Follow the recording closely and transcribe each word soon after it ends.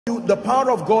The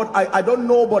power of God, I don't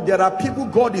know, but there are people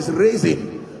God is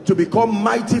raising to become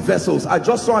mighty vessels. I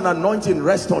just saw an anointing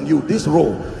rest on you, this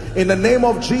role. In the name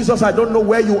of Jesus, I don't know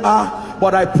where you are,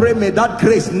 but I pray may that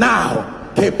grace now,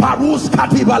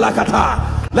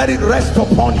 let it rest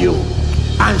upon you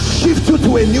and shift you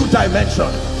to a new dimension.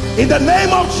 In the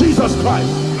name of Jesus Christ.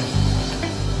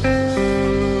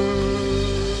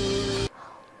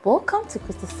 Welcome to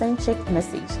Christocentric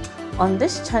Message. On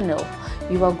this channel,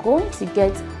 you are going to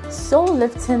get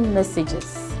soul-lifting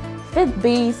messages,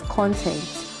 faith-based content,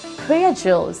 prayer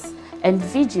drills, and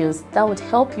videos that would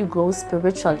help you grow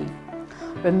spiritually.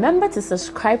 Remember to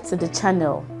subscribe to the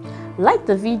channel, like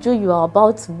the video you are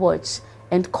about to watch,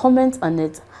 and comment on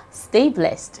it. Stay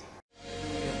blessed.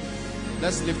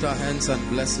 Let's lift our hands and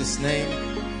bless His name.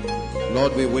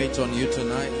 Lord, we wait on you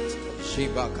tonight.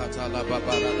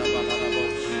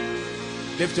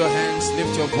 Lift your hands,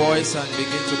 lift your voice, and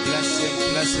begin to bless Him.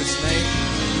 Bless His name.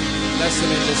 Bless Him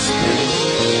in the Spirit.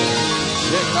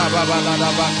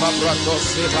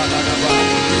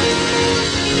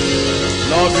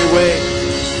 Lord, we wait.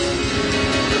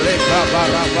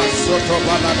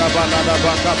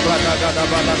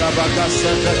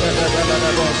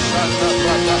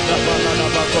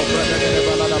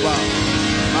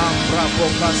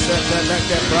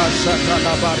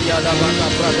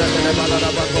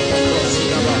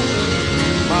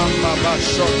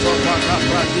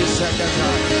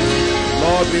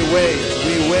 Lord, we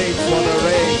wait for the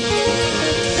rain.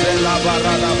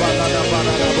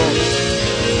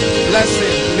 Bless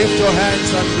Him, lift your hands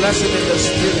and bless Him in the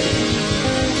Spirit.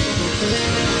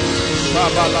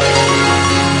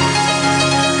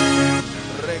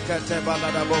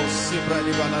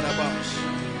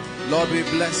 Lord, we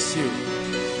bless you.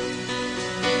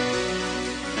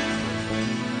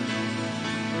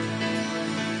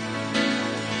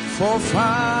 For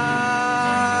fire,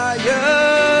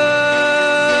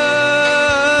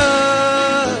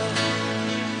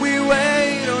 we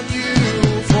wait on you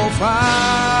for fire.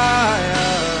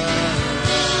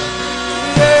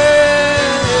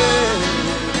 Yeah,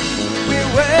 we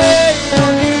wait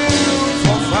on you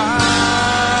for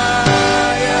fire.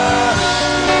 Yeah,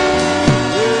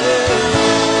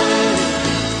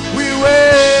 we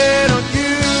wait on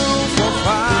you for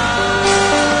fire.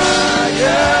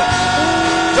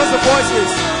 Just the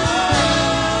voices.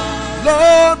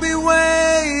 Lord, we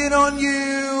wait on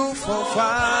you for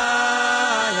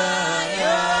fire.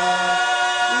 Yeah.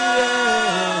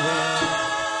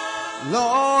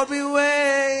 Lord, we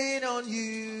wait on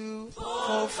you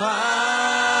for fire.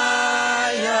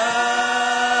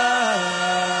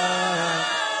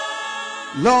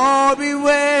 Lord, we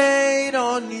wait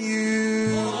on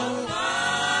you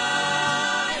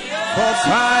for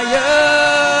fire.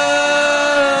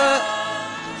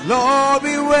 Lord,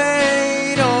 we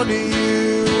wait on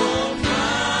you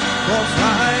for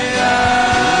fire.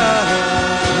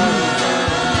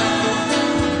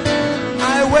 I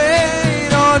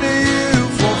wait on you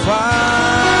for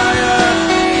fire.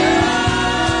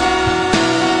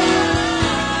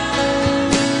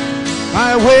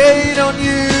 I wait on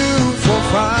you for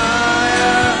fire.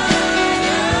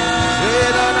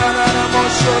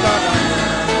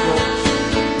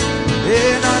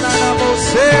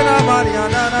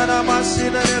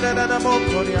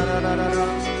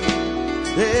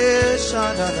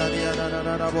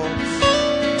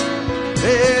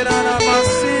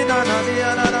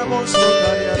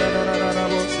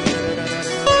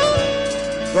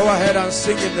 Go ahead and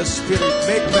sing in the Spirit.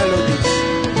 Make melodies.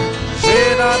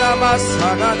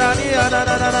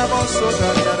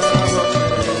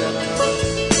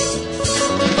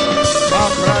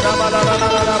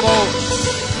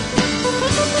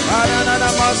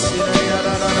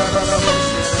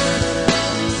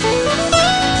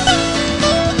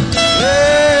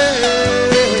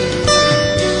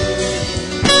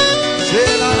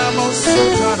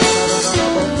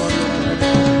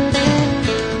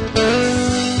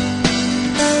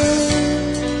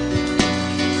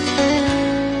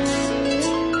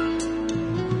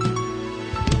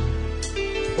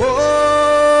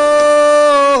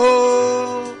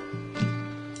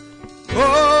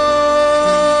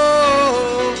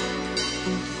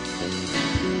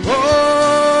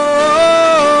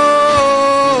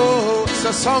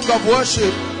 Song of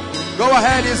worship. Go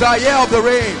ahead, it's our year of the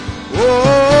rain. Oh,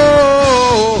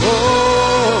 oh,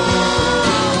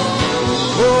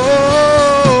 oh,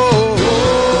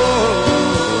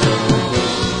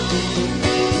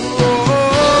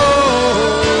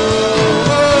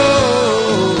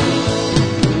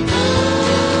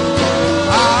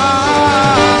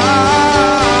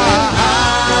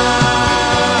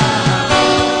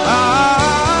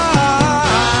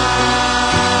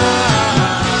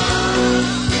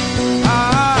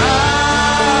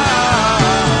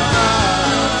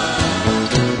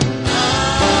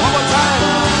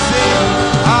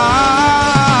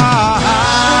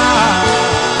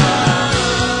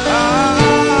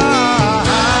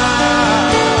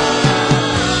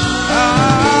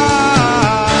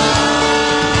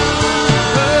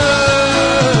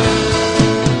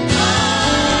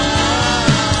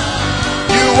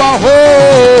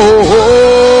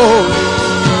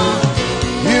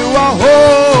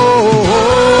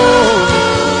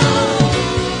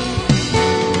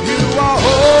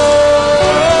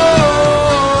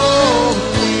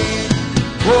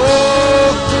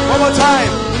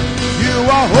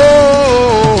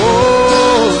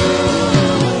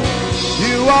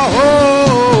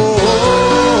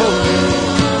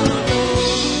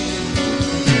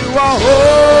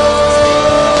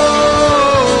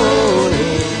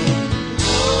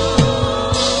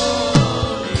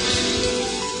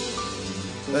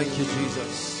 Thank you,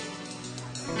 Jesus.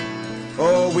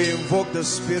 Oh, we invoke the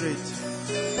Spirit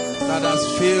that has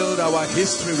filled our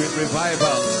history with revival.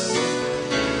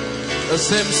 The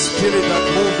same Spirit that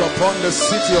moved upon the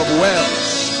city of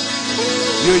Welsh.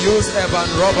 You used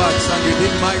Evan Roberts and you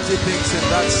did mighty things in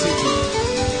that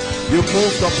city. You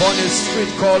moved upon a street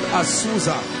called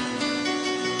Azusa,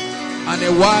 and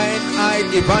a wine-eyed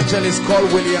evangelist called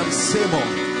William Seymour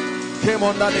came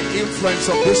under the influence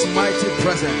of this mighty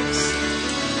presence,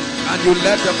 and you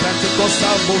led the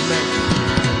Pentecostal movement.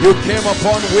 You came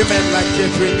upon women like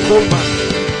Jeffrey Coleman,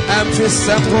 Memphis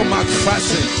Semple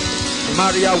McPherson,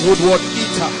 Maria Woodward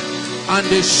Eater, and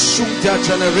they shook their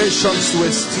generations to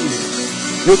a steel.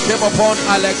 You came upon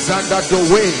Alexander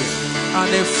Dewey and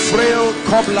a frail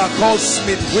cobbler called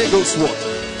Smith Wigglesworth.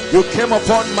 You came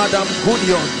upon Madame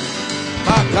Goodion.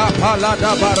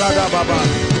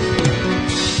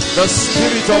 The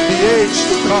spirit of the age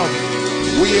to come,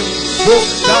 we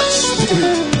invoke that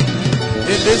spirit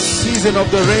in this season of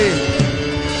the rain.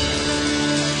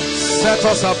 Set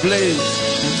us ablaze.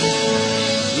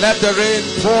 Let the rain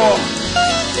pour.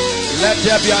 Let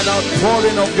there be an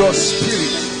outpouring of your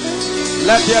spirit.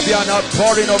 Let there be an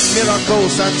outpouring of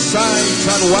miracles and signs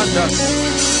and wonders.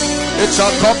 It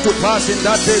shall come to pass in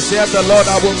that day, saith the Lord,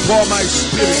 I will pour my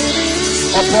spirit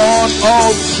upon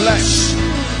all flesh,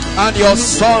 and your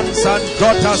sons and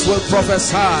daughters will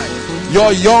prophesy.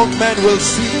 Your young men will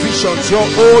see visions. Your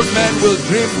old men will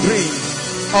dream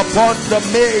dreams. Upon the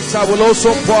maids I will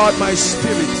also pour out my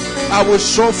spirit. I will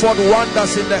show forth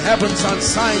wonders in the heavens and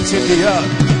signs in the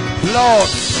earth. Blood,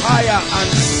 fire, and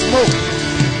smoke.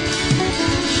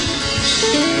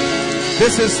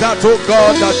 This is that, oh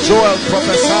God, that Joel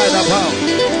prophesied about.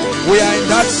 We are in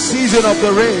that season of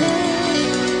the rain.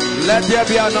 Let there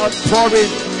be an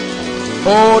outpouring.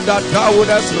 Oh, that thou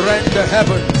wouldest rend the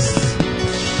heavens.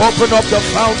 Open up the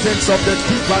fountains of the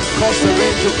deep and cause the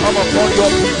rain to come upon your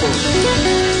people.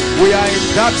 We are in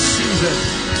that season.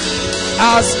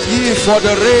 Ask ye for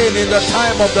the rain in the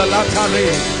time of the latter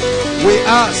rain. We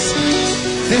ask.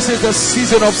 This is the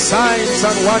season of signs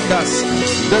and wonders.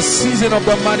 The season of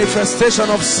the manifestation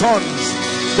of sons.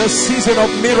 The season of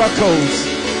miracles.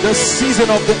 The season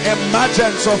of the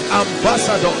emergence of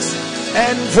ambassadors,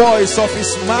 envoys of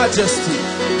His Majesty,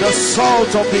 the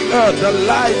salt of the earth, the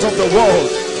light of the world,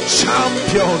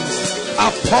 champions,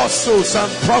 apostles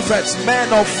and prophets,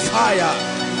 men of fire.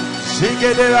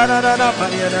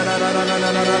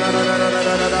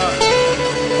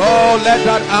 Oh, let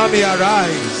that army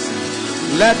arise.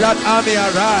 Let that army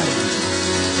arise.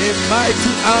 A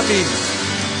mighty army.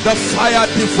 The fire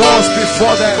devours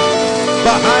before them.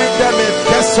 Behind them a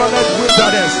desolate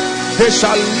wilderness. They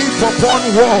shall leap upon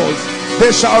walls.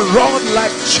 They shall run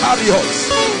like chariots.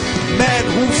 Men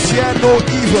who fear no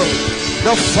evil.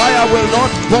 The fire will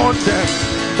not burn them,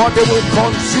 but they will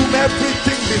consume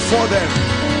everything before them.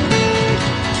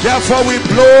 Therefore we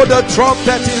blow the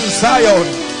trumpet in Zion,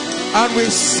 and we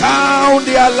sound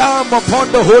the alarm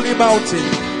upon the holy mountain.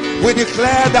 We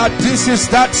declare that this is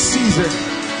that season.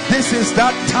 This is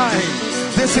that time.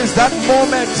 This is that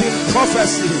moment in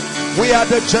prophecy. We are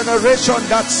the generation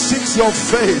that seeks your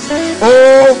face.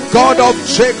 Oh God of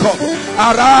Jacob,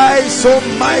 arise, O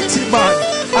mighty man,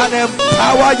 and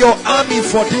empower your army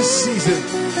for this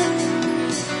season.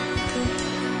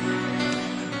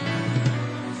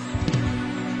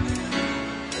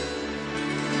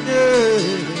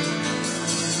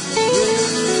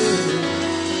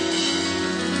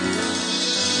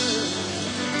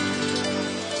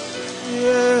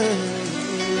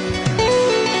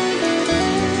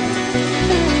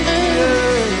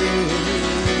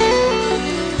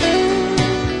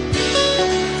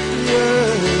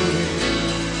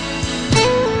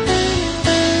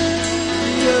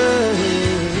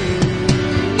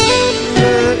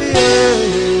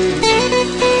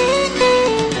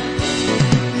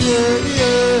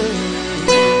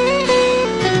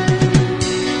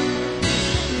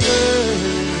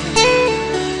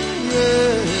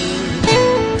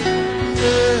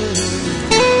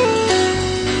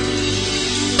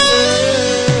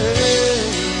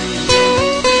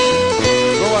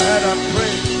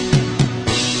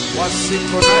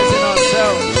 Synchronizing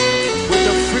ourselves with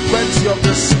the frequency of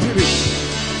the Spirit,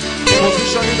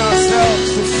 positioning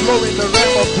ourselves to flow in the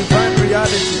realm of divine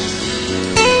reality.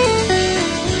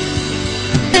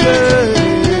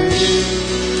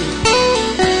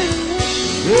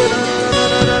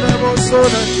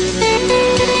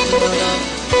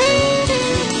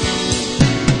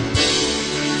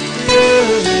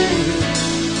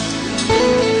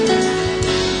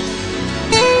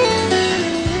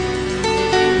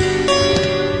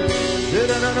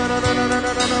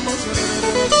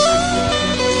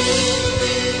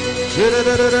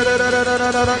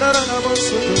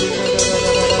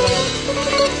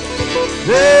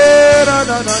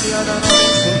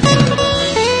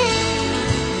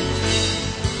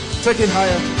 Take it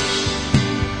higher.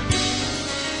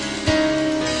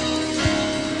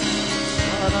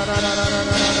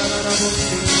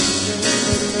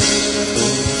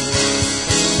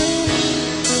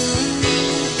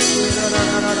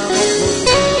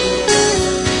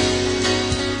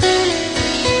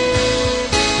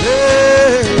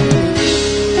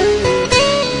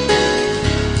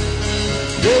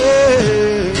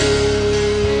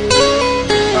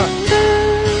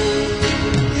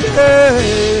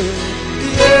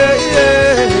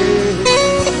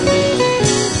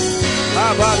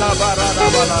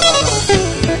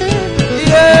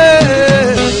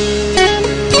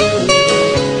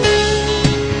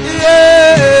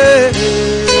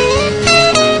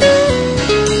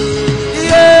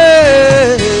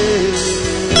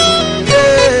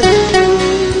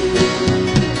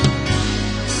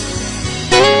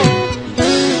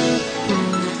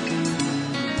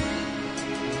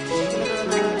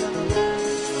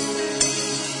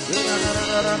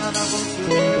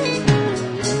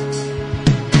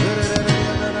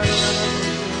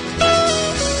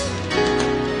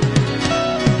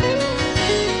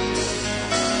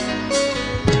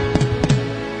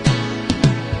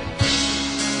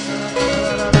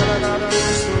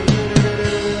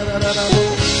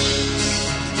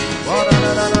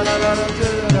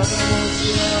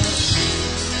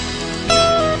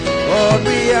 Lord,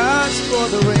 we ask for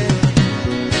the rain.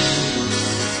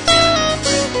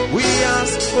 We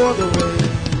ask for the rain.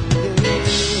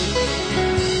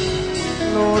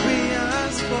 Lord, we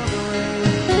ask for the rain.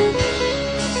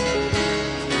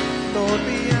 Lord,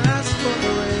 we ask for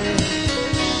the rain.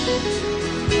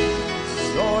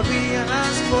 Lord, we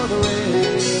ask for the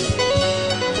rain.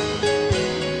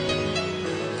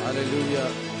 Hallelujah.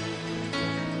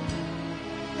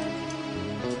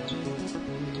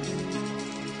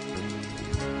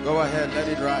 Go ahead, let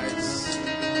it rise.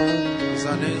 It's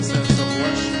an incense of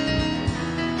worship.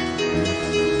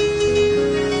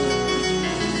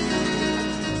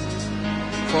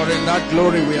 For in that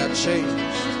glory we are changed.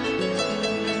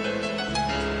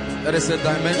 There is a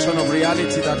dimension of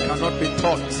reality that cannot be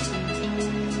taught.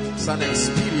 It's an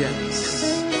experience.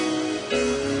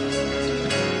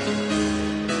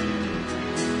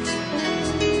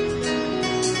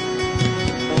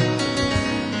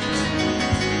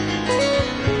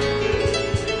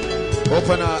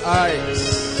 Open our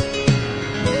eyes.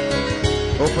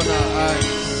 Open our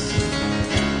eyes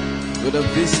to the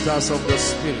vistas of the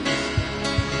Spirit.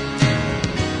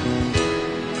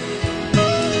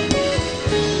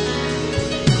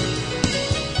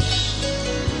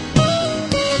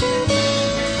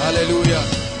 Hallelujah.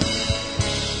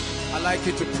 I'd like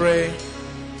you to pray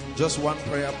just one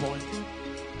prayer point.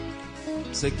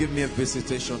 Say, give me a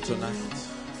visitation tonight.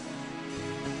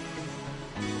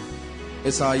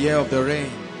 It's our year of the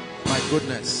rain. My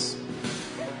goodness.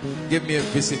 Give me a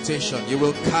visitation. You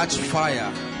will catch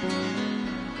fire.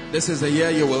 This is the year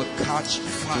you will catch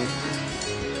fire.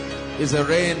 It's a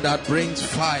rain that brings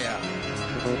fire.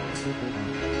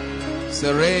 It's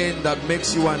a rain that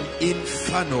makes you an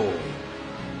inferno.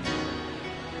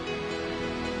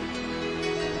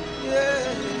 Yeah.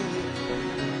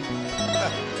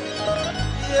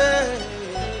 Yeah.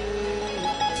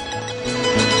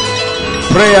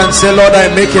 Pray and say, Lord, I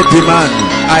make a demand.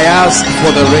 I ask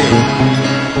for the rain.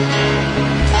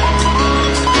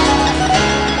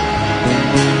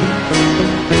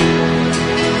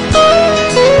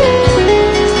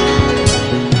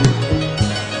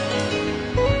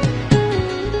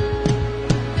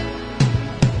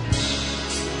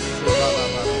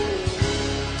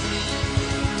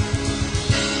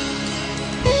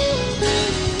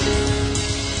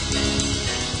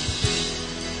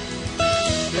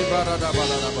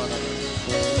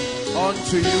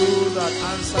 Unto you that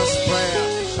answers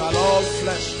prayer shall all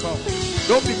flesh come.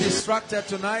 Don't be distracted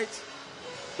tonight.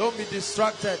 Don't be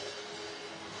distracted.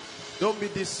 Don't be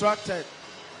distracted.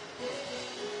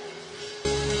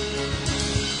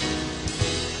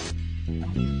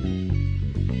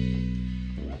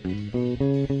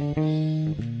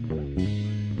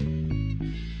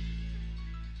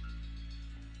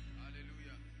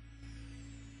 Hallelujah.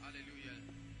 Hallelujah.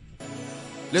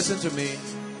 Listen to me.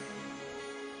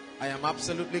 I am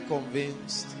absolutely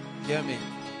convinced, hear me,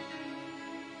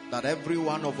 that every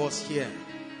one of us here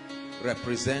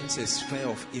represents a sphere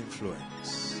of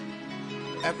influence.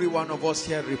 Every one of us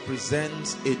here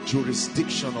represents a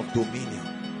jurisdiction of dominion.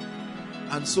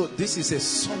 And so this is a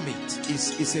summit,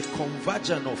 it's a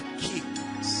convergence of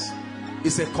kings.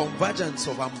 It's a convergence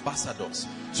of ambassadors.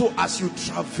 So as you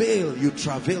travail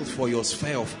for your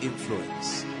sphere of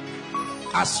influence.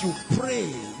 As you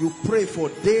pray for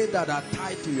they that are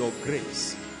tied to your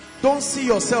grace. Don't see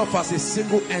yourself as a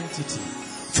single entity.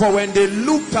 For when they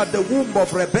looked at the womb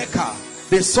of Rebekah,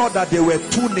 they saw that there were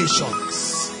two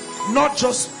nations. Not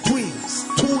just twins,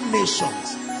 two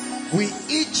nations. We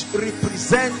each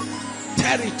represent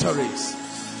territories,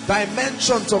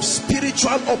 dimensions of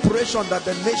spiritual operation that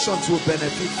the nations will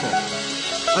benefit from.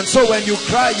 And so when you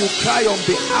cry on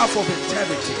behalf of a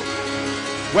territory.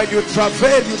 When you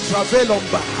travail on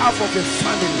behalf of a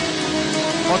family,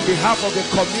 on behalf of a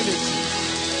community.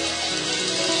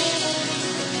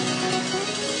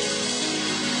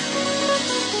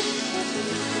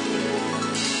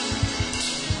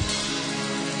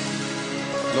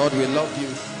 Lord, we love you.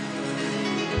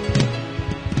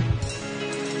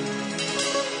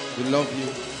 We love you.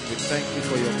 We thank you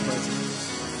for your presence.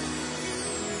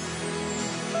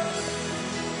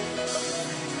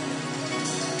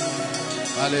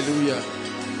 Hallelujah.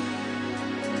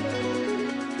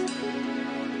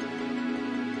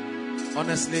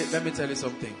 Honestly, let me tell you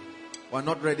something. We're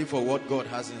not ready for what God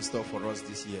has in store for us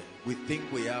this year. We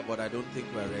think we are, but I don't think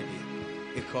we're ready.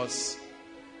 Because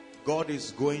God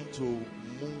is going to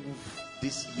move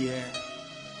this year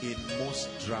in most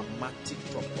dramatic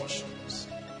proportions.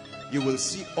 You will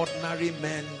see ordinary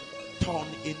men turn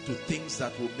into things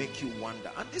that will make you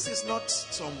wonder. And this is not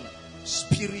some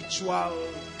spiritual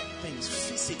things.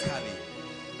 Physically,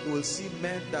 you will see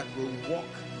men that will walk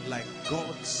like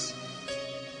gods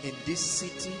in this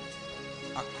city,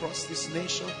 across this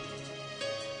nation.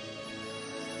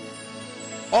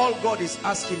 All God is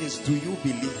asking is, do you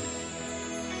believe?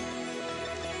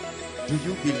 Do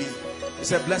you believe? He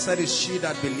said, blessed is she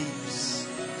that believes.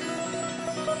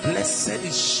 Blessed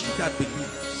is she that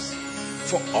believes.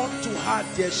 For unto her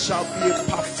there shall be a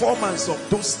performance of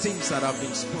those things that have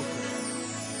been spoken.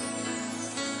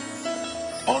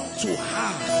 Unto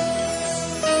her.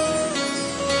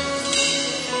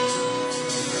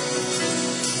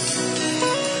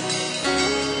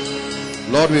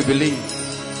 Lord, we believe.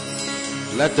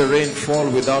 Let the rain fall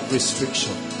without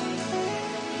restriction.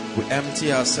 We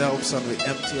empty ourselves and we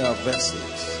empty our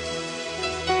vessels.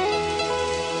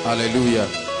 Hallelujah.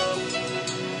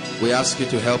 We ask you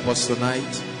to help us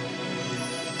tonight.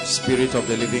 Spirit of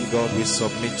the living God, we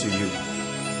submit to you.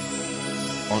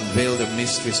 Unveil the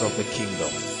mysteries of the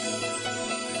kingdom.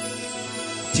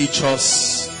 Teach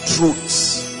us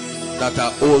truths that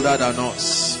are older than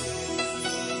us.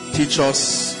 Teach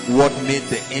us what made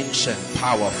the ancient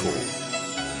powerful.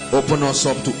 Open us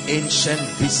up to ancient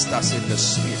vistas in the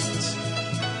spirit.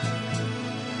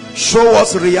 Show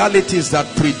us realities that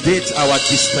predate our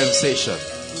dispensation.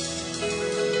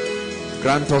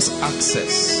 Grant us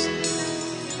access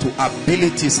to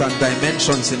abilities and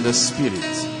dimensions in the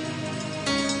spirit.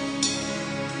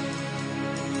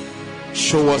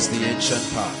 Show us the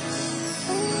ancient paths.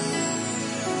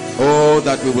 Oh,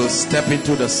 that we will step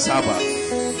into the Sabbath.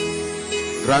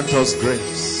 Grant us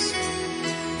grace.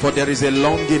 For there is a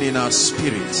longing in our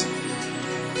spirit.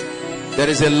 There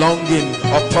is a longing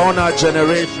upon our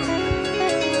generation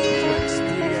to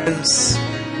experience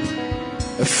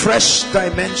a fresh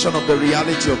dimension of the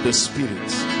reality of the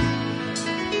spirit.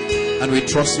 And we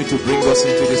trust you to bring us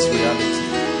into this reality.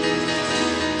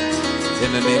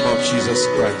 In the name of Jesus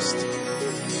Christ.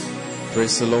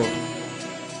 Praise the Lord.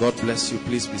 God bless you.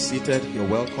 Please be seated. You're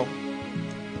welcome.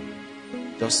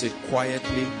 Just sit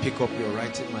quietly. Pick up your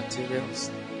writing materials.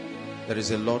 There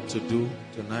is a lot to do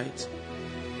tonight.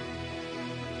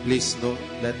 Please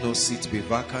let no seats be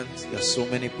vacant. There are so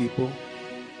many people.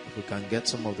 If we can get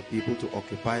some of the people to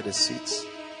occupy the seats.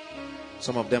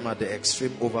 Some of them are the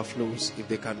extreme overflows. If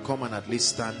they can come and at least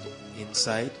stand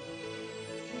inside.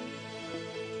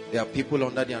 There are people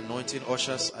under the anointing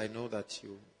ushers. I know that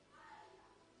you.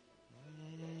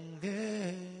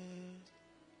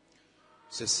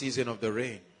 It's a season of the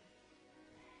rain.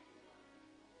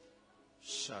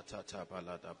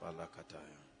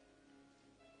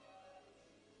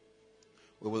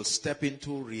 We will step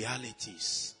into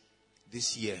realities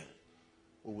this year.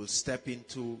 We will step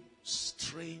into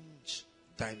strange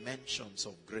dimensions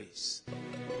of grace.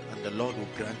 And the Lord will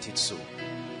grant it so.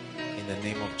 In the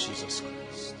name of Jesus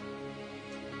Christ.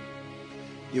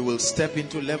 You will step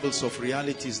into levels of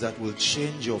realities that will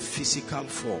change your physical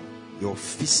form. Your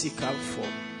physical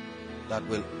form. That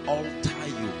will alter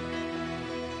you.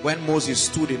 When Moses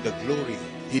stood in the glory,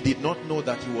 he did not know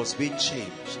that he was being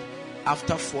changed.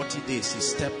 After 40 days, he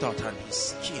stepped out and his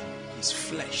skin, his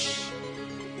flesh,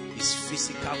 his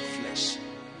physical flesh.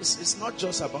 It's not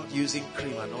just about using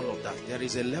cream and all of that. There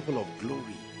is a level of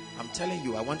glory I'm telling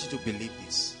you, I want you to believe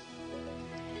this.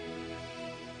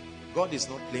 God is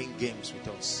not playing games with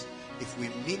us. If we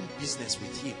mean business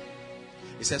with him,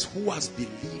 he says, who has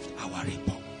believed our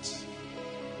report?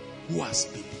 Who has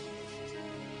believed?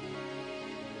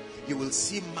 You will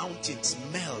see mountains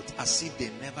melt as if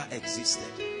they never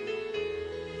existed.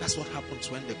 That's what happens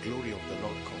when the glory of the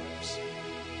Lord comes.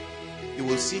 You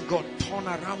will see God turn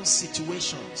around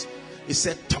situations. He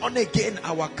said, turn again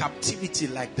our captivity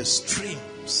like the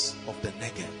streams of the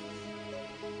Negev.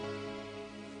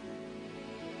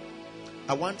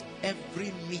 I want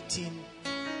every meeting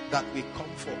that we come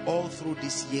for all through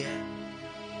this year,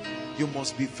 you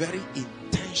must be very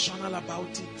intentional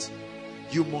about it.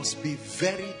 You must be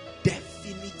very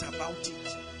definite about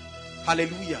it.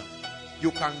 Hallelujah.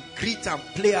 You can greet and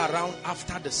play around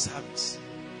after the service,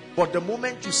 but the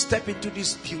moment you step into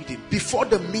this building, before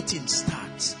the meeting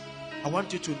starts, I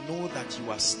want you to know that you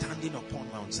are standing upon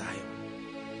Mount Zion,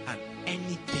 and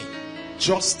anything,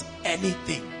 just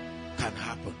anything can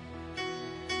happen.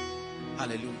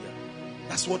 Hallelujah.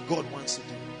 That's what God wants to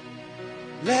do.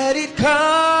 Let it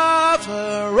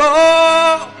cover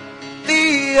all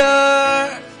the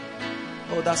earth.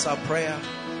 Oh, that's our prayer.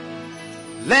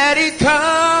 Let it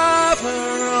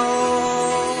cover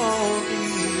all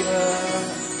the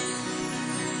earth.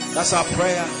 That's our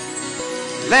prayer.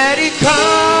 Let it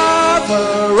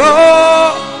cover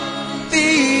all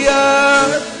the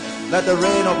earth. Let the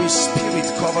rain of his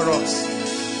spirit cover us.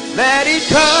 Let it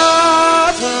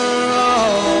cover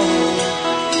all.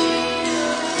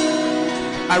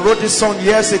 I wrote this song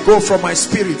years ago from my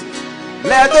spirit.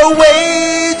 Let the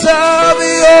weight of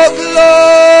your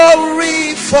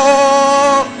glory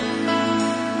fall.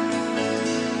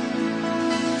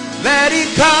 Let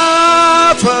it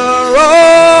cover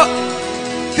all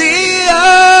the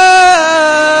earth.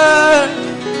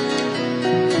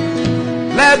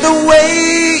 Let the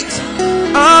weight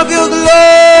of your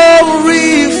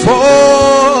glory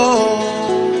fall.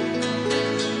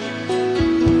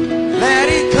 Let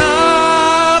it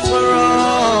cover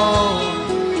all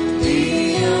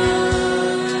the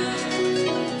earth.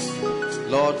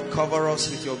 Lord, cover us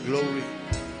with your glory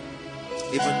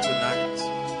even tonight,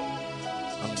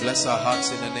 and bless our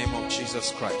hearts in the name of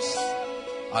Jesus Christ.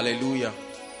 Hallelujah.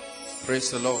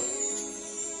 Praise the Lord.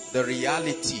 The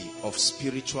reality of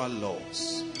spiritual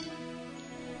laws.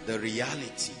 The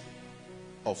reality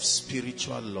of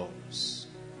spiritual laws.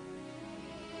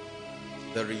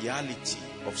 The reality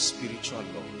of spiritual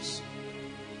laws.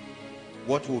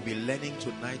 What we'll be learning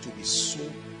tonight will be so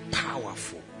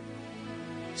powerful.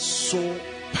 So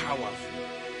powerful.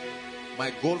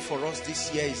 My goal for us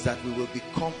this year is that we will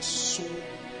become so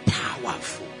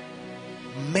powerful.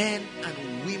 Men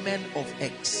and women of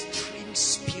extreme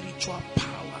spiritual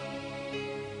power.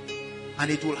 And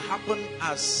it will happen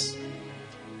as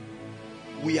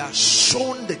we are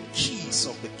shown the keys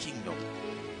of the kingdom,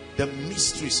 the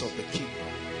mysteries of the kingdom.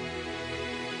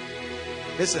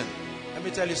 Listen, let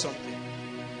me tell you something.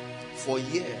 For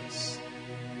years,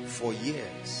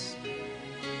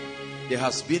 there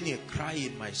has been a cry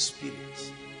in my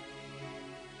spirit.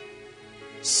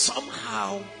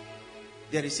 Somehow,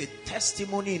 there is a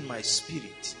testimony in my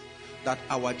spirit that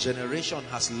our generation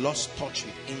has lost touch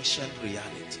with ancient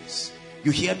realities.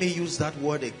 You hear me use that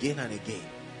word again and again.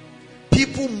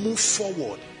 People move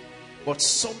forward, but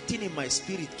something in my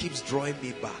spirit keeps drawing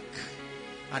me back.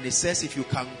 And it says if you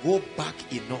can go back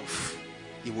enough,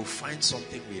 you will find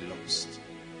something we lost.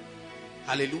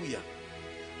 Hallelujah.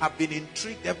 I've been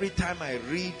intrigued every time I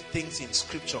read things in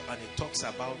scripture and it talks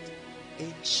about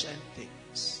ancient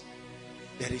things.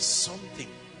 There is something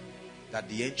that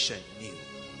the ancient knew.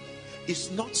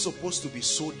 It's not supposed to be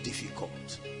so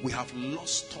difficult. We have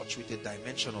lost touch with the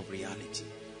dimension of reality.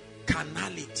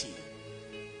 Carnality,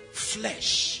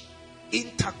 flesh,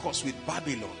 intercourse with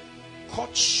Babylon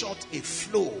cut short a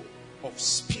flow of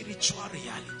spiritual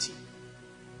reality.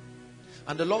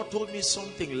 And the Lord told me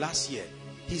something last year.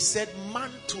 He said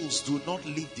mantles do not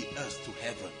leave the earth to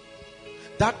heaven.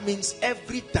 That means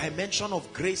every dimension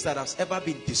of grace that has ever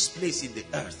been displaced in the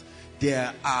earth,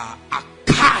 there are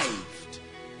archived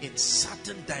in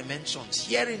certain dimensions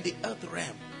here in the earth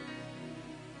realm.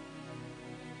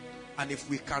 And if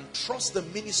we can trust the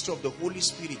ministry of the Holy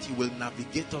Spirit, he will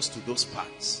navigate us to those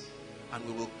paths, and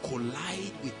we will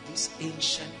collide with these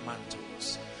ancient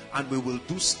mantles, and we will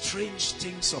do strange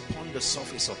things upon the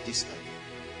surface of this earth.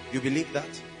 You believe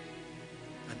that?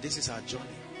 And this is our journey.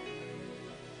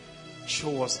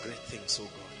 Show us great things, oh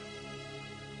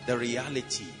God. The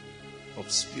reality of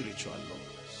spiritual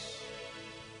laws.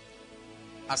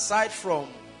 Aside from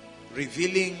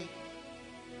revealing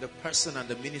the person and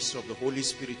the ministry of the Holy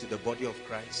Spirit to the body of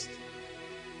Christ,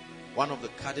 One of the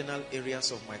cardinal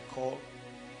areas of my call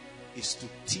is to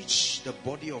teach the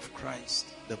body of Christ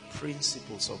the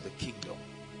principles of the kingdom.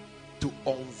 To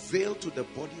unveil to the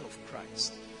body of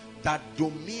Christ that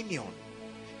dominion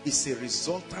is a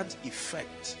resultant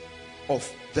effect of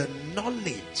the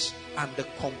knowledge and the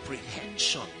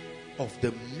comprehension of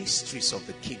the mysteries of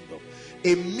the kingdom.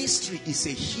 A mystery is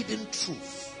a hidden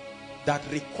truth that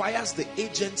requires the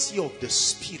agency of the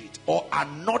spirit or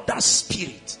another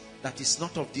spirit that is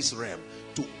not of this realm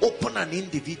to open an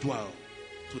individual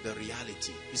to the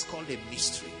reality. It's called a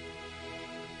mystery.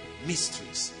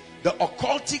 Mysteries. The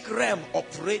occultic realm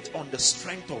operates on the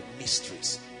strength of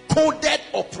mysteries. Coded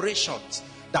operations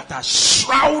that are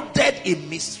shrouded in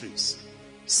mysteries.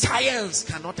 Science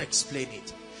cannot explain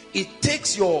it. It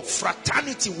takes your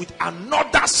fraternity with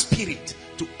another spirit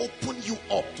to open you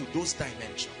up to those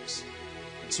dimensions.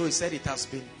 And so he said, it has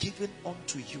been given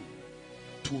unto you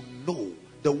to know.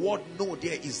 The word know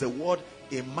there is the word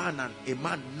a man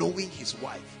knowing his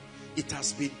wife. It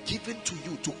has been given to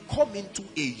you to come into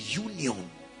a union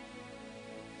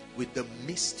with the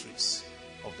mysteries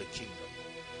of the kingdom.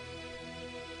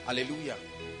 Hallelujah.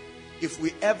 If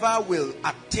we ever will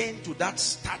attain to that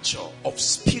stature of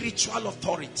spiritual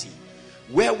authority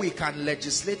where we can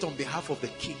legislate on behalf of the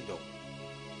kingdom,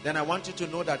 then I want you to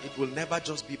know that it will never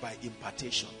just be by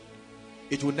impartation.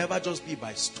 It will never just be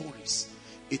by stories.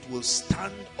 It will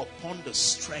stand upon the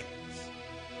strength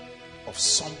of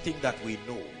something that we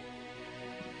know.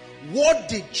 What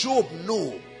did Job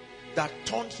know that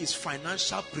turned his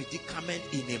financial predicament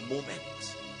in a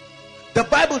moment? The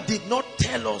Bible did not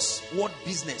tell us what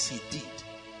business he did.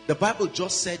 The Bible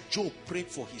just said Job prayed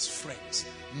for his friends.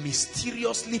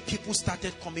 Mysteriously, people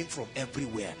started coming from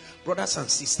everywhere. Brothers and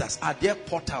sisters, are there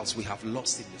portals we have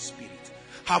lost in the spirit?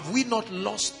 Have we not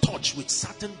lost touch with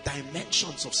certain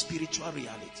dimensions of spiritual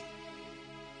reality?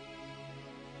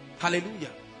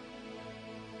 Hallelujah.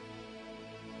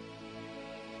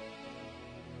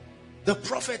 The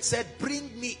prophet said, bring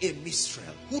me a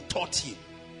minstrel. Who taught him?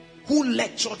 Who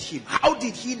lectured him? How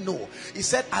did he know? He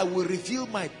said, I will reveal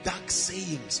my dark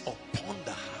sayings upon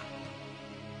the harp.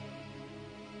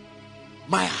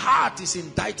 My heart is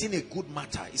inditing a good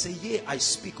matter. He said, yea, I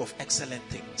speak of excellent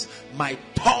things. My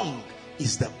tongue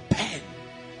is the pen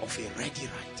of a ready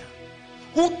writer.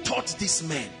 Who taught this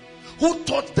man? Who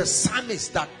taught the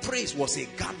psalmist that praise was a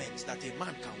garment that a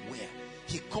man can wear?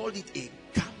 He called it a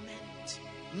garment,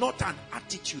 not an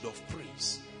attitude of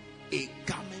praise. A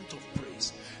garment of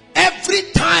praise. Every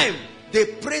time they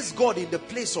praise God in the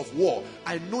place of war,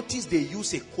 I noticed they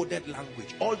use a coded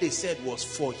language. All they said was,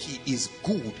 for he is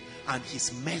good and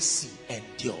his mercy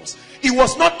endures. It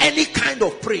was not any kind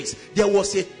of praise. There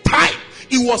was a type.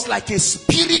 It was like a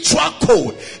spiritual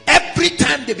code. Every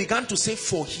time they began to say,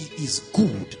 for he is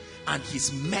good and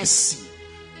his mercy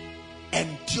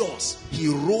endures, he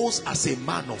rose as a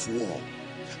man of war.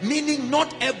 Meaning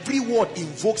not every word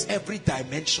invokes every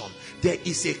dimension. There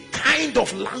is a kind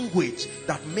of language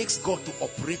that makes God to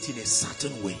operate in a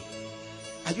certain way.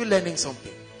 Are you learning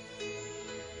something?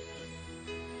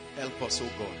 Help us, oh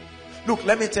God. Look,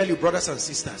 let me tell you, brothers and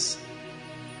sisters,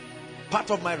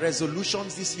 part of my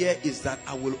resolutions this year is that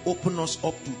I will open us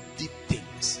up to deep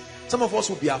things. Some of us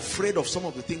will be afraid of some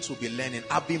of the things we'll be learning.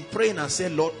 I've been praying and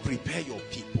saying, Lord, prepare your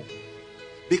people.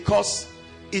 Because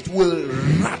it will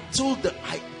rattle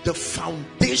the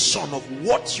foundation of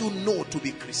what you know to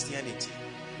be Christianity.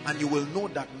 And you will know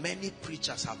that many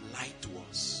preachers have lied to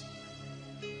us.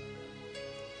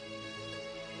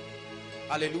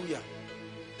 Hallelujah.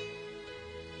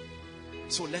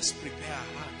 So let's prepare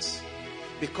our hearts.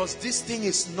 Because this thing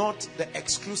is not the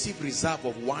exclusive reserve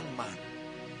of one man.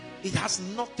 It has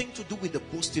nothing to do with the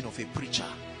boasting of a preacher.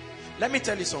 Let me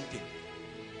tell you something.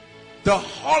 The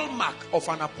hallmark of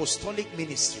an apostolic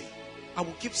ministry, I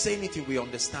will keep saying it till we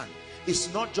understand,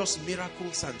 it's not just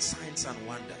miracles and signs and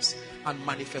wonders and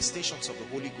manifestations of the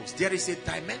Holy Ghost. There is a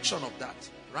dimension of that,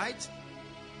 right?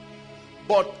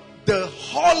 But the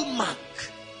hallmark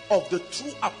of the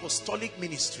true apostolic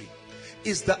ministry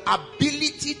is the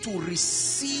ability to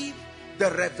receive the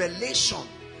revelation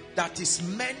that is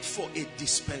meant for a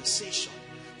dispensation,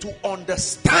 to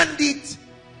understand it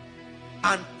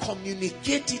and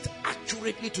communicate it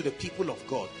accurately to the people of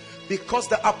God. Because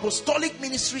the apostolic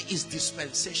ministry is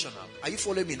dispensational. Are you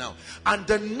following me now? And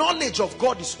the knowledge of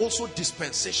God is also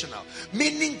dispensational.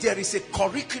 Meaning there is a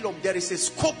curriculum, there is a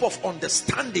scope of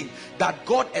understanding that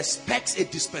God expects a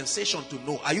dispensation to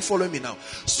know. Are you following me now?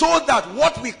 So that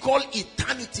what we call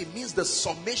eternity means the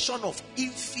summation of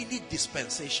infinite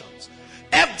dispensations.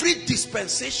 Every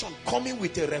dispensation coming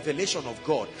with a revelation of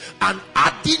God and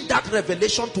adding that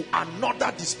revelation to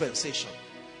another dispensation.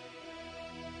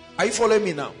 Are you following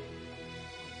me now?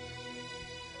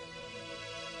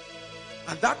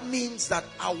 And that means that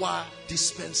our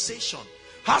dispensation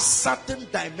has certain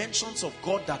dimensions of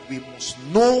God that we must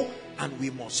know and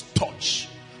we must touch.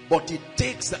 But it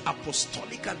takes the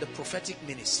apostolic and the prophetic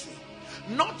ministry,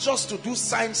 not just to do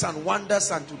signs and wonders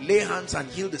and to lay hands and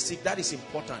heal the sick. That is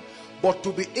important. But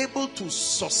to be able to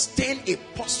sustain a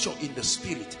posture in the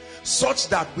spirit such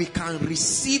that we can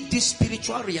receive these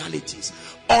spiritual realities,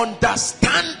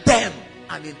 understand them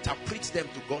and interpret them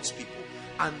to God's people.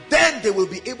 And then they will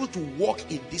be able to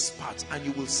walk in this path, and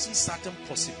you will see certain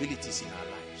possibilities in our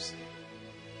lives.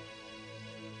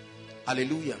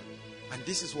 Hallelujah. And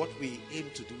this is what we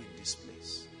aim to do in this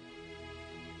place.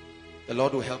 The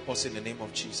Lord will help us in the name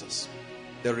of Jesus.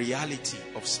 The reality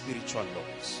of spiritual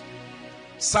laws.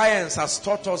 Science has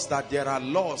taught us that there are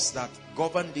laws that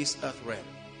govern this earth realm.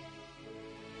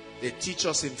 They teach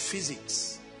us in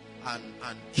physics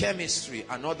and chemistry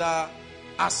and other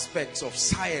aspects of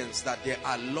science that there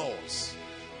are laws,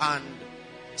 and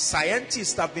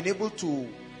scientists have been able to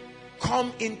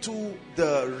come into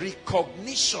the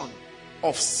recognition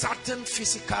of certain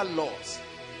physical laws,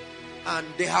 and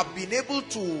they have been able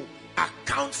to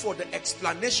account for the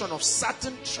explanation of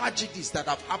certain tragedies that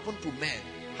have happened to men.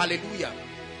 Hallelujah.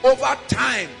 Over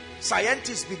time,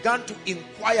 scientists began to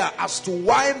inquire as to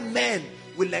why men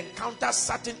will encounter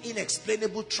certain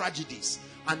inexplainable tragedies.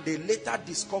 And they later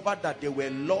discovered that there were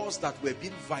laws that were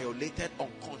being violated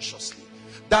unconsciously.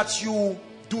 That you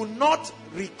do not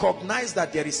recognize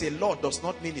that there is a law does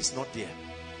not mean it's not there.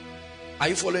 Are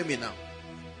you following me now?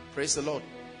 Praise the Lord.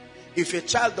 If a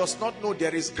child does not know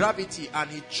there is gravity and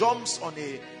he jumps on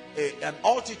an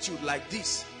altitude like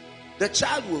this, the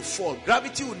child will fall.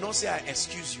 Gravity will not say, I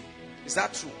excuse you. Is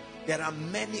that true? There are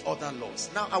many other laws.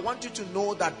 Now, I want you to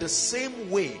know that the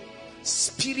same way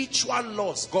spiritual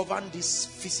laws govern this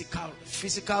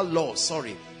physical laws,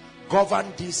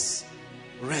 govern this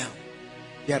realm.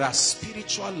 There are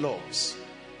spiritual laws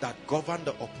that govern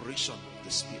the operation of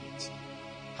the spirit.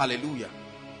 Hallelujah.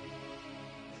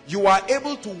 You are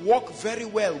able to walk very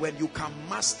well when you can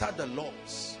master the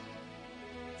laws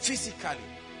physically.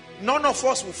 None of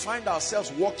us will find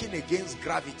ourselves walking against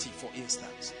gravity, for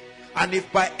instance. And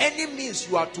if by any means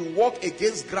you are to walk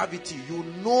against gravity, you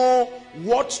know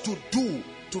what to do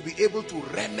to be able to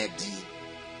remedy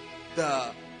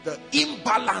the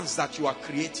imbalance that you are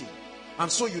creating. And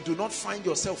so you do not find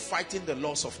yourself fighting the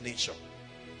laws of nature.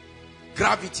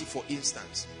 Gravity, for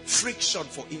instance. Friction,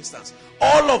 for instance.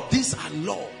 All of these are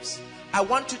laws. I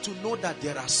want you to know that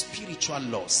there are spiritual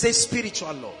laws. Say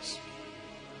spiritual laws.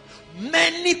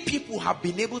 Many people have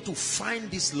been able to find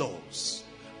these laws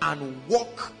and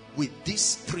walk with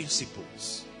these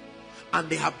principles, and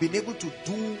they have been able to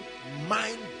do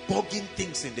mind-boggling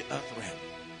things in the earth realm.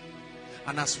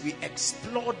 And as we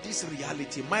explore this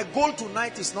reality, my goal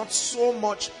tonight is not so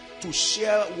much to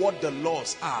share what the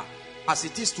laws are, as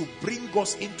it is to bring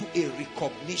us into a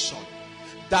recognition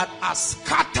that as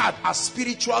scattered as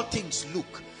spiritual things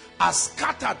look, as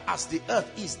scattered as the earth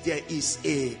is, there is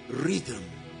a rhythm.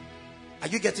 Are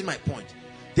you getting my point?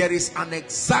 There is an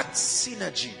exact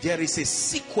synergy. There is a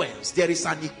sequence. There is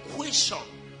an equation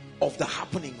of the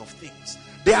happening of things.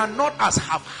 They are not as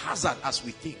haphazard as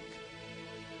we think.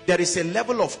 There is a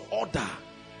level of order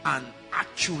and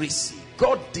accuracy.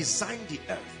 God designed the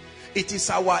earth. It is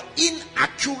our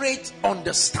inaccurate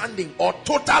understanding or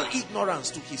total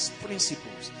ignorance to his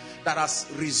principles that has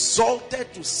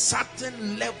resulted to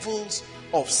certain levels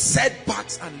of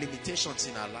setbacks and limitations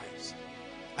in our lives.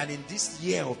 And in this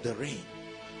year of the reign,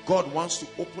 God wants to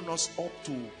open us up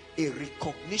to a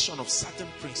recognition of certain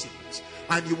principles.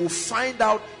 And you will find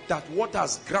out that what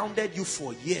has grounded you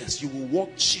for years, you will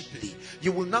walk cheaply.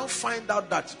 You will now find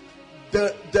out that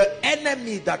the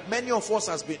enemy that many of us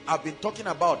have been talking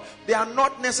about, they are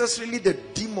not necessarily the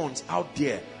demons out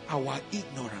there. Our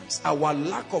ignorance, our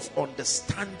lack of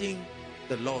understanding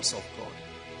the laws of God.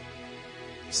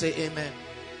 Say amen.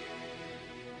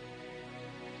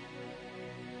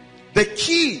 The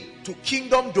key to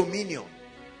kingdom dominion.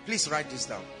 Please write this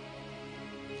down.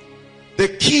 The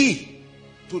key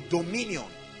to dominion.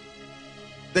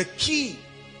 The key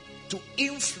to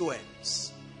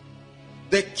influence.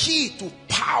 The key to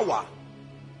power.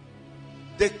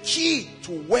 The key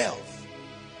to wealth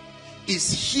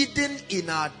is hidden in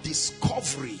our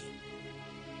discovery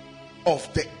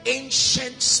of the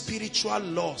ancient spiritual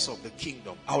laws of the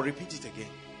kingdom. I'll repeat it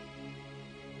again.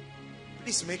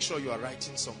 Please make sure you are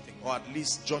writing something, or at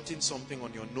least jotting something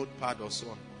on your notepad or so,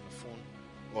 on your phone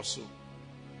or so.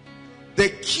 The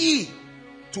key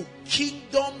to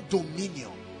kingdom dominion,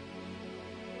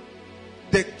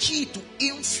 the key to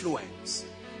influence,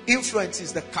 Influence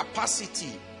is the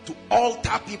capacity to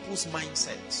alter people's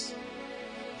mindsets.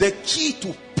 The key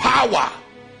to power,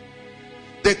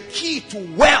 the key to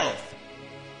wealth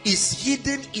is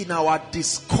hidden in our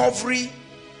discovery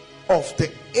of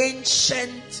the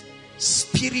ancient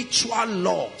spiritual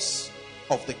laws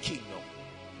of the kingdom.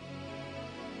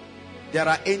 There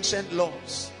are ancient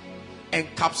laws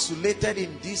encapsulated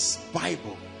in this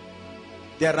Bible.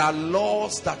 There are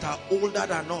laws that are older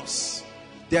than us.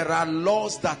 There are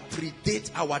laws that predate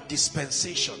our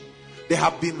dispensation. They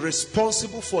have been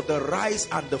responsible for the rise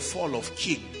and the fall of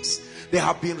kings. They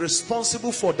have been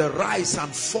responsible for the rise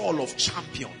and fall of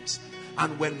champions.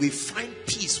 And when we find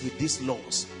peace with these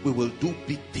laws, we will do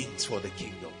big things for the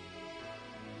kingdom.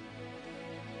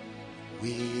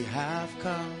 We have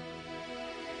come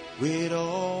with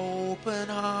open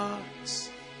hearts.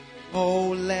 Oh,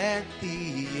 let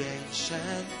the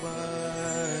ancient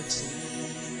words,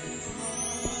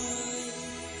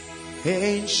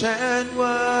 ancient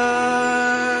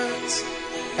words,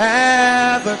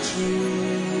 ever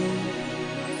true,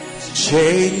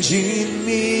 changing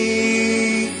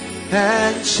me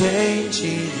and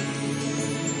changing you.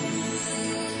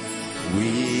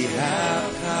 We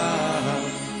have come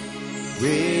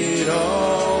with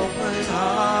open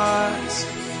hearts.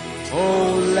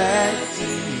 Oh, let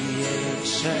the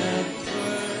ancient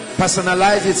words.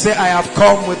 Personalize it. Say, I have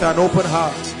come with an open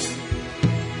heart.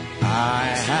 I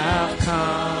have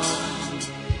come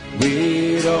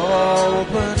with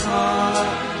open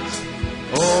heart.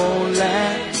 Oh,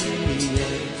 let the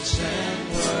ancient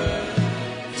word.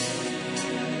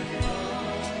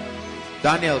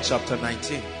 Daniel chapter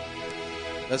 19.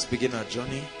 Let's begin our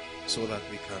journey so that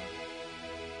we can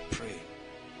pray.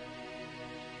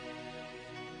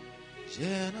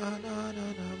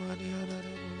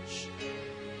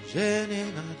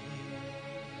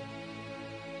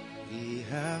 We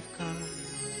have come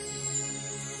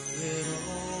with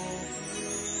all.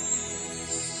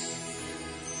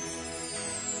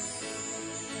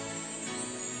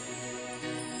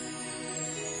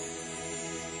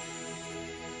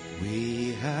 We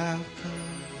have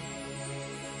come.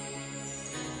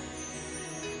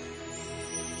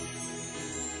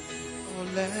 Oh,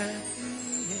 let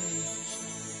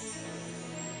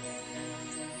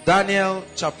Daniel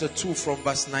chapter 2 from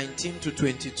verse 19 to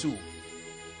 22.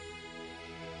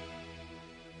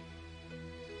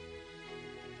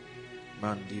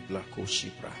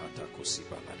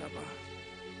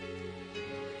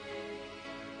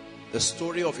 The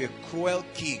story of a cruel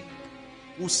king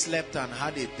who slept and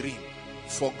had a dream,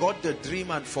 forgot the dream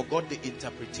and forgot the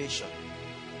interpretation,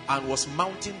 and was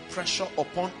mounting pressure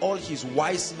upon all his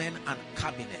wise men and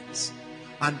cabinets.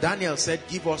 And Daniel said,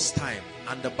 give us time.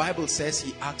 And the Bible says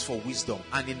he asked for wisdom.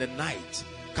 And in the night,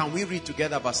 can we read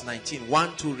together verse 19?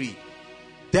 1, 2, read.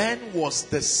 Then was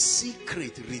the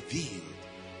secret revealed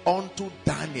unto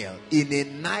Daniel in a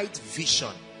night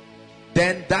vision.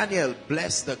 Then Daniel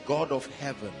blessed the God of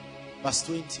heaven. Verse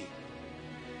 20.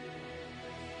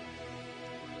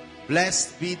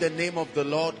 Blessed be the name of the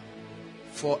Lord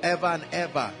forever and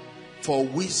ever, for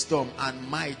wisdom and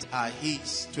might are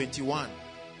his. 21.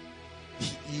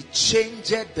 He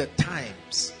changed the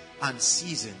times and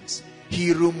seasons.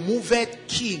 He removed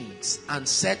kings and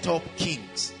set up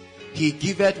kings. He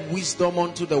giveth wisdom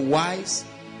unto the wise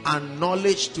and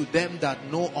knowledge to them that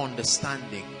know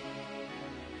understanding.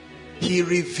 He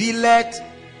revealed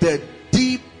the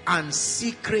deep and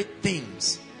secret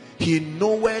things. He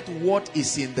knoweth what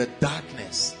is in the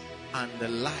darkness, and the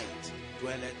light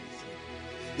dwelleth with him.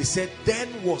 He said,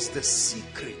 then was the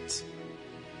secret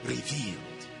revealed.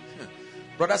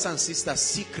 Brothers and sisters,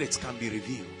 secrets can be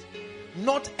revealed.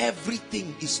 Not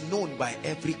everything is known by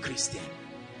every Christian.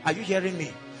 Are you hearing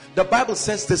me? The Bible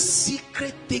says the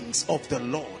secret things of the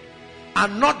Lord are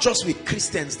not just with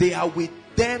Christians, they are with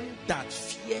them that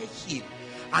fear him.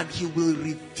 And he will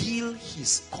reveal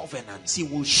his covenants. He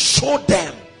will show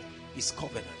them his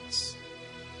covenants.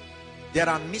 There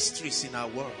are mysteries in our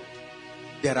world.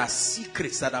 There are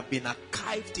secrets that have been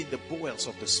archived in the bowels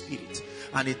of the Spirit.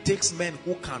 And it takes men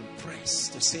who can press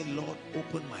to say, Lord,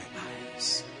 open my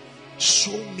eyes.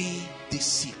 Show me these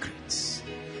secrets.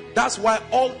 That's why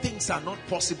all things are not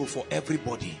possible for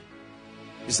everybody.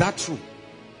 Is that true?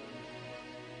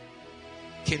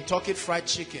 Kentucky Fried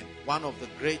Chicken, one of the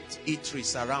great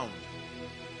eateries around.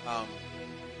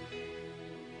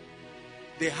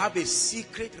 They have a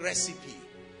secret recipe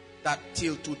that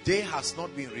till today has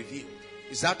not been revealed.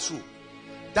 Is that true?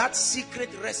 That secret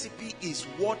recipe is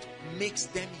what makes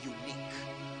them unique.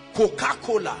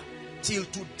 Coca-Cola, till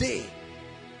today,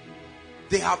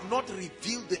 they have not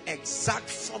revealed the exact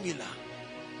formula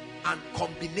and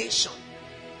combination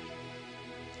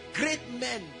great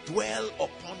men dwell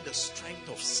upon the strength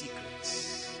of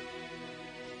secrets.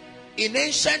 In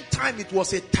ancient time, it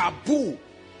was a taboo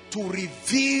to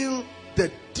reveal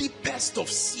the deepest of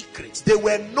secrets. They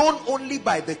were known only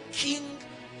by the king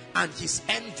and his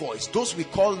envoys, those we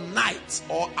call knights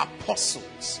or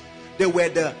apostles. They were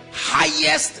the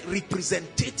highest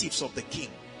representatives of the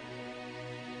king.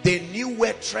 They knew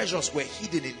where treasures were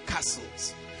hidden in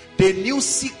castles. They knew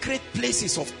secret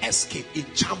places of escape in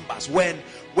chambers. When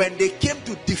they came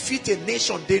to defeat a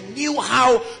nation, they knew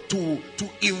how to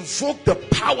invoke the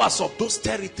powers of those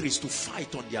territories to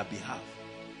fight on their behalf.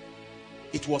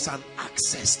 It was an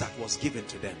access that was given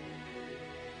to them.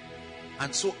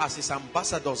 And so as his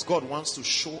ambassadors, God wants to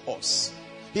show us.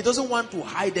 He doesn't want to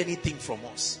hide anything from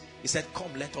us. He said,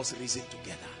 come, let us reason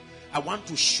together. I want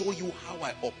to show you how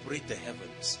I operate the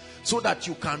heavens, so that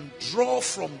you can draw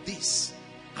from this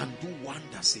and do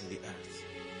wonders in the earth.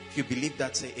 If you believe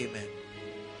that, say amen.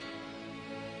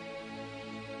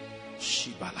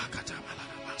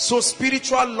 So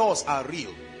spiritual laws are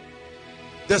real.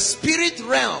 The spirit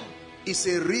realm is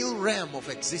a real realm of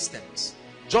existence,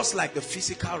 just like the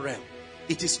physical realm.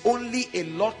 It is only a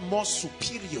lot more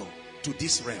superior to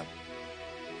this realm.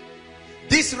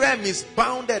 This realm is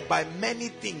bounded by many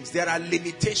things. There are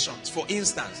limitations. For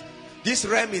instance, this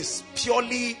realm is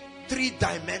purely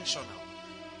three-dimensional.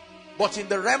 But in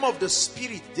the realm of the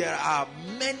spirit, there are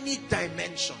many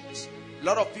dimensions. A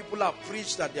lot of people have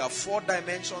preached that there are 4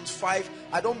 dimensions, 5.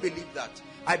 I don't believe that.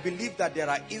 I believe that there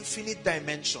are infinite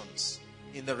dimensions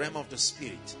in the realm of the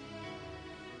spirit.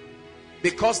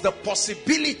 Because the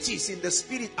possibilities in the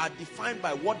spirit are defined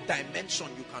by what dimension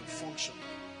you can function.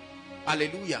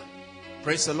 Hallelujah.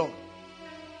 Praise the Lord.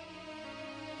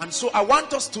 And so I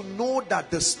want us to know that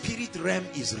the spirit realm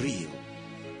is real.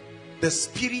 The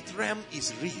spirit realm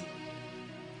is real.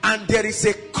 And there is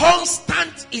a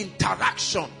constant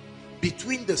interaction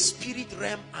between the spirit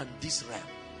realm and this realm.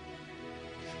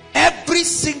 Every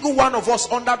single one of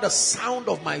us under the sound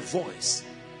of my voice,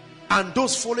 and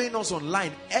those following us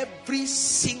online, every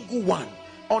single one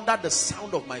under the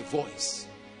sound of my voice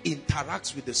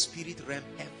interacts with the spirit realm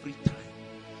every time.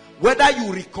 Whether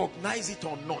you recognize it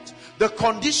or not, the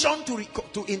condition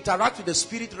to interact with the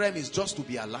spirit realm is just to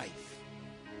be alive.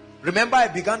 Remember, I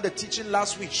began the teaching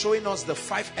last week showing us the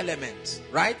 5 elements,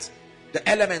 right? The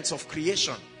elements of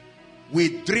creation.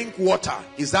 We drink water.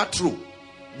 Is that true?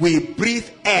 We breathe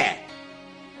air.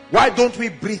 Why don't we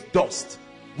breathe dust?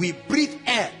 We breathe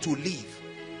air to live.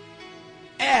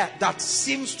 Air that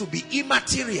seems to be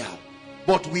immaterial,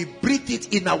 but we breathe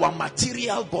it in our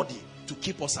material body to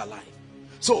keep us alive.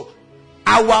 So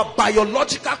our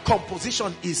biological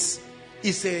composition is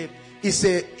an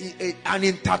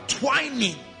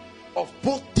intertwining of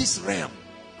both this realm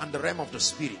and the realm of the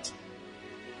spirit.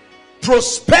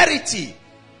 Prosperity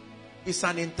is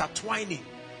an intertwining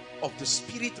of the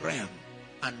spirit realm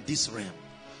and this realm.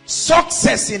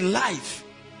 Success in life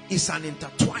is an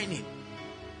intertwining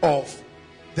of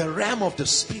the realm of the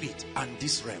spirit and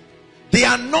this realm. The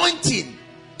anointing,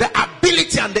 the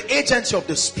ability and the agency of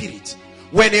the spirit.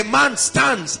 When a man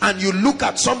stands and you look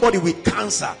at somebody with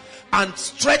cancer and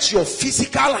stretch your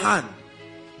physical hand,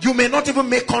 you may not even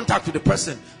make contact with the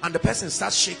person, and the person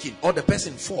starts shaking or the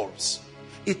person falls.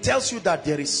 It tells you that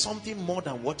there is something more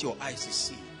than what your eyes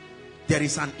see. There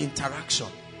is an interaction.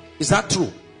 Is that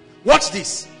true? Watch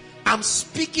this. I'm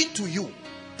speaking to you.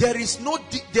 There is no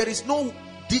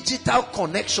digital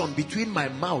connection between my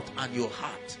mouth and your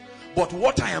heart. But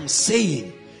what I am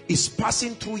saying is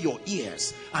passing through your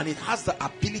ears, and it has the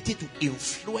ability to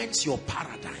influence your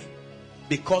paradigm,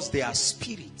 because they are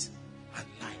spirit and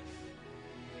life.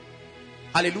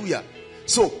 Hallelujah.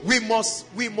 So we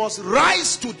must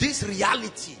rise to this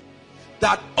reality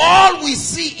that all we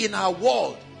see in our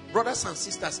world, brothers and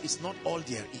sisters, is not all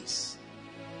there is.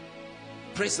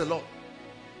 Praise the Lord.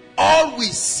 All we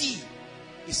see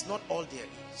is not all there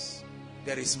is.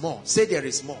 There is more. Say there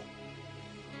is more.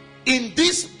 In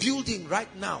this building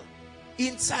right now,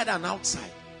 inside and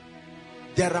outside,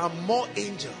 there are more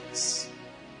angels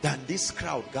than this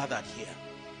crowd gathered here.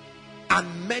 And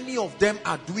many of them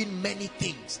are doing many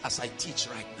things as I teach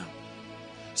right now.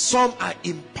 Some are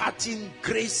imparting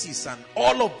graces and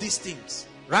all of these things,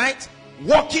 right?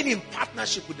 Walking in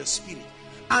partnership with the Spirit.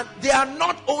 And they are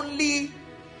not only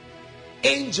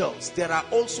angels, there are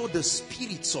also the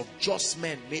spirits of just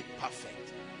men made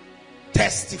perfect,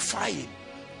 testifying,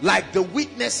 like the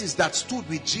witnesses that stood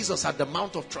with Jesus at the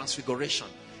Mount of Transfiguration,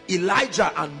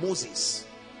 Elijah and Moses,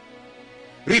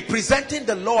 representing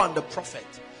the law and the prophet.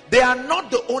 They are not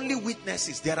the only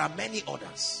witnesses. There are many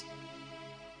others.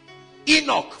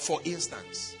 Enoch, for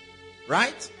instance,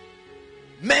 right?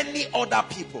 Many other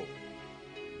people.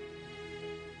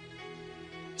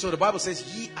 So the Bible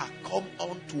says, ye are come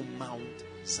unto Mount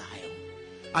Zion.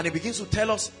 And it begins to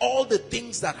tell us all the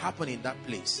things that happen in that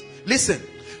place. Listen,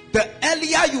 the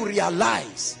earlier you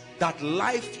realize that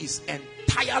life is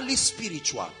entirely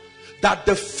spiritual, that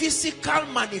the physical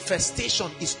manifestation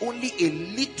is only a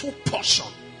little portion.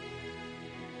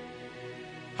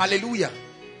 Hallelujah.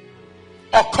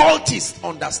 Occultists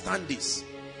understand this.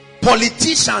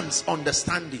 Politicians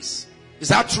understand this. Is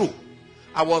that true?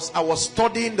 I was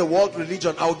studying the world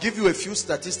religion. I'll give you a few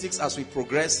statistics as we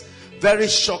progress. Very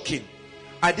shocking.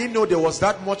 I didn't know there was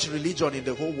that much religion in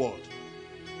the whole world.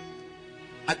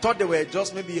 I thought there were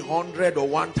just maybe 100 or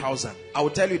 1,000. I will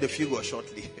tell you the figure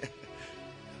shortly.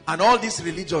 And all these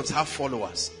religions have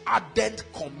followers. Ardent,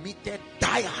 committed,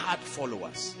 die-hard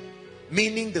followers.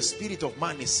 Meaning the spirit of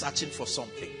man is searching for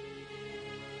something.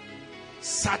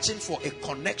 Searching for a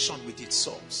connection with its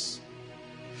source.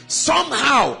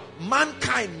 Somehow,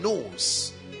 mankind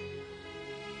knows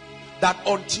that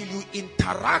until you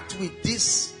interact with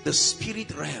this, the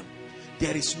spirit realm,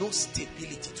 there is no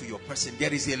stability to your person.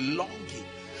 There is a longing.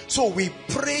 So we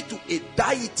pray to a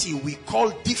deity we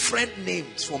call different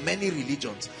names for many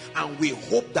religions, and we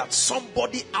hope that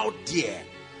somebody out there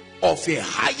of a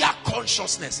higher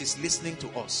consciousness is listening to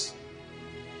us.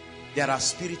 There are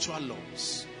spiritual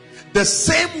laws. The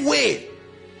same way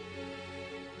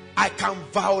I can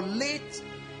violate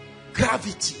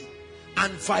gravity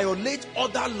and violate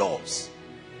other laws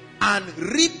and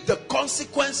reap the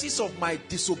consequences of my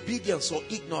disobedience or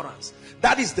ignorance,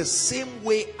 that is the same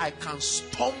way I can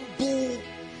stumble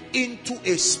into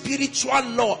a spiritual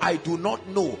law I do not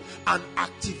know and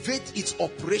activate its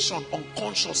operation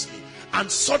unconsciously and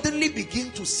suddenly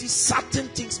begin to see certain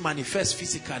things manifest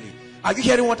physically. Are you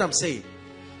hearing what I'm saying?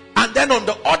 And then on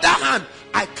the other hand,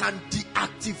 I can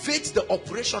deactivate the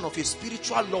operation of a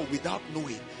spiritual law without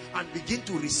knowing and begin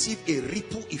to receive a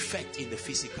ripple effect in the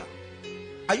physical.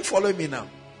 Are you following me now?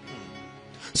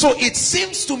 So it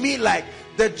seems to me like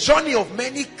the journey of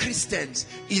many Christians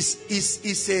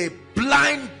is a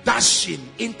blind dashing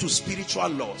into spiritual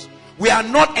laws. We are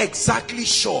not exactly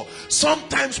sure.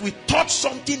 Sometimes we touch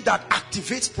something that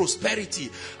activates prosperity.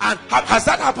 And has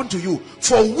that happened to you?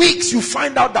 For weeks you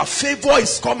find out that favor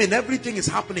is coming, everything is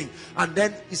happening, and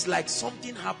then it's like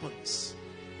something happens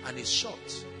and it's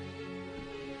short.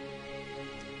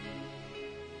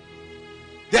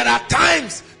 There are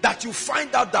times that you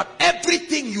find out that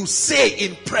everything you say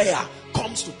in prayer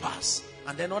comes to pass.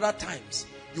 And then other times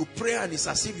you pray and it's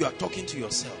as if you are talking to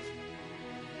yourself.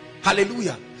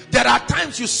 Hallelujah. There are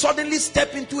times you suddenly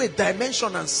step into a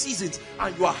dimension and seasons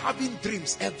and you are having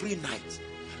dreams every night.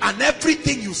 And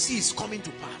everything you see is coming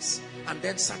to pass. And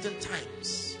then certain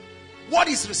times, what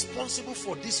is responsible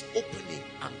for this opening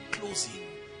and closing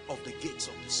of the gates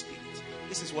of the Spirit?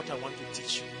 This is what I want to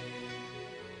teach you.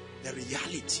 The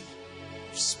reality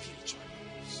of spiritual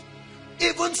laws.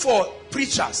 Even for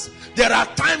preachers, there are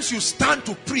times you stand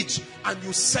to preach and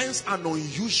you sense an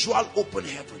unusual open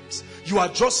heavens. You are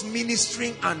just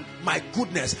ministering and my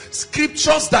goodness,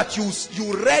 scriptures that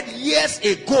you read years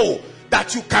ago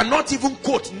that you cannot even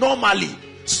quote normally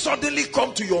suddenly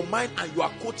come to your mind and you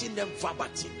are quoting them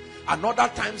verbatim. And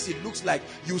other times it looks like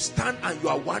you stand and you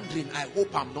are wondering, I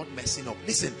hope I'm not messing up.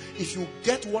 Listen, if you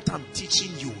get what I'm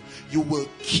teaching you, you will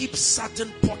keep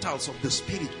certain portals of the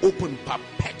Spirit open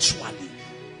perpetually.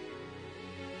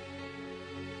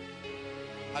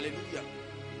 Hallelujah.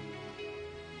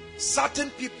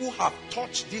 Certain people have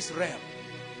touched this realm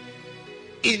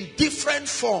in different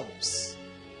forms.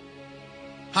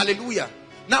 Hallelujah.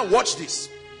 Now watch this.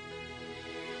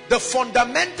 The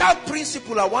fundamental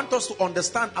principle I want us to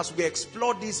understand as we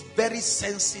explore this very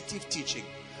sensitive teaching,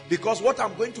 because what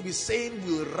I'm going to be saying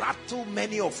will rattle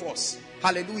many of us.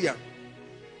 Hallelujah.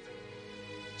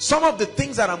 Some of the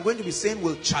things that I'm going to be saying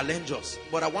will challenge us,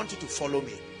 but I want you to follow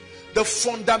me. The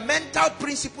fundamental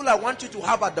principle I want you to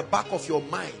have at the back of your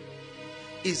mind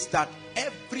is that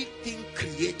everything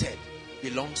created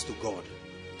belongs to God.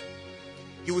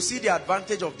 You will see the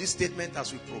advantage of this statement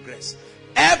as we progress.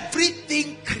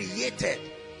 Everything created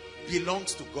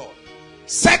belongs to God.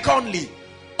 Secondly,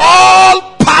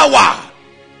 all power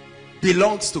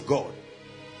belongs to God.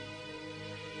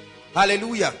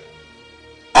 Hallelujah.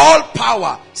 All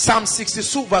power. Psalm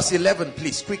 62 verse 11,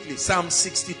 please, quickly. Psalm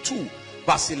 62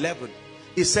 verse 11.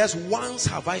 It says, once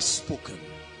have I spoken,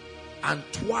 and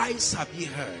twice have ye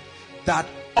heard, that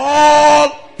all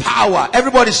power,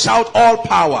 everybody shout, all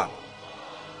power.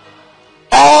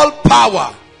 All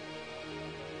power.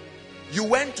 You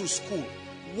went to school.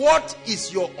 What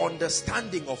is your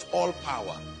understanding of all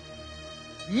power?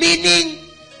 Meaning,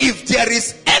 if there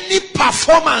is any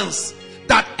performance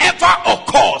that ever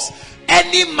occurs,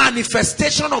 any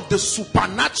manifestation of the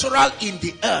supernatural in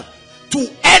the earth to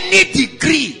any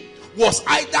degree was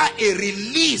either a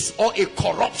release or a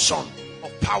corruption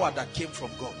of power that came from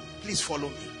God. Please follow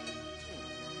me.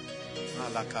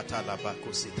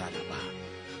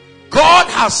 God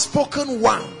has spoken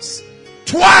once.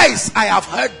 Twice I have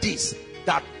heard this,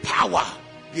 that power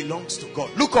belongs to God.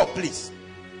 Look up, please.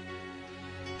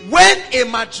 When a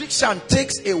magician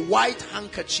takes a white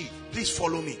handkerchief, please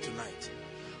follow me tonight,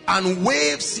 and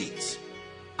waves it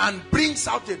and brings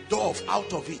out a dove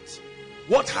out of it,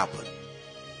 what happened?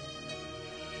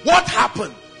 What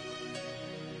happened?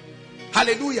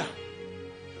 Hallelujah.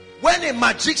 When a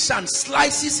magician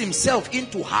slices himself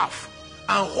into half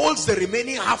and holds the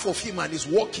remaining half of him and is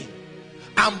walking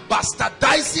and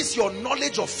bastardizes your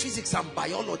knowledge of physics and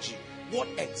biology, what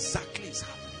exactly is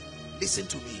happening? Listen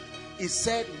to me. He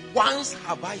said, once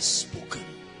have I spoken,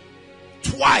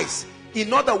 twice.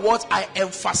 In other words, I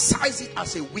emphasize it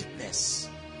as a witness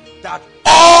that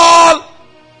all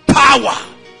power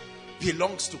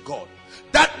belongs to God.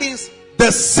 That means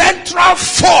the central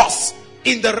force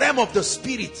in the realm of the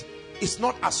spirit is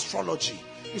not astrology,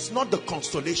 it's not the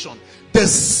constellation. The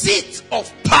seat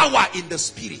of power in the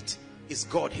spirit is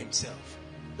God himself.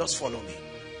 Just follow me.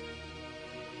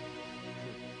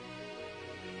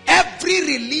 Every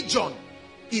religion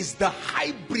is the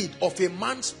hybrid of a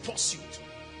man's pursuit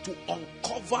to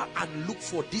uncover and look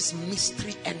for this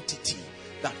mystery entity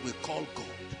that we call God.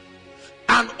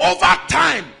 And over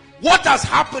time, what has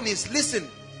happened is, listen,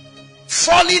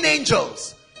 fallen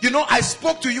angels. You know, I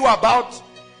spoke to you about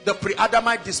the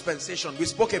pre-Adamite dispensation. We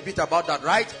spoke a bit about that,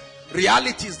 right?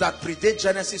 Realities that predate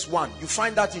Genesis 1. You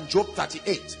find that in Job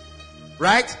 38,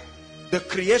 right? The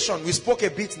creation, we spoke a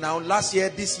bit now, last year,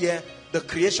 this year, the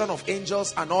creation of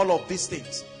angels and all of these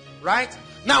things, right?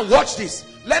 Now watch this.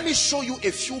 Let me show you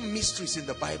a few mysteries in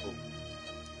the Bible.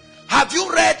 Have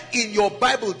you read in your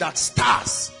Bible that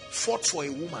stars fought for a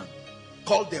woman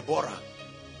called Deborah?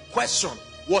 Question,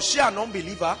 was she an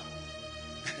unbeliever?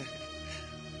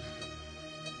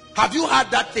 Have you heard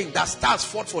that thing, that stars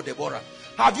fought for Deborah?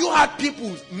 Have you heard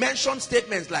people mention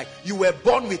statements like, you were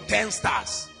born with 10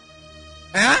 stars?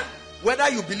 Whether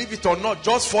you believe it or not,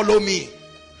 just follow me.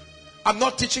 I'm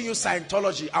not teaching you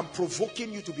Scientology. I'm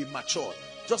provoking you to be mature.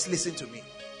 Just listen to me.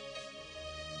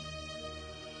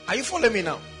 Are you following me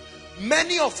now?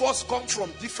 Many of us come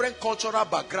from different cultural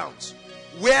backgrounds,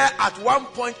 where at one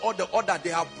point or the other they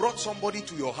have brought somebody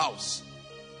to your house.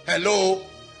 Hello,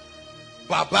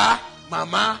 Baba,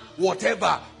 Mama,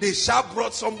 whatever. They shall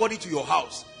brought somebody to your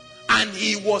house, and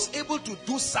he was able to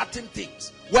do certain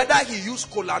things, whether he used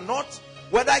kola nut,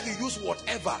 whether he used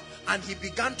whatever, and he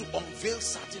began to unveil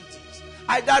certain things.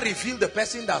 Either reveal the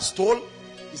person that stole,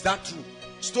 is that true?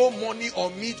 Stole money or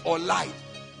meat or lied,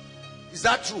 is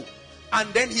that true? And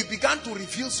then he began to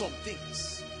reveal some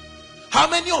things. How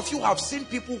many of you have seen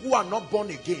people who are not born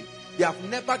again? They have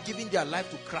never given their life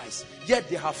to Christ, yet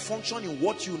they have functioned in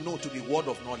what you know to be word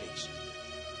of knowledge.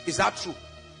 Is that true?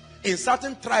 In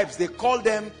certain tribes, they call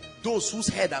them those whose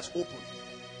head has opened.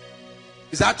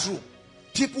 Is that true?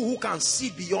 People who can see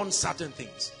beyond certain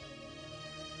things.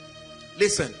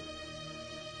 Listen,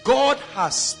 God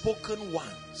has spoken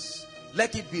once.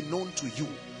 Let it be known to you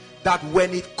that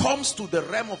when it comes to the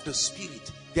realm of the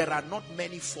spirit, there are not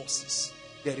many forces.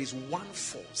 There is one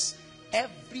force.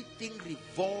 Everything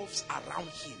revolves around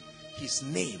him. His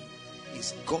name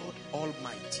is God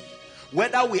Almighty.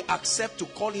 Whether we accept to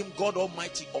call him God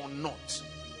Almighty or not.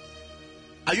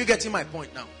 Are you getting my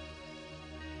point now?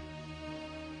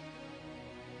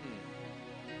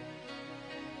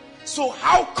 So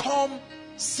how come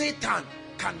Satan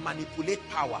can manipulate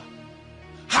power?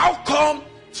 How come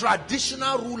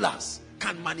traditional rulers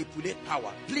can manipulate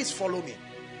power? Please follow me.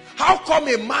 How come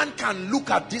a man can look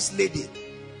at this lady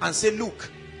and say, look,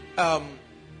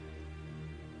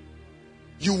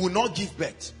 you will not give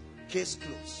birth. Case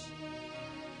closed.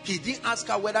 He didn't ask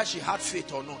her whether she had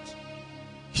faith or not.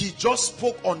 He just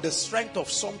spoke on the strength of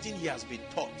something he has been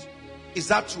taught. Is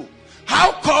that true?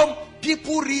 How come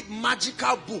people read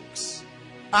magical books?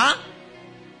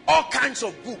 All kinds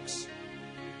of books.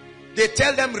 They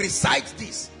tell them recite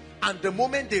this, and the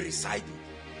moment they recite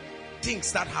it, things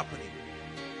start happening.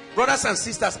 Brothers and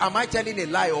sisters, am I telling a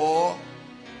lie? Or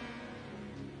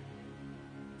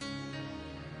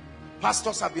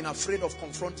pastors have been afraid of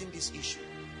confronting this issue,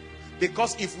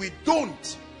 because if we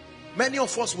don't, many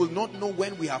of us will not know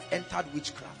when we have entered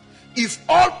witchcraft. If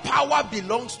all power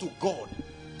belongs to God,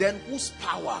 then whose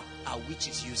power are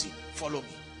witches using? Follow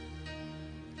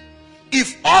me.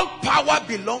 If all power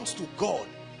belongs to God,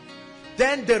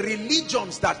 Then the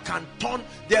religions that can turn,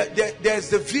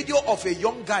 there's the video of a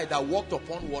young guy that walked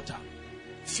upon water.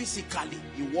 Physically,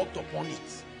 he walked upon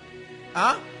it.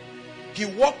 Huh? He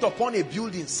walked upon a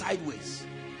building sideways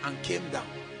and came down.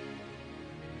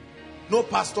 No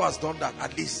pastor has done that,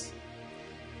 at least.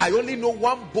 I only know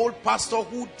one bold pastor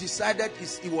who decided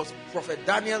it was Prophet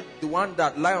Daniel, the one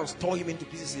that lions tore him into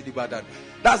pieces in Ibadan.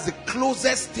 That's the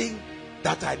closest thing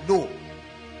that I know.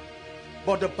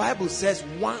 But the Bible says,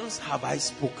 once have I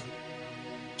spoken,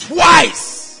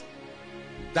 twice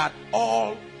that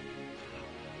all.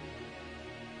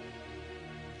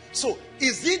 So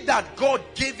is it that God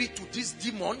gave it to these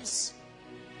demons?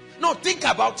 No, think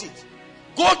about it.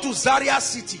 Go to Zaria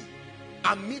City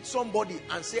and meet somebody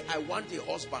and say, I want a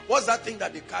husband. What's that thing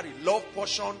that they carry? Love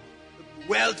portion,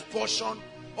 wealth portion,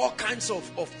 all kinds of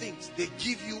things they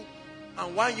give you.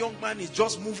 And one young man is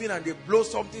just moving and they blow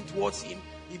something towards him.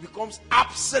 He becomes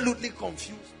absolutely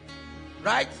confused,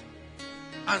 right?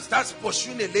 And starts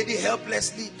pursuing a lady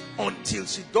helplessly until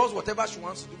she does whatever she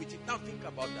wants to do with it. Now think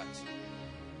about that.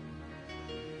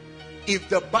 If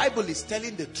the Bible is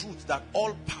telling the truth that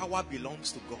all power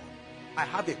belongs to God, I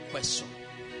have a question.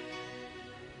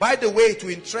 By the way, it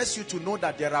will interest you to know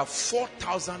that there are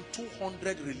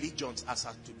 4,200 religions as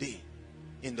of today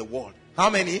in the world. How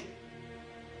many?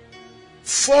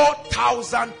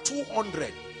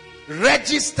 4,200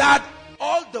 registered.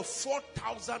 All the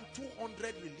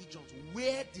 4,200 religions,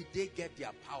 where did they get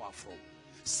their power from?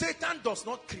 Satan does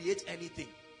not create anything.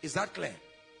 Is that clear?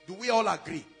 Do we all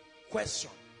agree?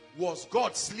 Question: was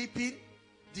God sleeping?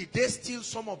 Did they steal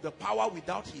some of the power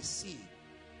without his seeing?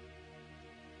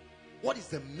 What is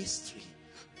the mystery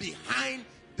behind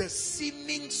the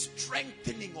seeming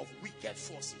strengthening of wicked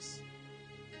forces?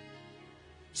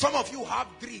 Some of you have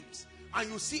dreams and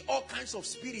you see all kinds of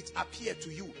spirits appear to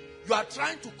you. You are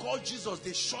trying to call Jesus,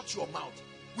 they shut your mouth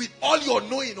with all your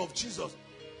knowing of Jesus.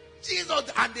 Jesus,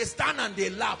 and they stand and they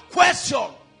laugh.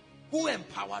 Question: who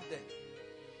empowered them?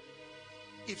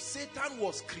 If Satan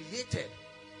was created,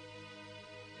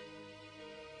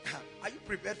 are you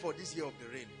prepared for this year of the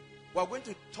rain? We're going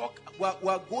to talk,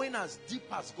 we're going as deep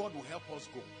as God will help us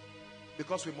go,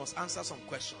 because we must answer some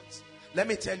questions. Let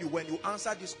me tell you, when you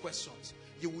answer these questions,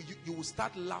 you will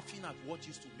start laughing at what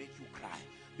used to make you cry.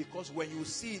 Because when you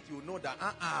see it, you know that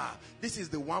this is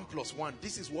the 1 + 1.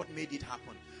 This is what made it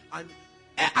happen. And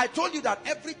I told you that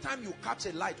every time you catch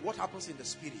a light, what happens in the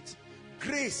spirit?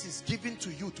 Grace is given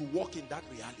to you to walk in that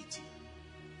reality.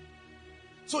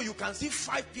 So you can see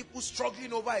 5 people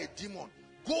struggling over a demon.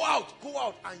 Go out,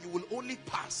 and you will only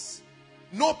pass.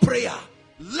 No prayer,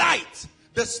 light.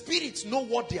 The spirits know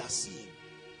what they are seeing.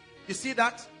 You see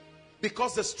that?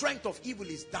 Because the strength of evil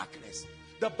is darkness.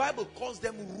 The Bible calls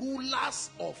them rulers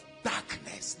of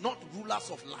darkness, not rulers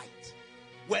of light.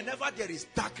 Whenever there is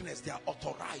darkness, they are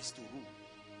authorized to rule.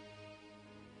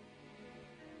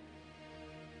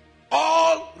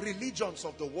 All religions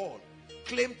of the world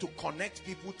claim to connect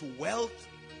people to wealth,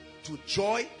 to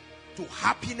joy, to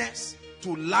happiness,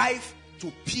 to life,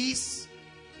 to peace,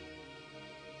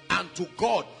 and to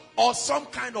God, or some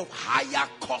kind of higher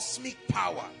cosmic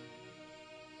power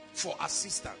for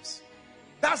assistance.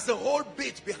 That's the whole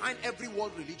bit behind every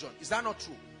world religion. Is that not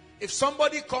true? If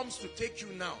somebody comes to take you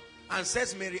now and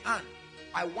says, Mary Ann,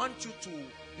 I want you to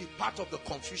be part of the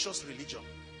Confucius religion,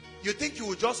 you think you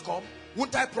will just come?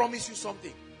 Won't I promise you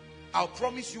something? I'll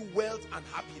promise you wealth and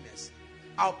happiness.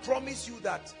 I'll promise you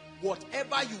that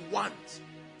whatever you want,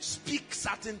 speak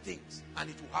certain things and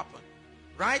it will happen.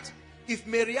 Right? If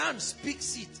Mary Ann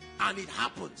speaks it and it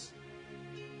happens,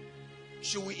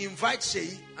 she will invite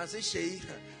Shei and say, Shei,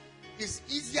 it's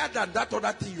easier than that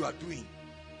other thing you are doing.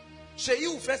 Shei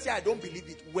will first say, I don't believe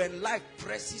it. When life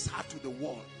presses her to the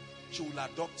wall, she will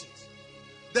adopt it.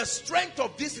 The strength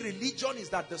of this religion is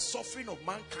that the suffering of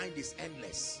mankind is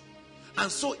endless.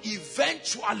 And so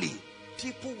eventually,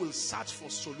 people will search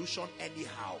for solution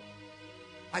anyhow.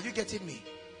 Are you getting me?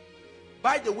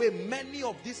 By the way, many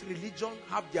of these religions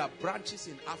have their branches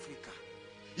in Africa.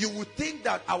 You would think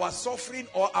that our suffering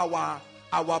or our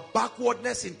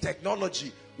backwardness in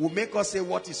technology will make us say,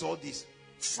 what is all this?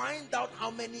 Find out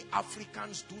how many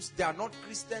Africans do. They are not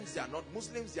Christians, they are not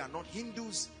Muslims, they are not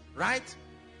Hindus, right?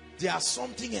 They are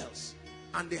something else,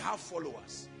 and they have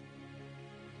followers.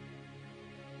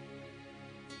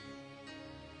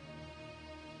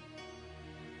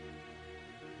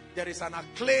 There is an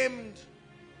acclaimed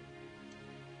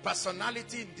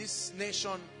personality in this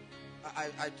nation.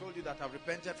 I told you that I've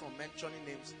repented from mentioning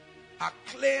names.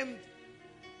 Acclaimed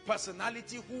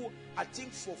personality who, I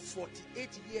think for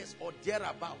 48 years or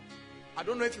thereabout, I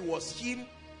don't know if it was him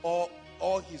or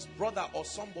his brother or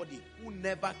somebody, who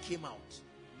never came out.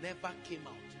 never came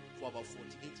out for about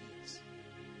 48 years.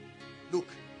 Look,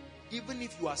 even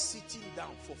if you are sitting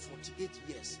down for 48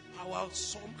 years, power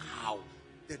somehow,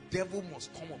 the devil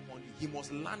must come upon you. He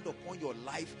must land upon your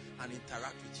life and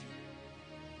interact with you.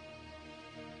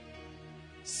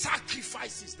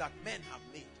 Sacrifices that men have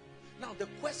made. Now the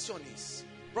question is,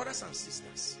 brothers and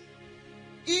sisters,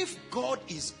 if God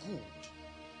is good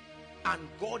and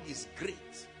God is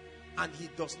great and he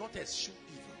does not eschew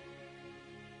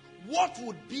evil, what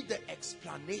would be the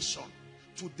explanation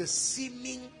to the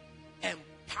seeming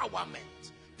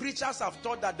empowerment? Preachers have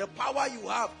taught that the power you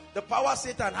have, the power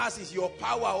Satan has is your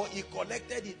power, or he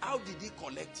collected it. How did he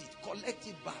collect it? Collect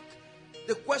it back.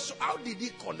 The question, how did he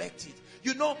collect it?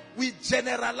 You know, we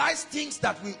generalize things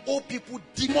that we owe people.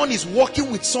 Demon is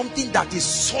working with something that is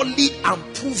solid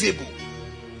and provable.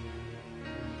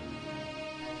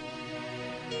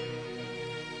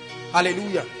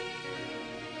 Hallelujah.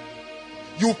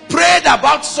 You prayed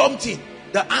about something,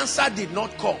 the answer did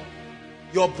not come.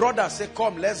 Your brother said,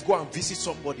 come, let's go and visit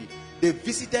somebody. They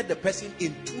visited the person,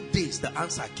 in 2 days the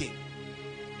answer came.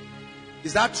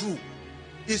 Is that true?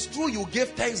 It's true you gave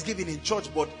thanksgiving in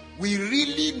church, but we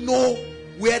really know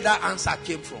where that answer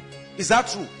came from. Is that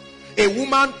true? A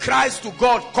woman cries to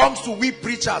God, comes to we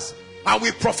preachers, and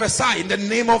we prophesy in the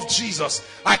name of Jesus.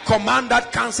 I command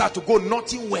that cancer to go.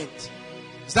 Nothing went.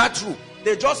 Is that true?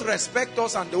 They just respect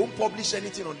us and they won't publish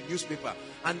anything on the newspaper.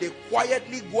 And they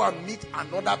quietly go and meet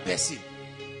another person.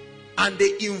 And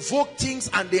they invoke things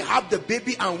and they have the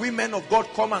baby, and we men of God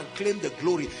come and claim the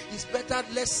glory. It's better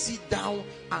let's sit down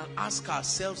and ask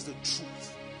ourselves the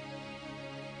truth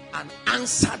and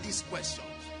answer these questions,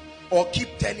 or keep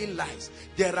telling lies.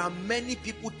 There are many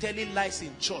people telling lies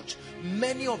in church.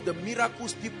 Many of the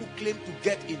miracles people claim to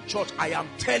get in church, I am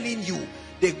telling you,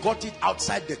 they got it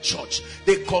outside the church.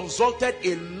 They consulted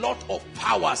a lot of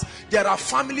powers. There are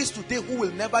families today who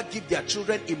will never give their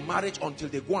children in marriage until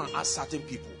they go and ask certain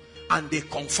people. And they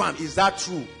confirm. Is that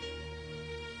true?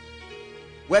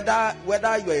 Whether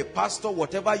you're a pastor,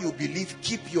 whatever you believe,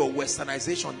 keep your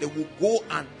westernization. They will go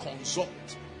and consult.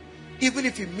 Even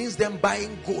if it means them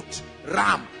buying goat,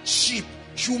 ram, sheep,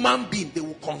 human being, they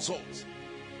will consult.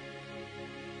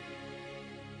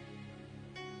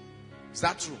 Is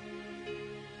that true?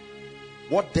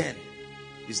 What then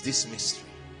is this mystery?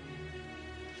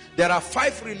 There are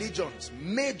 5 religions,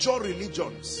 major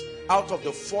religions, out of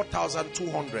the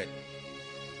 4,200.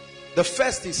 The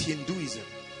first is Hinduism.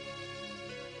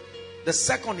 The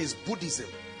second is Buddhism.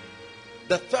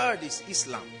 The third is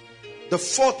Islam. The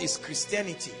fourth is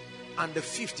Christianity. And the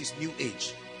fifth is New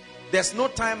Age. There's no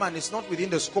time, and it's not within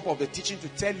the scope of the teaching, to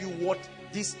tell you what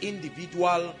these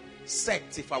individual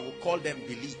sects, if I will call them,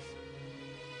 believe.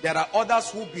 There are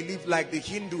others who believe, like the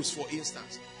Hindus, for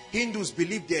instance. Hindus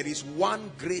believe there is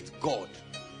one great God,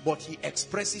 but he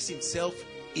expresses himself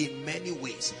in many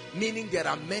ways, meaning there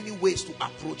are many ways to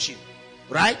approach him,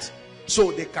 right?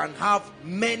 So they can have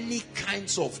many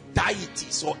kinds of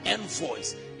deities or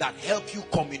envoys that help you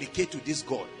communicate to this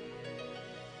God.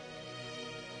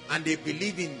 And they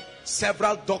believe in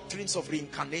several doctrines of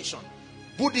reincarnation.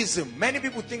 Buddhism, many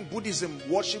people think Buddhism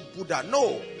worship Buddha.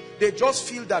 No, they just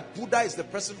feel that Buddha is the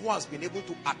person who has been able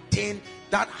to attain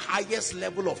that highest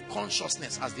level of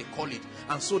consciousness, as they call it,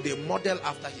 and so they model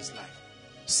after his life.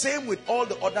 Same with all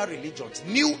the other religions.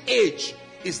 New Age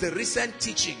is the recent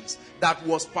teachings that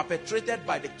was perpetrated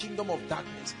by the kingdom of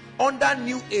darkness. Under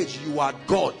New Age, you are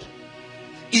God.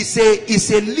 It's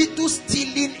a little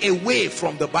stealing away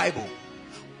from the Bible.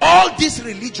 All these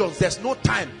religions, there's no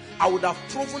time. I would have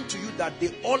proven to you that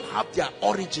they all have their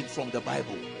origin from the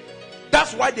Bible.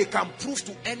 That's why they can prove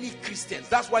to any Christians.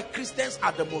 That's why Christians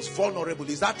are the most vulnerable.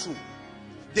 Is that true?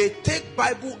 They take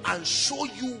Bible and show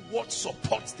you what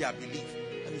supports their belief.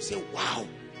 And you say, wow,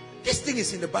 this thing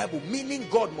is in the Bible, meaning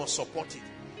God must support it.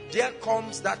 There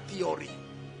comes that theory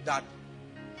that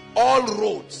all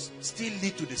roads still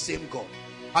lead to the same God.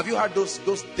 Have you heard those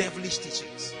devilish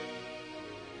teachings?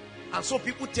 And so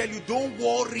people tell you, don't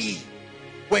worry.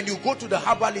 When you go to the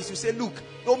herbalist, you say, look,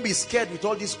 don't be scared with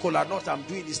all this kola nut I'm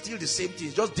doing. It's still the same thing.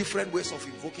 It's just different ways of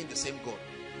invoking the same God.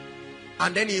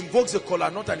 And then he invokes the kola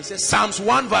nut and he says, Psalms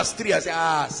 1 verse 3. I say,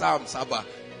 Psalms, Abba.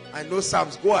 I know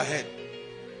Psalms. Go ahead.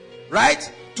 Right?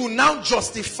 To now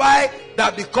justify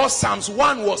that because Psalms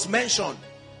 1 was mentioned,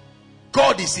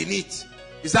 God is in it.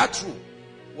 Is that true?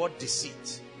 What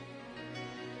deceit.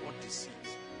 What deceit.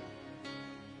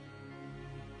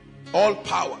 All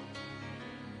power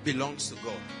belongs to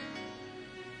God.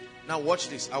 Now watch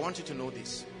this. I want you to know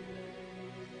this.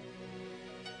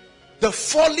 The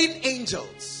fallen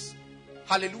angels,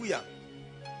 hallelujah,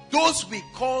 Those we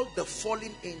call the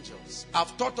fallen angels.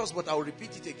 I've taught us, but I'll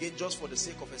repeat it again just for the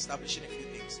sake of establishing a few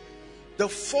things. The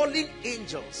fallen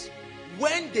angels,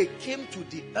 when they came to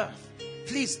the earth,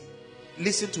 please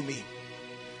listen to me.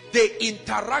 They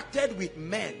interacted with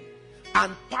men,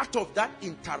 and part of that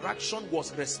interaction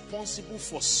was responsible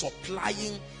for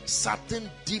supplying certain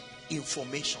deep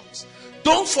informations.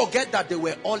 Don't forget that they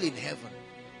were all in heaven,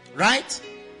 right?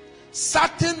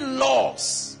 Certain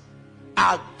laws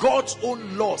are God's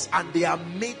own laws, and they are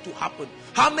made to happen.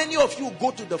 How many of you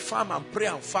go to the farm and pray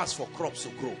and fast for crops to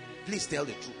grow? Please tell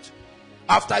the truth.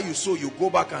 After you sow, you go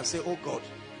back and say, oh God.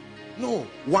 No,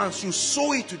 once you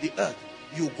sow it to the earth,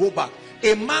 you go back.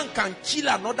 A man can kill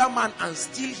another man and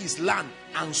steal his land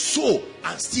and sow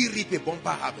and still reap a bumper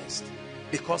harvest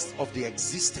because of the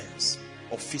existence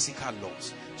of physical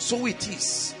laws. So it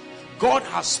is. God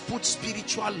has put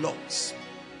spiritual laws.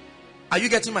 Are you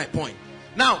getting my point?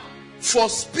 Now, for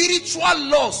spiritual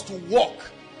laws to work,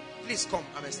 please come,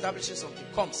 I'm establishing something.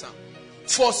 Come, Sam.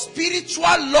 For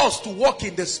spiritual laws to work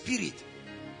in the spirit,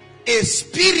 a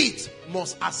spirit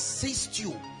must assist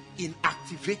you in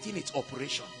activating its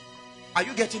operation. Are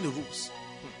you getting the rules?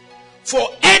 For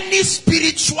any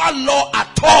spiritual law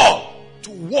at all to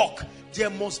work,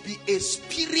 there must be a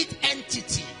spirit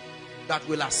entity that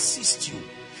will assist you.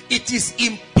 It is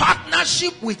in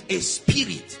partnership with a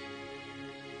spirit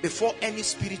before any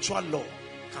spiritual law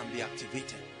can be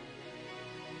activated.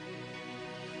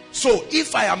 So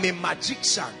if I am a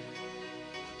magician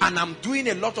and I'm doing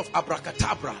a lot of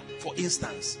abracadabra, for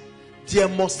instance, there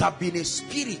must have been a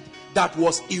spirit that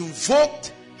was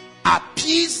invoked,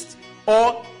 appeased,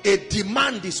 or a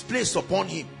demand is placed upon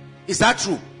him. Is that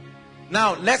true?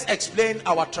 Now let's explain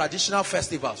our traditional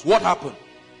festivals. What happened?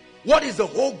 What is the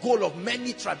whole goal of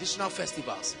many traditional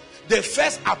festivals? They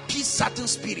first appease certain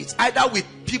spirits, either with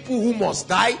people who must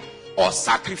die or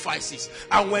sacrifices.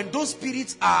 And when those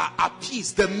spirits are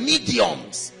appeased, the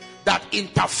mediums that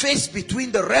interface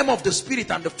between the realm of the spirit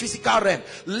and the physical realm,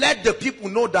 let the people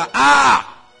know that,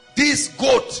 this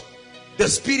goat, the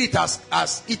spirit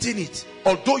has eaten it.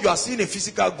 Although you are seeing a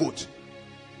physical goat,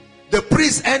 the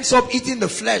priest ends up eating the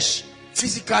flesh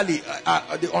physically.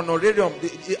 The honorarium,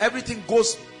 everything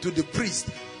goes to the priest.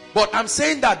 But I'm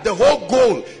saying that the whole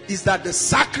goal is that the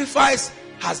sacrifice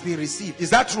has been received. Is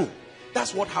that true?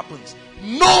 That's what happens.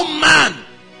 No man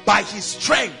by his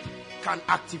strength can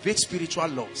activate spiritual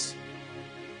laws.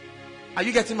 Are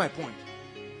you getting my point?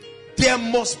 There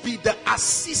must be the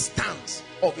assistance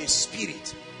of a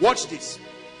spirit. Watch this.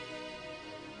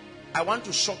 I want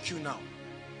to shock you now.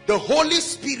 The Holy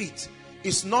Spirit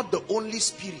is not the only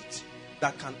spirit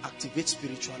that can activate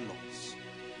spiritual laws.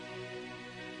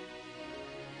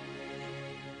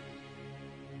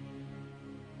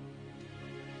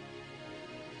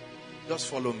 Just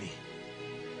follow me.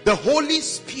 The Holy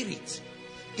Spirit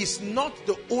is not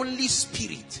the only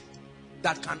spirit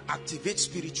that can activate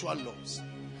spiritual laws.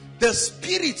 The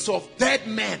spirits of dead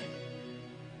men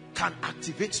can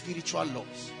activate spiritual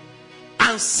laws.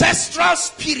 Ancestral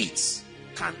spirits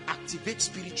can activate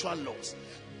spiritual laws.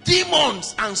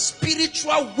 Demons and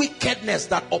spiritual wickedness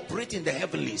that operate in the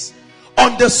heavenlies,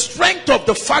 on the strength of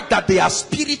the fact that they are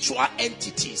spiritual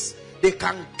entities, they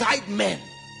can guide men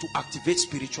to activate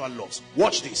spiritual laws.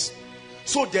 Watch this.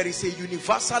 So there is a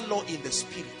universal law in the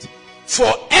spirit.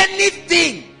 For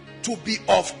anything to be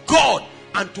of God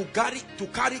and to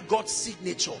carry God's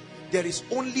signature, there is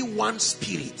only one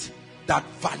spirit that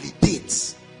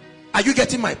validates. Are you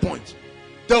getting my point?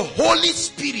 The Holy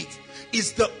Spirit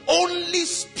is the only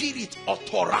spirit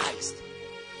authorized,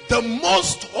 the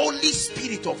most holy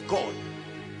spirit of God,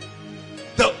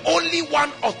 the only one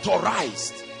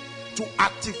authorized to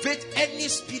activate any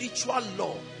spiritual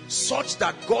law such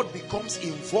that God becomes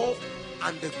involved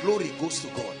and the glory goes to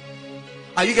God.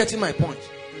 Are you getting my point?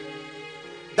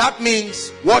 That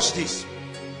means, watch this,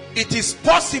 it is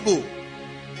possible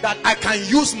that I can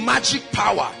use magic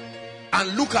power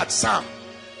and look at Sam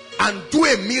and do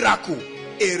a miracle,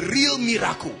 a real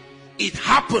miracle. It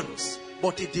happens,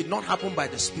 but it did not happen by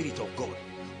the Spirit of God.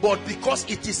 But because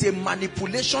it is a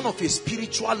manipulation of a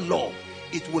spiritual law,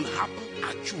 it will happen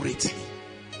accurately.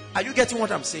 Are you getting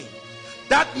what I'm saying?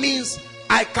 That means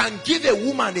I can give a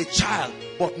woman a child,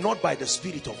 but not by the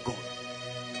Spirit of God.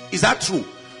 Is that true?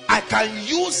 I can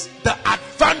use the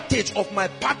advantage of my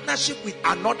partnership with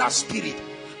another spirit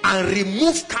and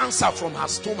remove cancer from her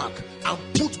stomach and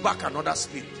put back another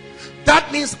spirit.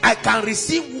 That means I can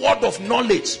receive word of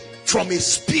knowledge from a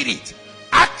spirit,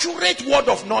 accurate word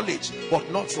of knowledge,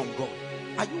 but not from God.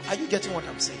 Are you getting what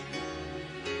I'm saying?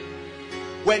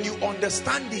 When you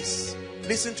understand this,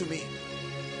 listen to me,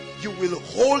 you will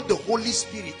hold the Holy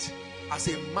Spirit as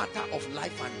a matter of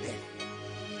life and death.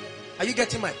 Are you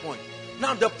getting my point?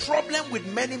 Now, the problem with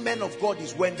many men of God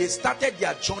is when they started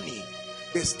their journey,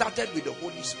 they started with the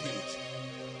Holy Spirit.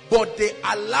 But they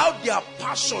allowed their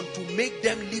passion to make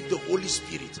them leave the Holy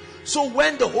Spirit. So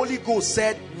when the Holy Ghost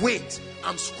said, wait,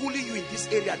 I'm schooling you in this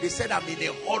area, they said, I'm in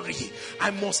a hurry.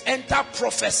 I must enter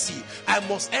prophecy. I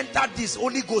must enter this.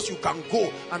 Holy Ghost, you can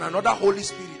go. And another Holy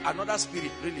Spirit, another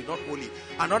spirit, really not holy,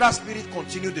 another spirit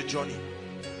continued the journey.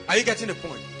 Are you getting the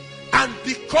point? And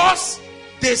because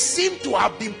they seem to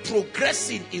have been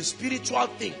progressing in spiritual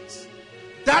things,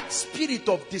 that spirit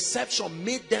of deception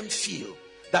made them feel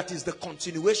that is the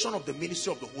continuation of the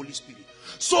ministry of the Holy Spirit.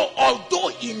 So although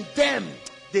in them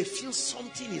they feel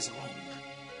something is wrong,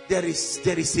 there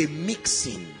is a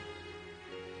mixing.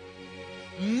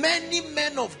 Many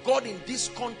men of God in this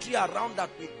country around that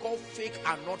we call fake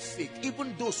are not fake.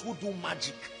 Even those who do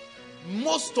magic,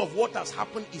 most of what has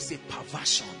happened is a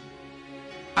perversion.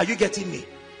 Are you getting me?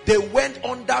 They went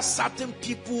under certain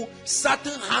people,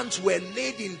 certain hands were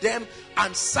laid in them,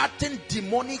 and certain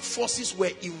demonic forces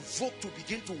were invoked to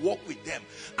begin to work with them.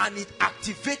 And it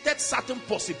activated certain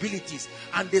possibilities,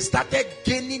 and they started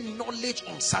gaining knowledge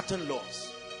on certain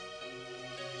laws.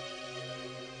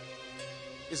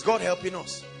 Is God helping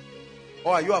us?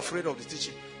 Or are you afraid of the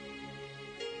teaching?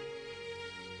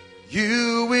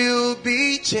 You will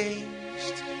be changed.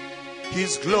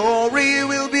 His glory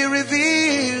will be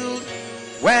revealed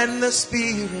when the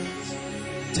Spirit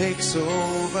takes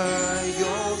over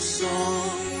your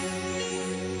soul.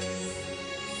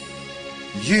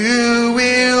 You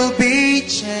will be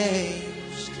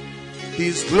changed.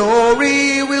 His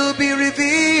glory will be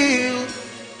revealed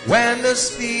when the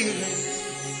Spirit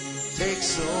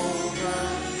takes over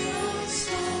your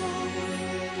soul.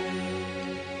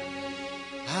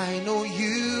 I know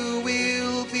you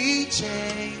will be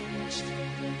changed.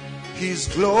 His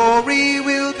glory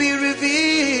will be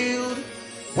revealed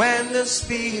when the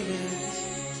Spirit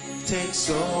takes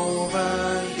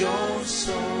over your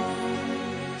soul.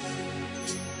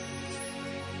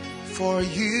 For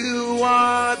you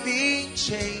are being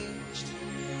changed.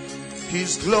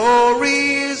 His glory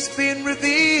is being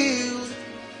revealed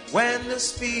when the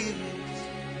Spirit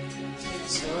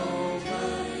takes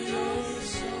over your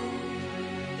soul.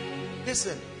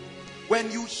 Listen, when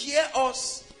you hear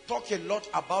us talk a lot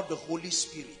about the Holy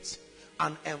Spirit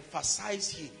and emphasize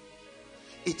him,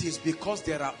 it is because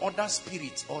there are other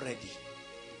spirits already.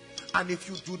 And if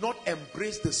you do not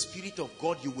embrace the Spirit of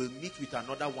God, you will meet with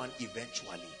another one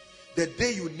eventually. The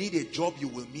day you need a job, you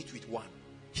will meet with one.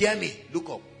 Hear me, look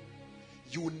up.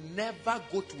 You never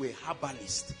go to a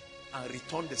herbalist and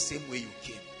return the same way you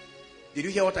came. Did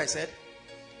you hear what I said?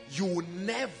 You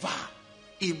never,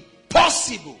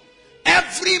 impossible.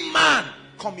 Every man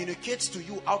communicates to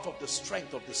you out of the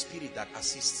strength of the Spirit that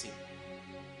assists him.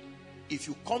 If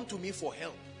you come to me for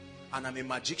help and I'm a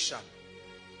magician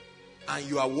and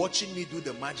you are watching me do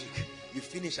the magic, you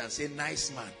finish and say,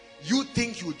 nice man. You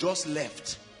think you just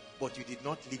left, but you did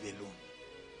not leave alone.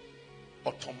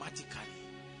 Automatically.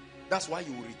 That's why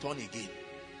you will return again.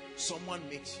 Someone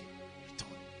makes you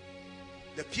return.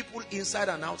 The people inside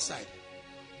and outside,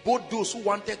 both those who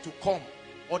wanted to come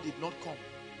or did not come,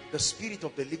 the Spirit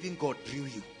of the living God drew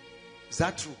you. Is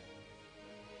that true?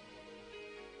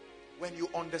 When you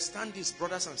understand this,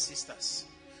 brothers and sisters,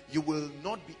 you will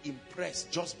not be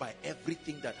impressed just by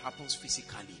everything that happens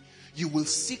physically. You will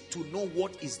seek to know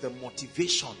what is the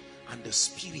motivation and the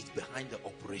spirit behind the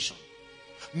operation.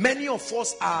 Many of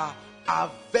us are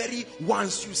very,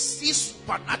 once you see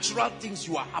supernatural things,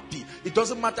 you are happy. It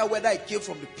doesn't matter whether it came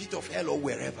from the pit of hell or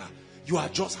wherever. You are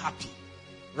just happy.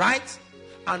 Right?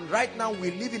 And right now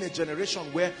we live in a generation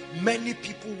where many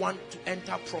people want to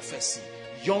enter prophecy.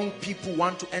 Young people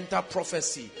want to enter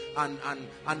prophecy and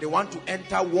they want to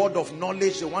enter word of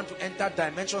knowledge. They want to enter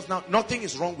dimensions. Now, nothing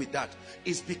is wrong with that.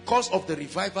 It's because of the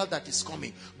revival that is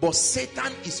coming. But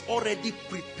Satan is already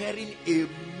preparing a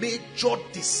major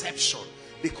deception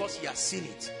because he has seen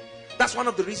it. That's one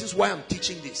of the reasons why I'm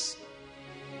teaching this.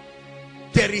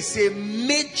 There is a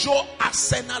major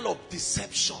arsenal of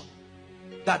deception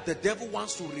that the devil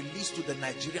wants to release to the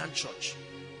Nigerian church,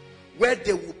 where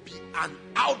there will be an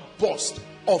outburst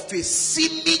of a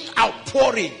seeming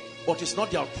outpouring, but it's not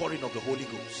the outpouring of the Holy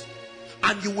Ghost.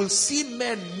 And you will see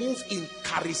men move in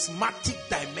charismatic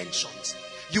dimensions.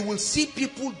 You will see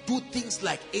people do things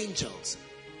like angels,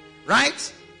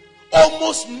 right?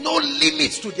 Almost no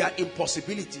limits to their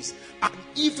impossibilities, and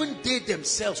even they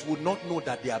themselves would not know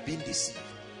that they are being deceived.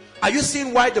 Are you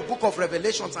seeing why the book of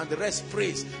Revelations and the rest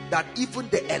prays that even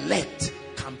the elect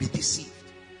can be deceived?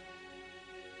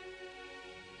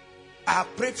 I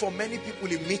have prayed for many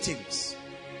people in meetings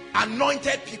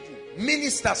anointed people,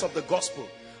 ministers of the gospel.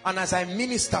 And as I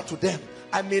minister to them,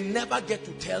 I may never get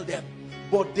to tell them,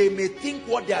 but they may think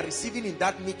what they are receiving in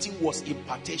that meeting was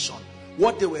impartation.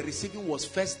 What they were receiving was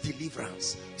first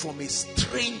deliverance from a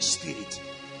strange spirit.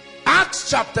 Acts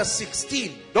chapter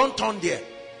 16, don't turn there.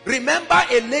 Remember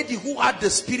a lady who had the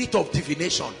spirit of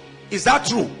divination. Is that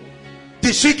true?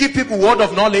 Did she give people word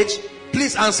of knowledge?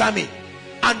 Please answer me.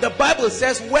 And the Bible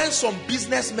says when some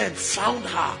businessmen found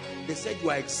her, they said, you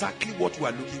are exactly what you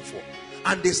are looking for.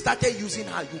 And they started using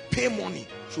her. You pay money,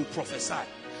 she'll prophesy.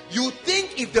 You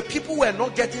think if the people were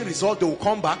not getting results, they will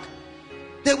come back?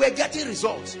 They were getting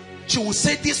results. She will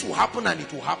say this will happen and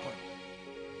it will happen.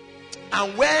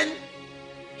 And when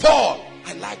Paul,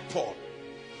 I like Paul.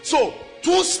 So,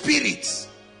 two spirits.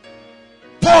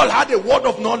 Paul had a word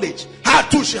of knowledge. Her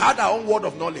too, she had her own word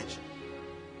of knowledge.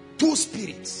 Two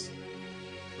spirits.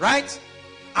 Right?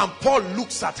 And Paul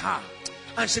looks at her.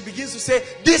 And she begins to say,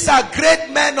 these are great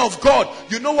men of God.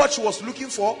 You know what she was looking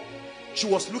for? She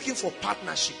was looking for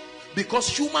partnership. Because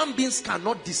human beings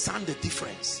cannot discern the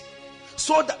difference.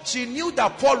 So that she knew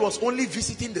that Paul was only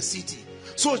visiting the city.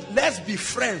 So let's be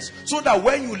friends. So that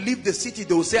when you leave the city,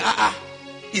 they will say,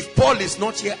 if Paul is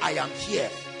not here, I am here.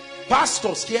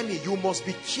 Pastors, hear me. You must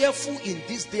be careful in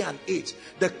this day and age.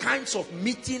 The kinds of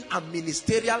meeting and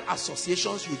ministerial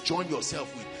associations you join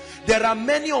yourself with. There are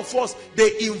many of us,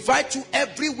 they invite you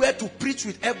everywhere to preach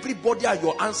with everybody and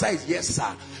your answer is yes,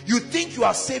 sir. You think you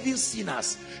are saving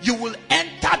sinners. You will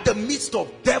enter the midst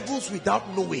of devils without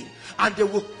knowing. And they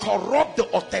will corrupt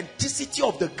the authenticity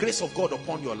of the grace of God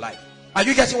upon your life. Are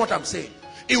you getting what I'm saying?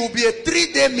 It will be a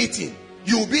 3-day meeting.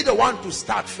 You will be the one to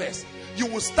start first. You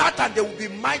will start and there will be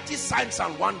mighty signs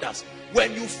and wonders.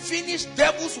 When you finish,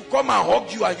 devils will come and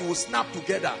hug you and you will snap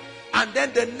together. And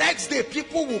then the next day,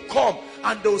 people will come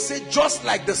and they will say, just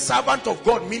like the servant of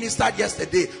God ministered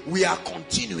yesterday, we are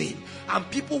continuing. And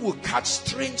people will catch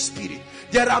strange spirit.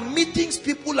 There are meetings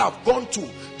people have gone to.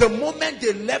 The moment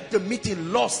they left the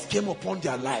meeting, lust came upon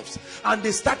their lives. And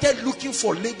they started looking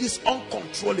for ladies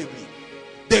uncontrollably.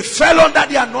 They fell under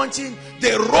the anointing.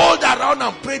 They rolled around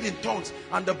and prayed in tongues.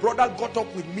 And the brother got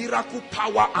up with miracle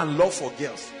power and love for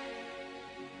girls.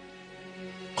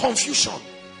 Confusion.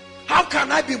 How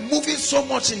can I be moving so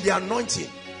much in the anointing?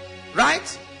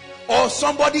 Right? Or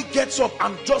somebody gets up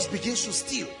and just begins to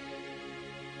steal.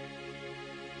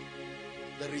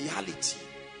 The reality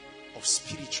of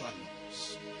spiritual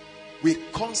laws. We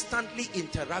constantly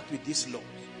interact with these laws.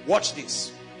 Watch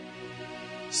this.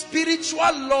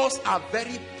 Spiritual laws are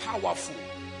very powerful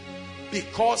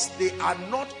because they are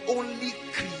not only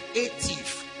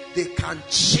creative, they can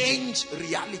change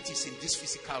realities in this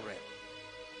physical realm.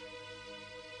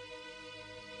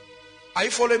 Are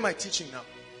you following my teaching now?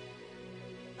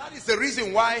 That is the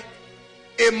reason why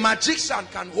a magician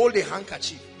can hold a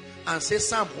handkerchief and say,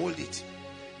 Sam, hold it.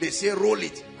 They say, roll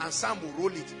it. And Sam will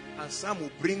roll it. And Sam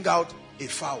will bring out a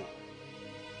fowl.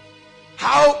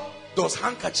 How does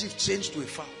handkerchief change to a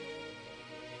fowl?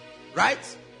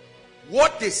 Right?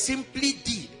 What they simply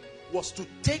did was to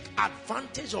take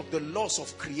advantage of the laws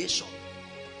of creation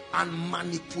and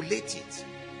manipulate it.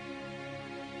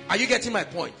 Are you getting my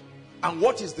point? And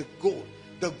what is the goal?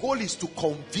 The goal is to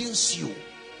convince you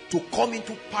to come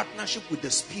into partnership with the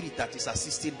spirit that is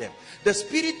assisting them. The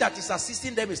spirit that is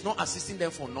assisting them is not assisting them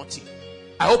for nothing.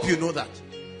 I hope you know that.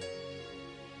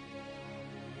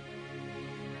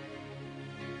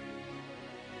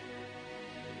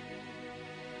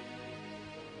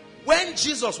 When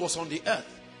Jesus was on the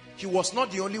earth, he was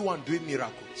not the only one doing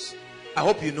miracles. I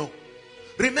hope you know.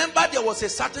 Remember, there was a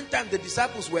certain time the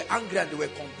disciples were angry and they were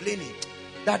complaining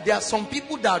that there are some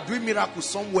people that are doing miracles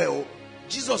somewhere. Oh,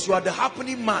 Jesus, you are the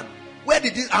happening man. Where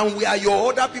did this? And we are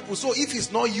your other people. So if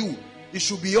it's not you, it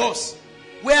should be us.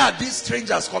 Where are these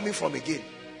strangers coming from again?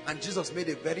 And Jesus made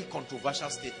a very controversial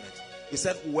statement. He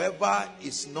said, whoever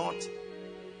is not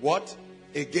what?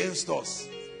 Against us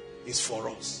is for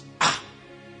us.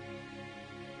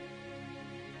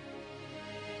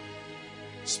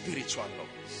 Spiritual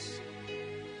laws.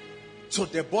 So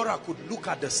Deborah could look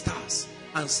at the stars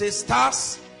and say,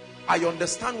 stars, I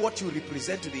understand what you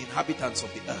represent to the inhabitants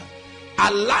of the earth.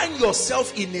 Align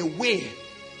yourself in a way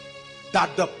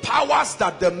that the powers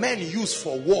that the men use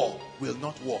for war will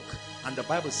not work. And the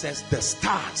Bible says the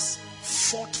stars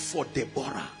fought for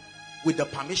Deborah with the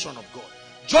permission of God.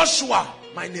 Joshua,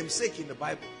 my namesake in the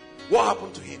Bible, what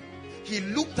happened to him? He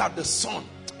looked at the sun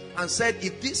and said,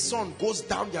 if this sun goes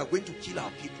down, they are going to kill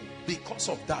our people. Because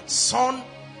of that, sun,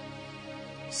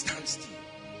 stand still.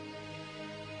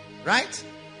 Right?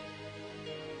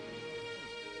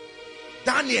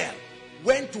 Daniel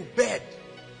went to bed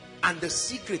and the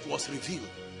secret was revealed.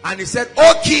 And he said,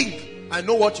 "Oh king, I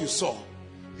know what you saw.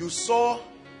 You saw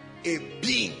a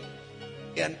being,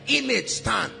 an image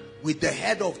stand with the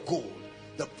head of gold,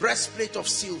 the breastplate of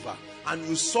silver, and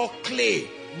you saw clay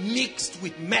mixed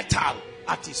with metal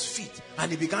at his feet."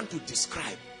 And he began to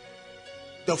describe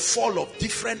the fall of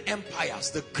different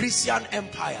empires, the Grecian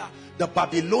Empire, the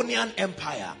Babylonian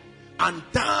Empire, and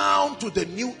down to the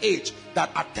new age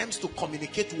that attempts to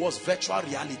communicate towards virtual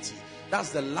reality. That's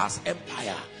the last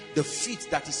empire, the feet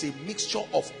that is a mixture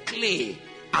of clay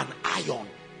and iron.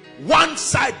 One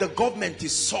side the government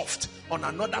is soft, on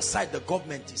another side the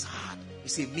government is hard.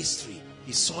 It's a mystery.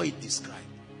 He saw it described.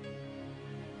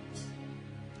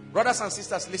 Brothers and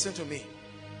sisters, listen to me.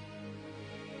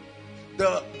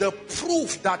 The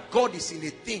proof that God is in a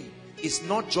thing is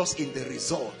not just in the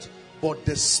result, but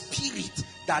the spirit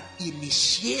that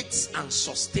initiates and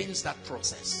sustains that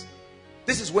process.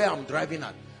 This is where I'm driving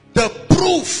at. The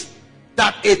proof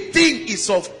that a thing is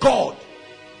of God,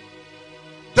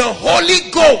 the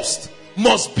Holy Ghost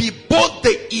must be both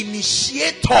the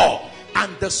initiator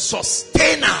and the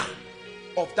sustainer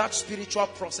of that spiritual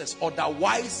process.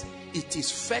 Otherwise, it is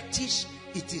fetish,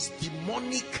 it is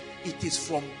demonic, it is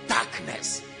from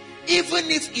darkness. Even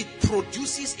if it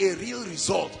produces a real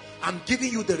result, I'm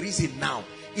giving you the reason now.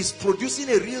 It's producing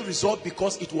a real result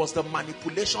because it was the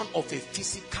manipulation of a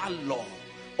physical law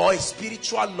or a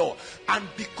spiritual law. And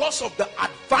because of the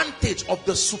advantage of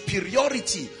the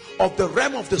superiority of the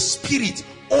realm of the spirit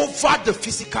over the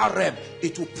physical realm,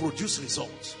 it will produce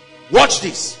results. Watch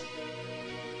this.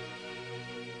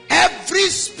 Every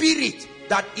spirit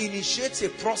that initiates a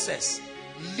process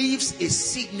leaves a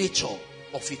signature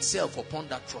of itself upon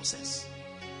that process.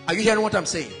 Are you hearing what I'm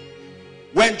saying?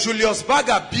 When Julius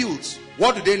Berger builds,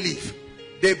 what do they leave?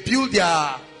 They build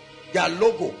their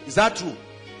logo. Is that true?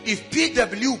 If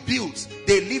PW builds,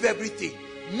 they leave everything.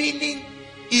 Meaning,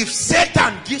 if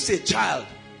Satan gives a child,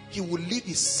 he will leave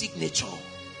his signature.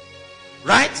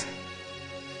 Right?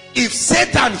 If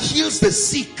Satan heals the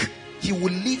sick, he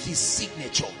will leave his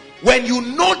signature. When you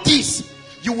know this,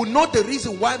 you will know the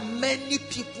reason why many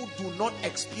people do not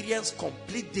experience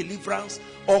complete deliverance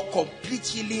or complete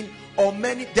healing, or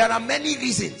there are many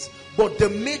reasons, but the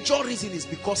major reason is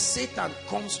because Satan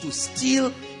comes to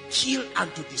steal, kill,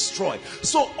 and to destroy.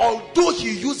 So although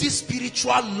he uses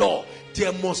spiritual law,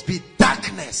 there must be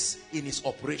darkness in his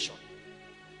operation.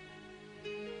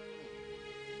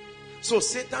 So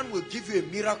Satan will give you a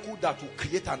miracle that will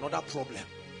create another problem.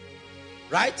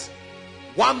 Right?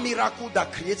 One miracle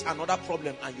that creates another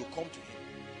problem, and you come to him.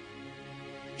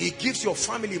 He gives your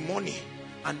family money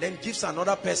and then gives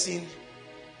another person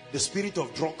the spirit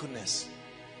of drunkenness.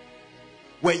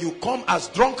 When you come, as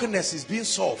drunkenness is being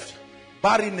solved,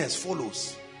 barrenness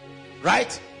follows.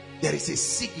 Right? There is a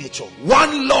signature.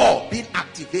 One law being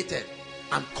activated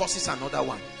and causes another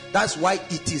one. That's why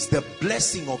it is the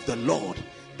blessing of the Lord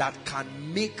that can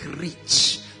make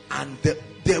rich, and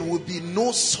there will be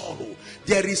no sorrow.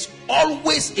 There is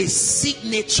always a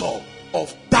signature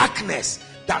of darkness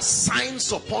that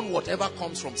signs upon whatever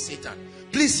comes from Satan.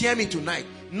 Please hear me tonight.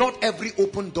 Not every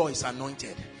open door is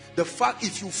anointed. The fact,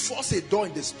 if you force a door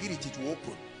in the spirit, it will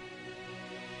open.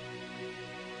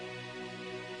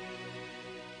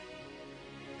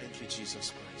 Thank you,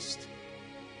 Jesus Christ.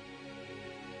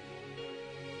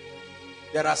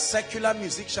 There are secular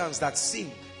musicians that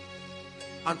sing.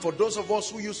 And for those of us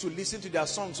who used to listen to their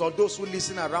songs, or those who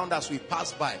listen around as we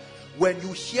pass by, when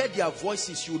you hear their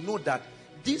voices, you know that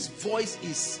this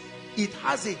voice it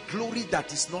has a glory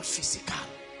that is not physical.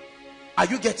 Are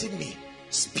you getting me?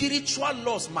 Spiritual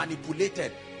laws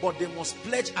manipulated, but they must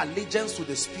pledge allegiance to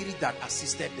the spirit that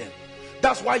assisted them.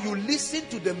 That's why you listen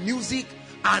to the music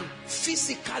and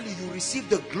physically you receive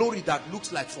the glory that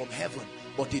looks like from heaven,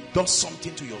 but it does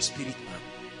something to your spirit, man.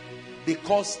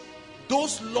 Because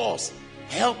those laws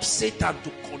help Satan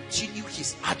to continue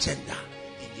his agenda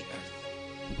in the earth.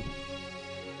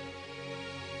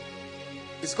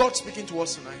 Is God speaking to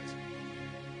us tonight?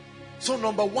 So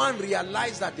number one,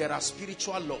 realize that there are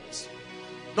spiritual laws.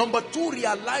 Number two,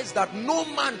 realize that no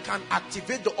man can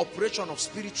activate the operation of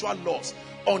spiritual laws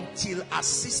until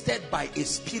assisted by a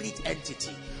spirit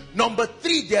entity. Number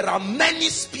three, there are many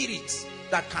spirits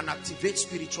that can activate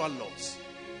spiritual laws.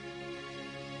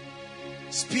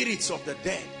 Spirits of the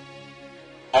dead,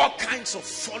 all kinds of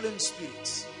fallen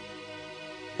spirits.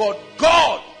 But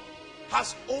God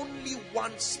has only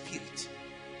one spirit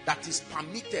that is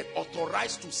permitted,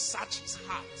 authorized to search his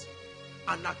heart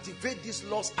and activate these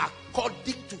laws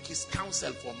according to his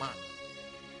counsel for man.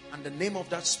 And the name of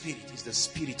that spirit is the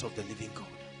Spirit of the living God.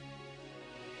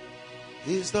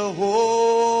 Is the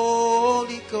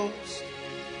Holy Ghost,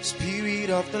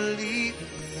 Spirit of the living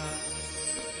God.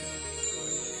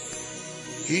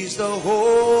 He's the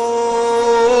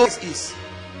whole. Is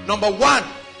number one,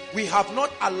 we have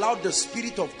not allowed the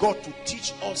Spirit of God to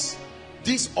teach us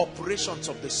these operations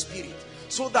of the Spirit,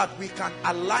 so that we can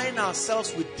align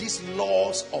ourselves with these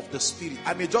laws of the Spirit.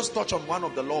 I may just touch on one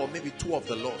of the laws, or maybe two of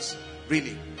the laws.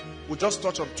 Really, we'll just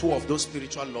touch on two of those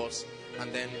spiritual laws,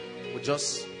 and then we'll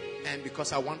just end,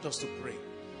 because I want us to pray.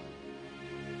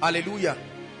 Hallelujah.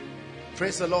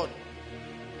 Praise the Lord.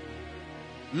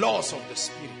 Laws of the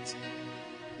Spirit.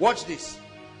 Watch this.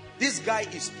 This guy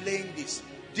is playing this.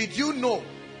 Did you know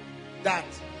that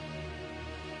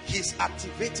he's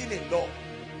activating a law,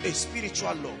 a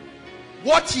spiritual law?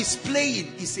 What he's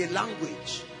playing is a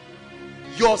language.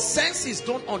 Your senses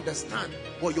don't understand,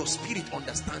 but your spirit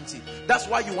understands it. That's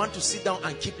why you want to sit down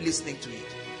and keep listening to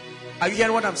it. Are you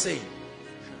hearing what I'm saying?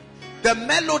 The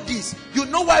melodies. You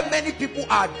know why many people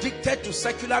are addicted to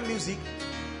secular music?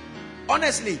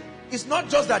 Honestly, it's not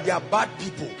just that they are bad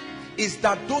people. It's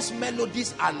that those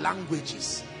melodies are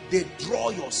languages. They draw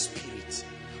your spirit.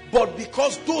 But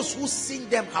because those who sing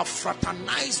them have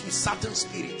fraternized with certain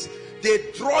spirits,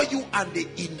 they draw you and they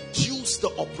induce the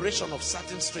operation of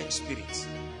certain strange spirits.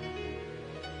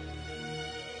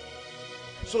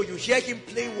 So you hear him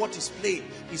playing what he's playing.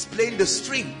 He's playing the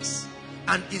strings,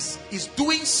 and is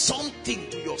doing something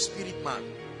to your spirit, man.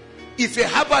 If a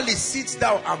herbalist sits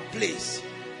down and plays,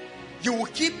 you will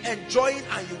keep enjoying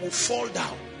and you will fall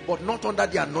down, but not under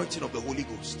the anointing of the Holy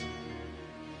Ghost.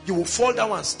 You will fall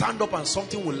down and stand up, and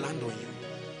something will land on you.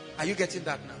 Are you getting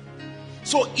that now?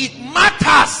 So it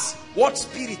matters what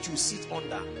spirit you sit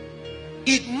under.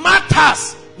 It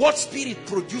matters what spirit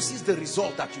produces the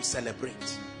result that you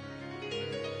celebrate.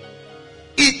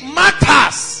 It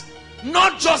matters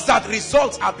not just that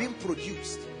results are being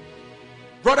produced.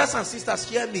 Brothers and sisters,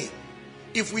 hear me.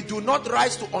 If we do not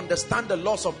rise to understand the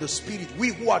laws of the Spirit, we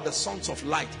who are the sons of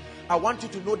light, I want you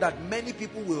to know that many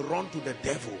people will run to the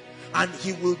devil, and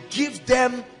he will give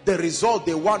them the result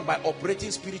they want by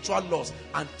operating spiritual laws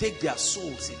and take their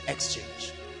souls in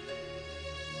exchange.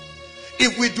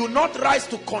 If we do not rise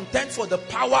to contend for the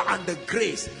power and the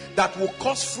grace that will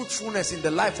cause fruitfulness in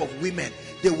the life of women,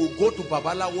 they will go to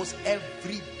babalawos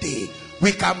every day.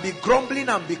 We can be grumbling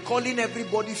and be calling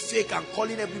everybody fake and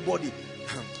calling everybody.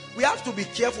 We have to be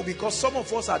careful, because some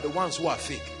of us are the ones who are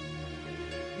fake.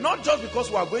 Not just because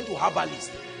we are going to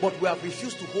herbalists, but we have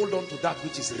refused to hold on to that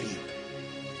which is real.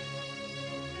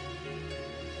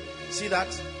 See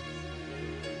that?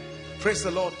 Praise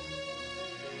the Lord.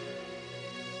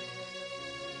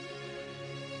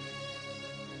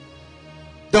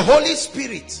 The Holy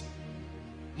Spirit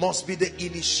must be the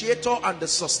initiator and the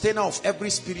sustainer of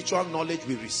every spiritual knowledge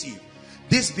we receive.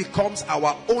 This becomes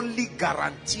our only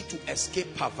guarantee to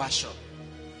escape perversion.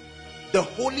 The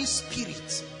Holy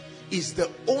Spirit is the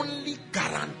only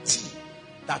guarantee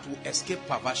that will escape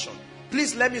perversion.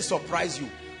 Please let me surprise you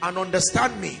and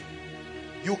understand me.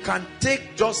 You can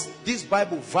take just this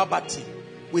Bible verbatim.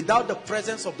 Without the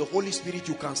presence of the Holy Spirit,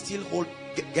 you can still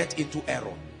get into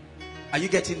error. Are you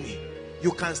getting me?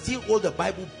 You can still hold the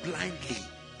Bible blindly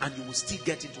and you will still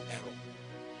get into error.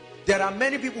 There are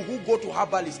many people who go to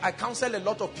herbalists. I counsel a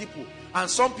lot of people, and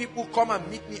some people come and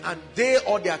meet me, and they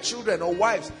or their children or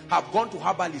wives have gone to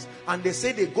herbalists, and they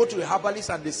say they go to a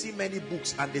herbalist and they see many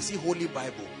books and they see Holy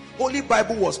Bible. Holy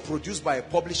Bible was produced by a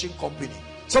publishing company.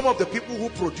 Some of the people who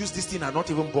produce this thing are not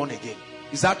even born again.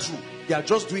 Is that true? They are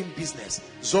just doing business.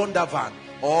 Zondervan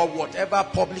or whatever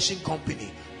publishing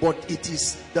company. But it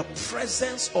is the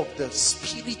presence of the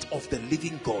Spirit of the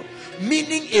living God.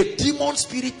 Meaning a demon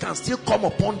spirit can still come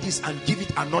upon this and give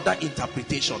it another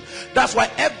interpretation. That's why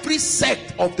every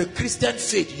sect of the Christian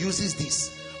faith uses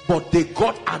this. But they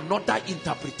got another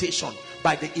interpretation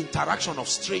by the interaction of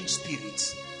strange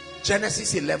spirits.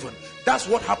 Genesis 11. That's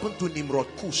what happened to Nimrod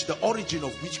Cush, the origin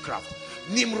of witchcraft.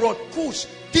 Nimrod Cush,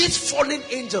 these fallen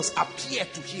angels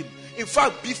appeared to him. In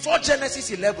fact, before Genesis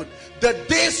 11, the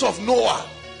days of Noah,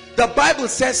 the Bible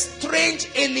says strange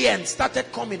aliens started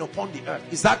coming upon the earth.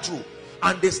 Is that true?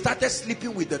 And they started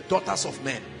sleeping with the daughters of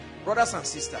men. Brothers and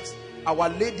sisters, our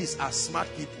ladies are smart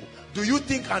people. Do you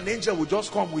think an angel will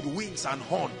just come with wings and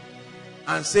horn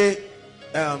and say,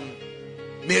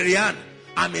 Marianne,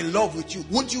 I'm in love with you?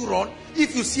 Won't you run?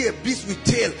 If you see a beast with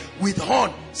tail, with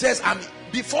horn, says,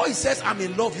 before he says I'm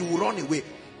in love, you will run away.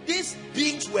 These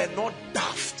beings were not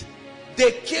daft.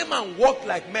 They came and walked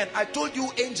like men. I told you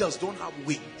angels don't have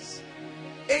wings.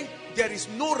 And there is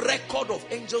no record of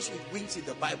angels with wings in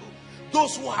the Bible.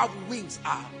 Those who have wings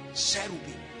are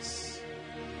cherubims.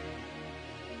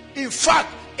 In fact,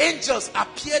 angels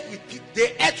appeared with people.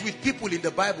 They ate with people in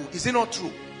the Bible. Is it not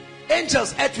true?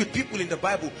 Angels ate with people in the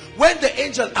Bible. When the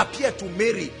angel appeared to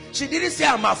Mary, she didn't say,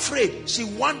 I'm afraid. She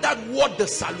wondered what the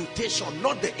salutation,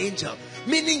 not the angel.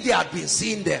 Meaning they had been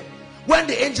seeing them. When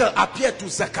the angel appeared to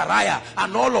Zechariah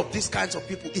and all of these kinds of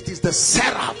people, it is the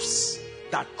seraphs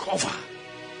that cover.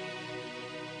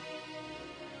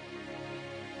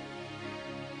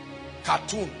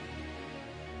 Cartoon,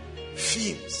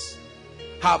 films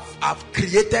have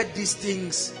created these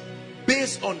things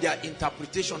based on their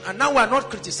interpretation, and now we are not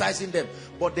criticizing them,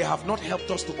 but they have not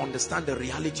helped us to understand the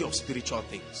reality of spiritual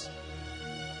things.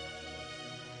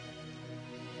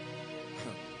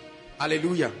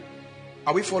 Hallelujah.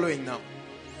 Are we following now?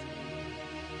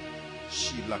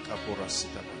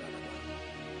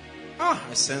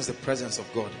 I sense the presence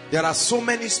of God. There are so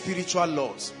many spiritual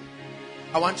laws.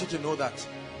 I want you to know that.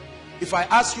 If I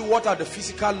ask you what are the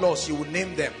physical laws, you will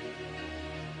name them.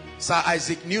 Sir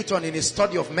Isaac Newton, in his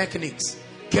study of mechanics,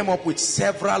 came up with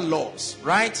several laws,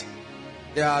 right?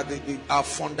 There are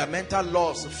fundamental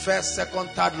laws, first, second,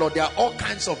 third law. There are all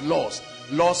kinds of laws.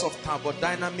 Laws of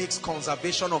thermodynamics,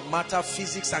 conservation of matter,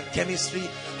 physics and chemistry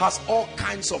has all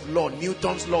kinds of law.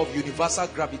 Newton's law of universal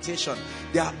gravitation.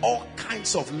 There are all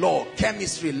kinds of law.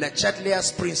 Chemistry, Le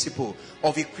Chatelier's principle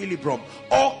of equilibrium.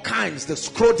 All kinds, the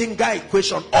Schrödinger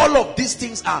equation. All of these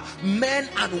things are men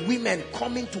and women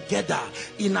coming together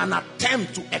in an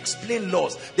attempt to explain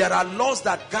laws. There are laws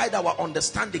that guide our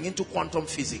understanding into quantum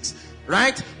physics.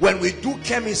 Right? When we do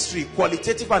chemistry,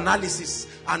 qualitative analysis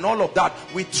and all of that,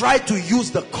 we try to use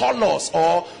the colors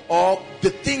or the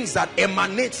things that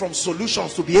emanate from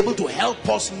solutions to be able to help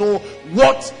us know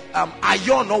what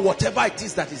ion or whatever it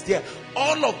is that is there.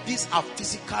 All of these are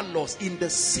physical laws. In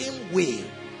the same way,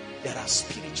 there are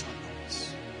spiritual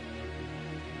laws.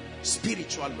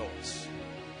 Spiritual laws.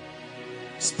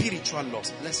 Spiritual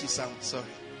laws. Bless you, Sam. Sorry.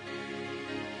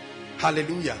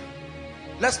 Hallelujah.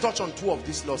 Let's touch on two of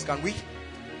these laws, can we?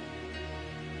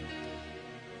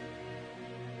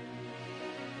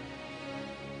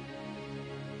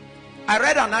 I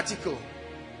read an article.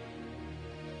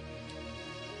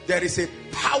 There is a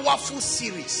powerful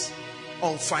series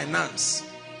on finance.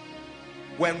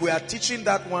 When we are teaching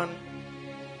that one,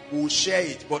 we will share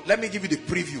it. But let me give you the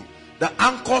preview. The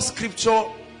anchor scripture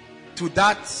to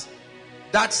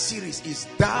that series is,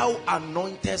 thou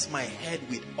anointest my head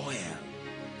with oil,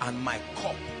 and my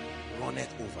cup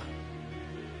runneth over.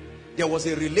 There was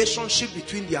a relationship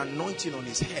between the anointing on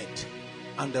his head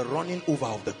and the running over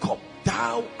of the cup.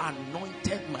 Thou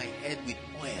anointed my head with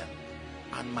oil,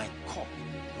 and my cup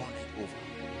runneth over.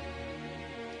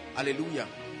 Hallelujah.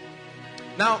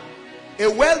 Now, a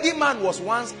wealthy man was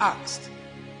once asked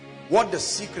what the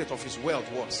secret of his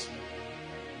wealth was.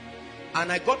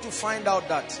 And I got to find out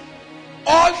that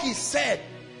all he said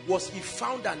was he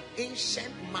found an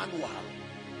ancient manual.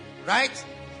 Right?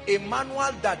 A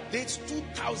manual that dates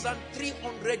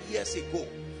 2,300 years ago,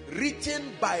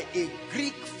 written by a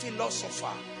Greek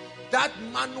philosopher. That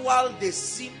manual, they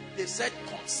said,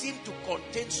 seemed to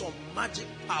contain some magic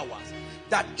powers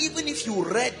that even if you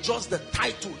read just the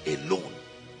title alone,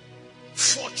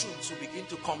 fortunes will begin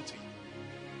to come to you.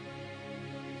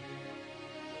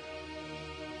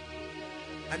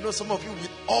 I know some of you with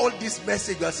all this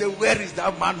message, you are saying, where is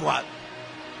that manual?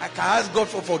 I can ask God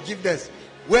for forgiveness.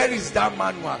 Where is that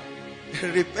manual?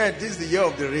 Repent, this is the year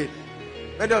of the rain.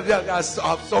 Many of you have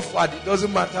suffered, it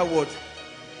doesn't matter what.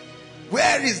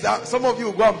 Where is that? Some of you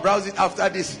will go and browse it after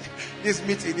this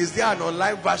meeting. Is there an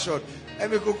online version? Let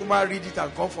me go read it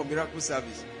and come for miracle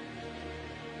service.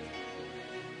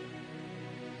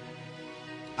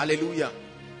 Hallelujah.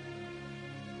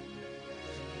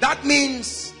 That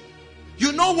means,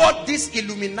 you know what these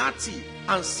Illuminati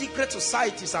and secret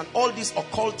societies and all these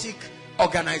occultic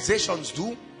organizations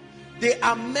do? They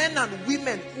are men and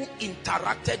women who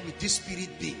interacted with these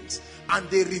spirit beings, and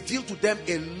they reveal to them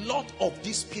a lot of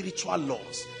these spiritual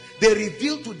laws. They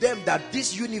reveal to them that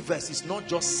this universe is not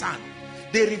just sand.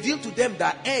 They reveal to them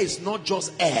that air is not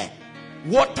just air,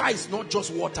 water is not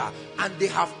just water, and they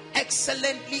have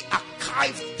excellently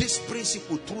archived this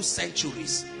principle through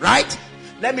centuries. Right?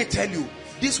 Let me tell you,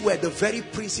 these were the very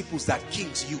principles that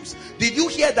kings used. Did you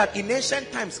hear that in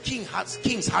ancient times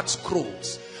kings had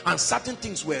scrolls and certain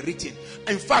things were written?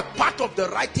 In fact, part of the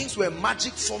writings were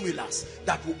magic formulas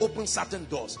that will open certain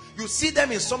doors. You see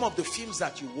them in some of the films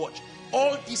that you watch.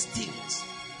 All these things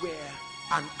were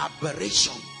an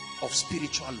aberration of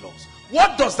spiritual laws.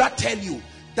 What does that tell you?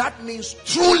 That means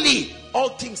truly all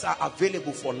things are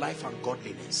available for life and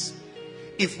godliness.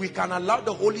 If we can allow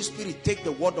the Holy Spirit take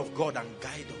the word of God and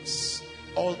guide us,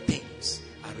 all things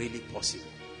are really possible.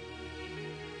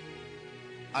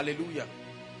 Hallelujah.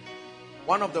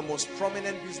 One of the most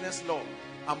prominent business law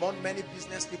among many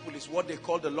business people is what they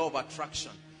call the law of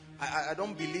attraction. I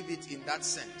don't believe it in that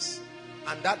sense.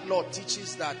 And that law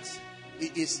teaches that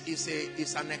it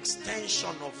is an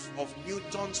extension of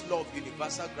Newton's law of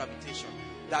universal gravitation.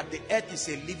 That the earth is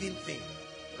a living thing,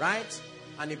 right?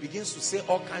 And it begins to say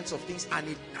all kinds of things, and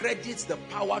it credits the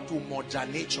power to Mother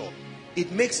Nature.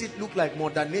 It makes it look like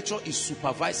Mother Nature is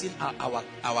supervising our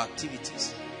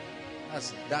activities.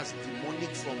 That's demonic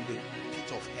from the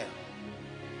pit of hell.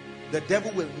 The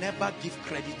devil will never give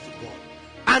credit to God.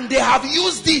 And they have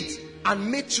used it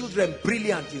and made children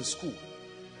brilliant in school.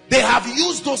 They have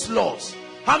used those laws.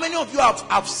 How many of you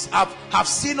have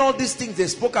seen all these things they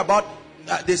spoke about?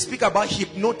 They speak about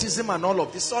hypnotism and all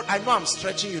of this. So I know I'm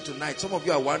stretching you tonight. Some of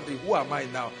you are wondering, who am I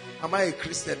now? Am I a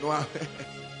Christian?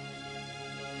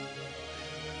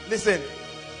 Listen,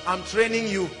 I'm training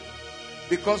you,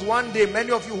 because one day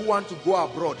many of you who want to go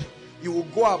abroad, you will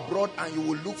go abroad and you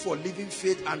will look for living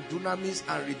faith and dunamis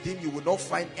and redeem. You will not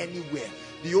find anywhere.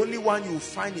 The only one you will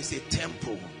find is a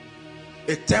temple.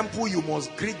 A temple, you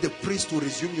must greet the priest to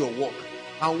resume your work.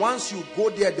 And once you go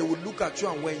there, they will look at you,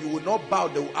 and when you will not bow,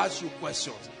 they will ask you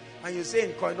questions. And you say,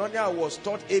 in Koinonia I was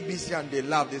taught ABC, and they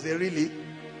laugh. They say, really?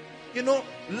 You know,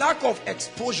 lack of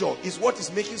exposure is what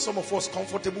is making some of us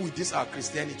comfortable with this our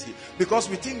Christianity. Because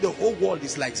we think the whole world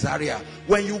is like Zaria.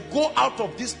 When you go out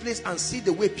of this place and see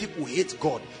the way people hate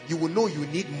God, you will know you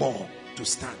need more to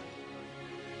stand.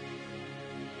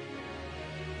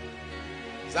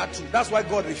 Is that true? That's why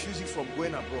God refused you from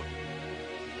going abroad.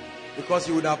 Because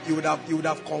you would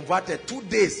have converted. 2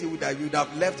 days you would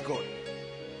have left God.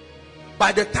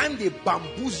 By the time they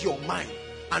bamboozle your mind,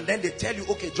 and then they tell you,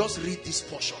 okay, just read this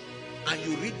portion, and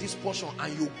you read this portion,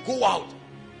 and you go out,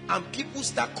 and people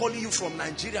start calling you from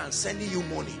Nigeria and sending you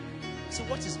money. So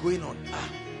what is going on?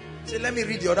 Say, let me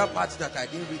read the other parts that I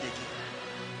didn't read again.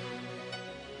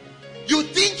 You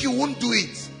think you won't do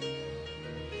it.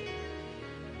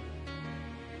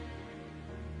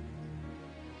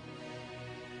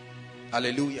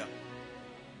 Hallelujah.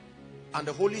 And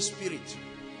the Holy Spirit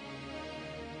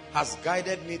has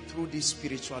guided me through these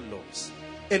spiritual laws.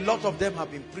 A lot of them have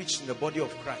been preached in the body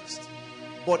of Christ.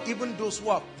 But even those who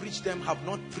have preached them have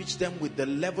not preached them with the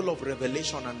level of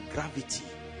revelation and gravity.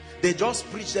 They just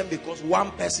preach them because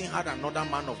one person had another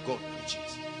man of God preach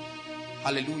it.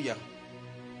 Hallelujah.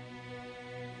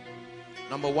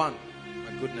 Number one,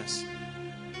 my goodness.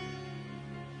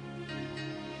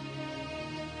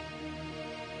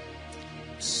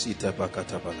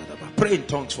 Pray in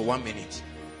tongues for 1 minute.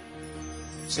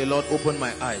 Say, Lord, open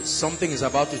my eyes. Something is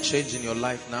about to change in your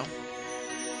life now.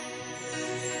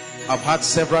 I've had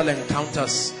several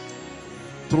encounters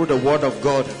through the word of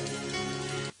God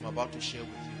I'm about to share with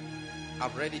you.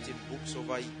 I've read it in books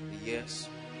over the years,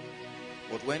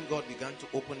 but when God began to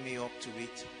open me up to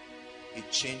it,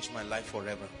 it changed my life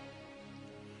forever.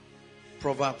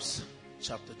 Proverbs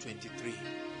chapter 23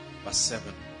 verse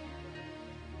 7.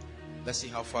 Let's see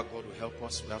how far God will help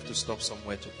us. We have to stop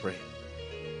somewhere to pray.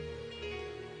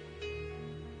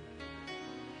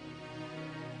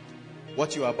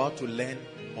 What you are about to learn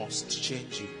must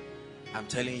change you. I'm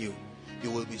telling you, you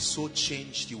will be so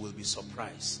changed, you will be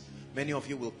surprised. Many of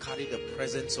you will carry the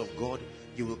presence of God.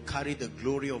 You will carry the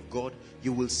glory of God.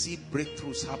 You will see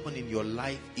breakthroughs happen in your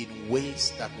life in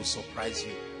ways that will surprise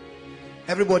you.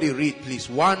 Everybody read, please.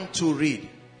 1, 2, read.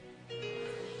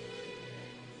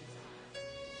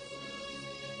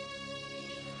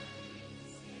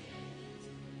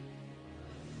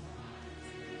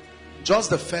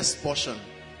 Just the first portion,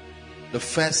 the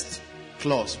first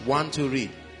clause. 1, 2,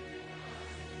 read.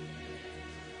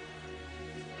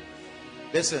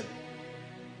 Listen.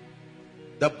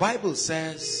 The Bible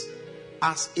says,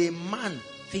 as a man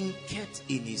thinketh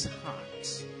in his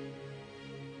heart.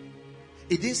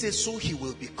 It didn't say so he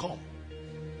will become.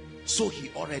 So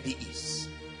he already is.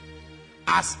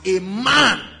 As a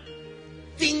man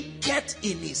thinketh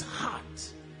in his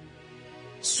heart,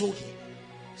 so he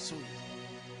is.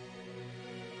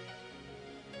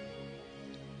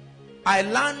 I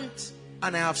learned,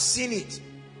 and I have seen it.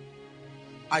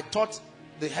 I taught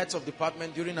the heads of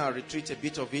department during our retreat a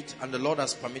bit of it, and the Lord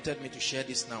has permitted me to share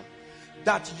this now.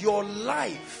 That your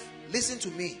life, listen to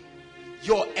me,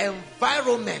 your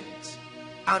environment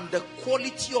and the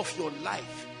quality of your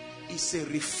life is a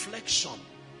reflection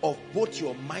of both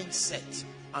your mindset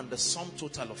and the sum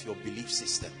total of your belief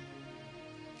system.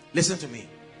 Listen to me.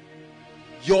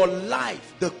 Your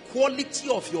life, the quality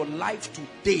of your life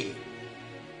today,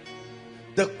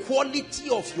 the quality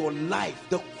of your life,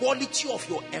 the quality of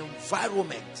your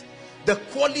environment, the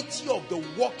quality of the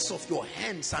works of your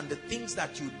hands and the things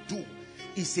that you do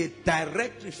is a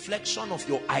direct reflection of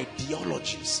your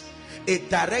ideologies. a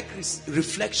direct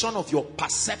reflection of your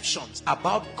perceptions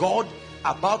about God,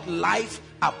 about life,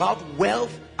 about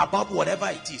wealth, about whatever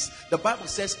it is. The Bible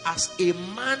says, as a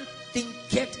man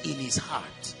thinketh in his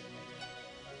heart.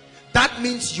 That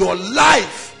means your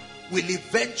life will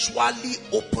eventually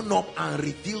open up and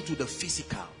reveal to the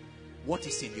physical what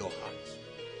is in your heart.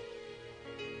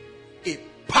 A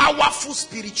powerful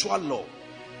spiritual law.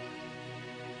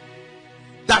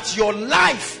 That your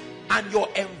life and your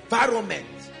environment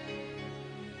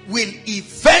will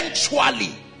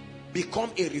eventually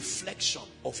become a reflection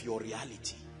of your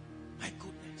reality. My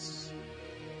goodness.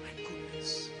 My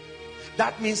goodness.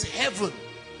 That means heaven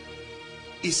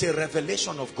is a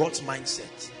revelation of God's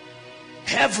mindset.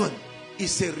 Heaven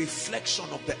is a reflection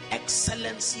of the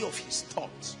excellency of his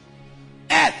thoughts.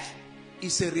 Earth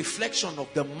is a reflection of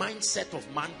the mindset of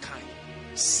mankind.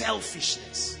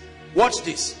 Selfishness. Watch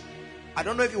this. I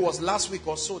don't know if it was last week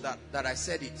or so that I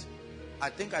said it. I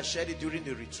think I shared it during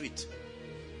the retreat.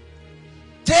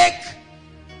 Take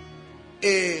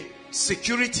a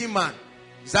security man.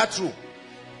 Is that true?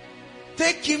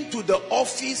 Take him to the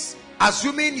office,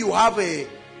 assuming you have a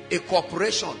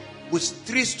corporation with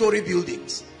 3-story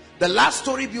buildings. The last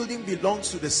story building belongs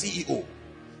to the CEO.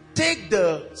 Take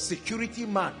the security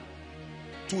man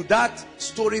to that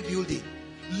story building.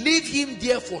 Leave him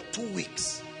there for 2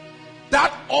 weeks.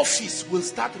 That office will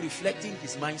start reflecting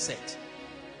his mindset.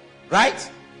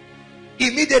 Right?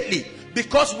 Immediately.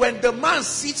 Because when the man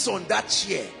sits on that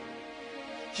chair,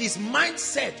 his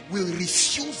mindset will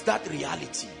refuse that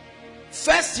reality.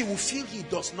 First, he will feel he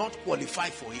does not qualify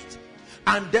for it.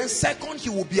 And then second, he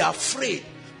will be afraid,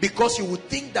 because he will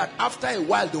think that after a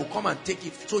while they will come and take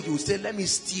it. So he will say, let me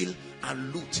steal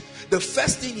and loot. The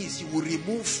first thing is he will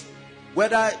remove,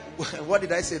 what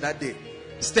did I say that day?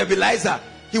 Stabilizer.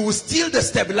 He will steal the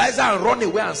stabilizer and run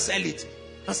away and sell it.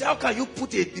 And say, how can you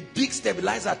put a big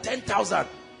stabilizer, 10,000?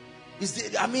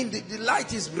 I mean, the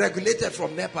light is regulated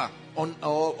from NEPA on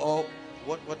or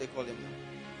what they call them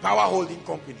now? Power holding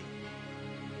company.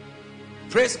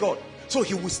 Praise God. So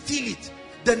he will steal it.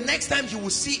 The next time he will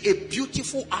see a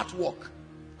beautiful artwork,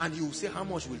 and he will say, how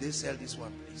much will they sell this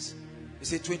one, please? They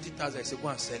say 20,000. I say, go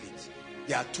and sell it.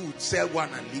 There are two. Sell one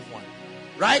and leave one.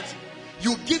 Right?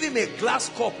 You give him a glass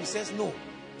cup. He says, no.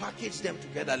 Package them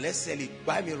together. Let's sell it.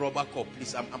 Buy me a rubber cup,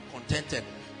 please. I'm contented.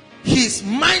 His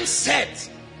mindset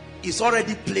is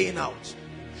already playing out.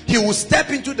 He will step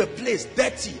into the place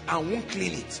dirty and won't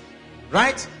clean it.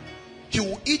 Right? He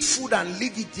will eat food and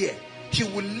leave it there. He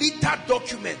will litter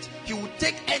document. He will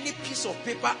take any piece of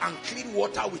paper and clean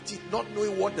water with it, not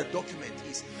knowing what the document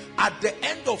is. At the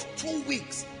end of 2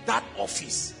 weeks, that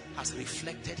office has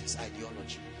reflected his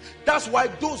ideology. That's why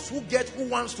those who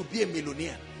wants to be a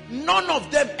millionaire, none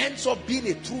of them ends up being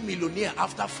a true millionaire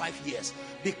after 5 years,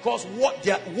 because what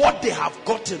they have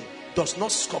gotten does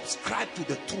not subscribe to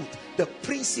the truth, the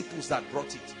principles that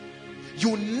brought it.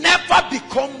 You never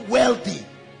become wealthy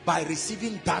by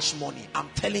receiving dash money. I'm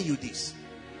telling you this.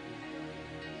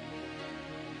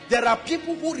 There are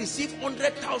people who receive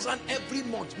 100,000 every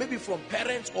month, maybe from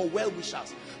parents or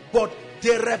well-wishers, but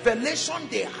the revelation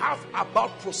they have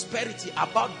about prosperity,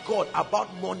 about God,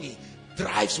 about money,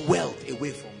 drives wealth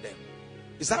away from them.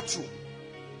 Is that true?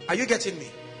 Are you getting me?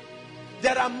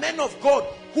 There are men of God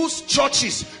whose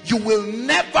churches you will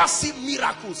never see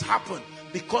miracles happen,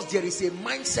 because there is a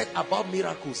mindset about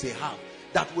miracles they have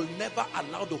that will never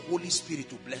allow the Holy Spirit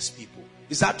to bless people.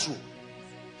 Is that true?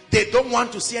 They don't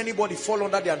want to see anybody fall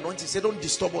under the anointing. Say, don't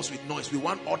disturb us with noise. We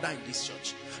want order in this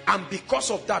church. And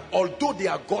because of that, although they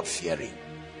are God-fearing,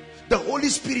 the Holy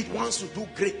Spirit wants to do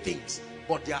great things,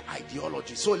 but their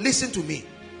ideology. So listen to me.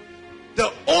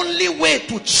 The only way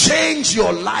to change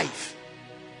your life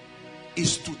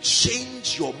is to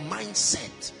change your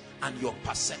mindset and your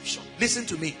perception. Listen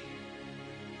to me.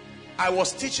 I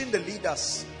was teaching the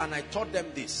leaders and I taught them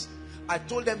this. I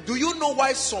told them, do you know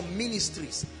why some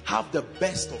ministries have the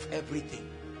best of everything?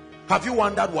 Have you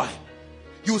wondered why?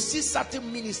 You see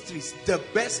certain ministries, the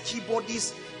best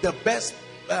keyboardists, the best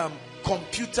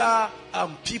computer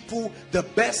people, the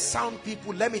best sound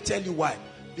people. Let me tell you why.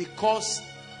 Because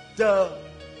the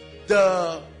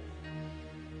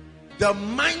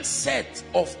mindset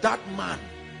of that man,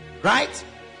 right,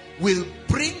 will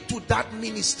bring to that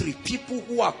ministry people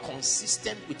who are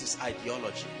consistent with his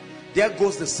ideology. There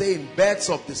goes the saying, birds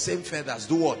of the same feathers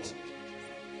do what?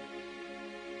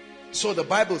 So the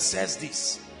Bible says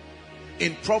this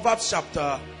in Proverbs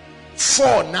chapter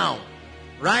 4 now,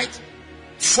 right?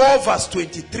 4 verse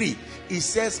 23. It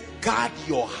says, guard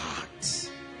your heart.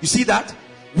 You see that?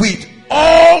 With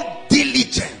all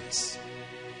diligence.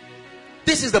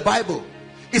 This is the Bible.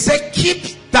 It says,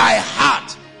 keep thy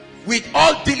heart with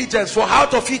all diligence, for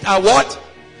out of it are what?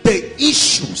 The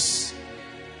issues.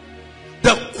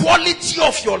 The quality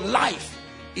of your life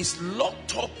is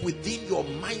locked up within your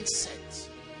mindset.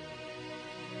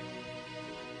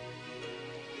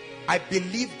 I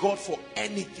believe God for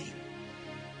anything.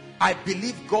 I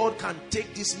believe God can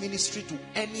take this ministry to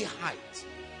any height.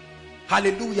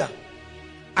 Hallelujah.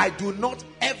 I do not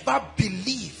ever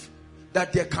believe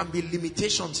that there can be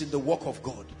limitations in the work of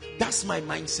God. That's my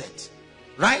mindset.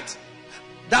 Right?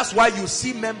 That's why you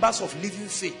see members of Living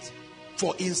Faith,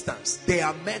 for instance, they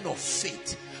are men of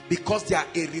faith because they are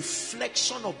a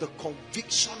reflection of the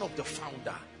conviction of the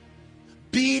founder.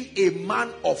 Being a man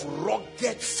of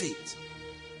rugged faith.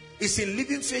 It's in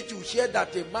Living Faith you hear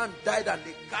that a man died and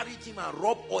they carried him and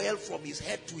rubbed oil from his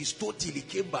head to his toe till he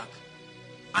came back.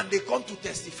 And they come to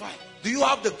testify. Do you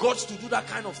have the guts to do that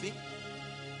kind of thing?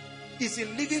 It's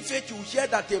in Living Faith you hear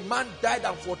that a man died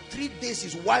and for 3 days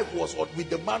his wife was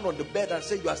with the man on the bed and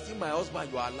said, "You are still my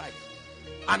husband, you are alive."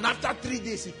 And after 3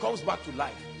 days he comes back to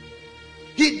life.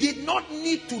 He did not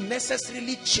need to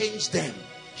necessarily change them.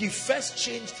 He first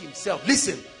changed himself.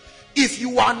 Listen, if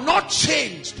you are not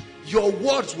changed, your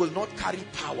words will not carry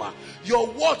power. Your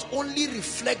words only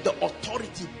reflect the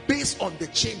authority based on the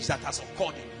change that has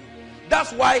occurred in you.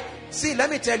 That's why, see,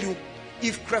 let me tell you,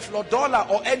 if Creflo Dollar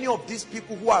or any of these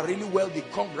people who are really wealthy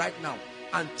come right now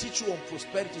and teach you on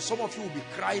prosperity, some of you will be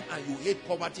crying and you hate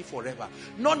poverty forever.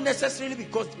 Not necessarily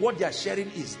because what they are sharing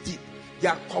is deep. They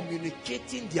are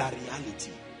communicating their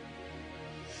reality.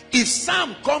 If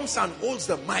Sam comes and holds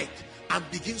the mic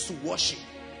and begins to worship,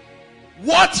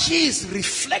 what he is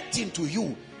reflecting to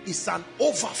you is an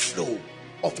overflow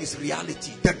of his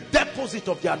reality, the deposit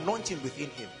of the anointing within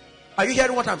him. Are you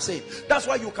hearing what I'm saying? That's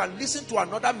why you can listen to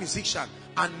another musician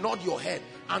and nod your head.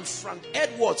 And Frank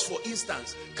Edwards, for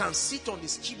instance, can sit on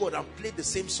his keyboard and play the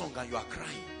same song and you are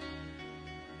crying.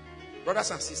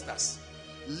 Brothers and sisters,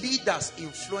 leaders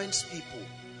influence people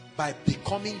by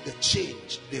becoming the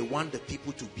change they want the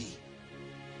people to be.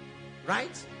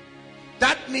 Right?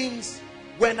 That means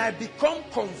when I become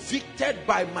convicted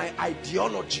by my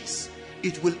ideologies,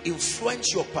 it will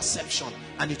influence your perception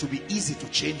and it will be easy to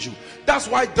change you. That's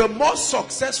why the more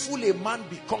successful a man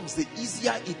becomes, the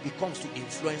easier it becomes to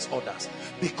influence others,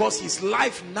 because his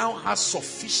life now has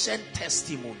sufficient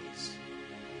testimonies.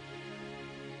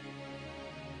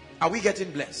 Are we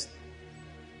getting blessed?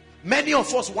 Many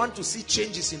of us want to see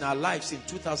changes in our lives in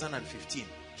 2015.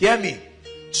 Hear me.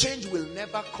 Change will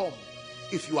never come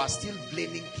if you are still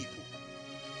blaming people.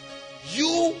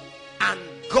 You and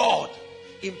God,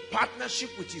 in partnership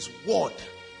with his word,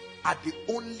 are the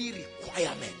only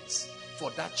requirements for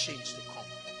that change to come.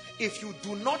 If you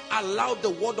do not allow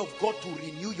the word of God to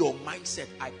renew your mindset,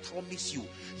 I promise you,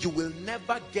 you will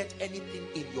never get anything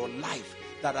in your life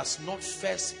that has not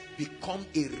first become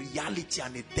a reality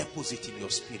and a deposit in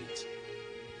your spirit.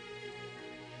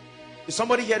 Is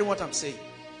somebody hearing what I'm saying?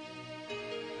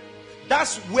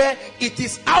 That's where it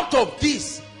is out of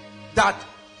this that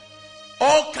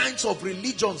all kinds of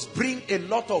religions bring a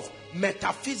lot of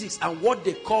metaphysics and what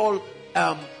they call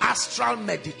astral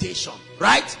meditation,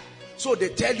 right? So they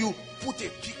tell you, put a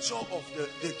picture of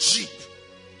the Jeep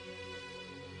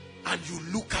and you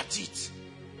look at it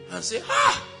and say,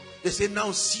 ah! They say,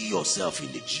 now see yourself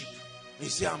in the Jeep. They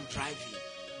say, I'm driving.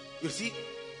 You see,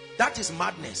 that is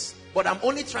madness. But I'm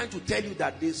only trying to tell you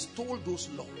that they stole those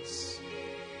laws.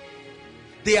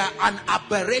 They are an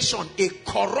aberration, a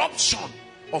corruption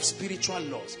of spiritual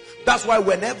laws. That's why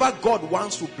whenever God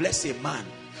wants to bless a man,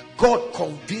 God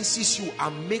convinces you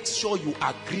and makes sure you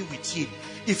agree with him.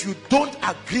 If you don't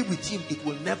agree with him, it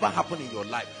will never happen in your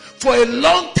life. For a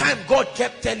long time, God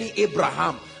kept telling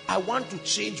Abraham, I want to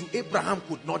change you. Abraham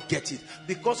could not get it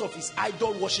because of his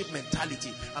idol worship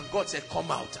mentality. And God said,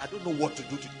 come out. I don't know what to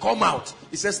do. Come out.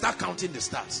 He said, start counting the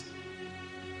stars.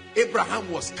 Abraham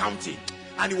was counting.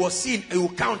 And he was seeing, he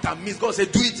will count and miss. God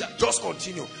said, do it, just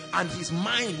continue. And his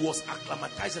mind was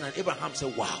acclimatizing. And Abraham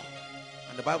said, wow.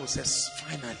 And the Bible says,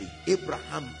 finally,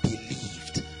 Abraham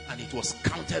believed. And it was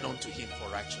counted unto him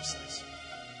for righteousness.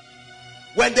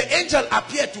 When the angel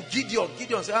appeared to Gideon,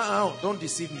 Gideon said, don't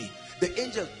deceive me. The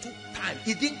angel took time.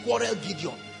 He didn't quarrel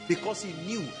Gideon because he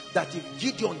knew that if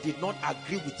Gideon did not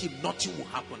agree with him, nothing will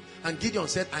happen. And Gideon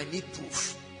said, I need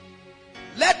proof.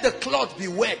 Let the cloth be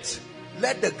wet.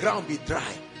 Let the ground be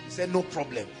dry. He said, no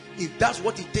problem. If that's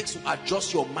what it takes to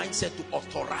adjust your mindset to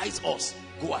authorize us,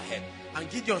 go ahead. And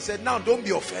Gideon said, now don't be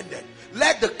offended.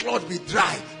 Let the cloth be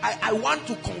dry. I want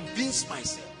to convince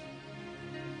myself.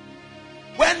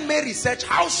 When Mary said,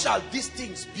 how shall these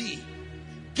things be?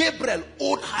 Gabriel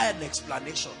owed her an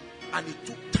explanation. And it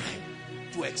took time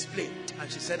to explain.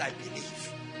 And she said, I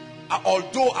believe.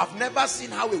 Although I've never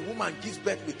seen how a woman gives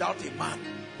birth without a man,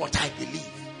 but I believe.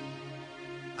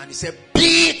 And he said,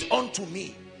 be it unto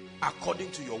me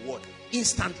according to your word.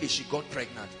 Instantly she got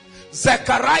pregnant.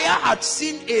 Zechariah had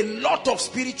seen a lot of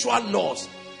spiritual laws.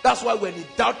 That's why when he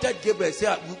doubted Gabriel, he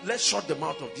said, let's shut the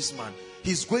mouth of this man.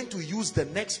 He's going to use the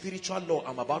next spiritual law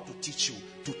I'm about to teach you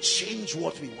to change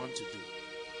what we want to do.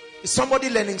 Is somebody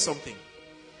learning something?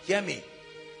 Hear me.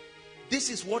 This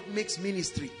is what makes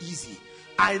ministry easy.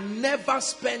 I never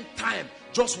spend time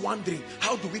just wondering,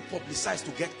 how do we publicize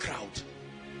to get crowd?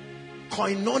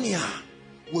 Koinonia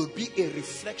will be a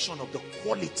reflection of the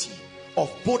quality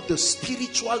of both the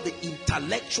spiritual, the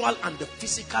intellectual, and the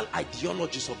physical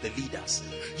ideologies of the leaders.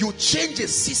 You change a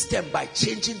system by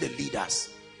changing the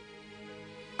leaders.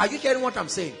 Are you hearing what I'm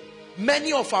saying?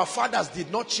 Many of our fathers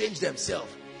did not change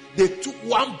themselves. They took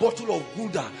one bottle of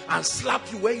Gouda and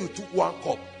slapped you when you took one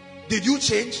cup. Did you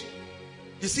change?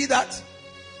 You see that?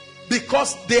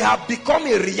 Because they have become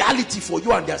a reality for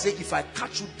you, and they are saying, if I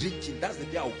catch you drinking, that's the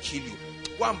day I will kill you.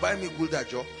 Go and buy me Gouda,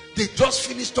 Joe. They just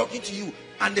finished talking to you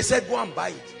and they said, go and buy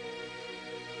it.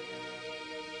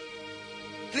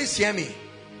 Please hear me.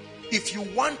 If you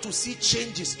want to see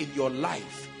changes in your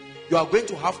life, you are going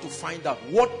to have to find out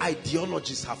what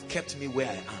ideologies have kept me where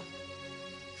I am.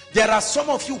 There are some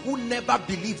of you who never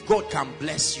believe God can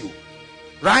bless you.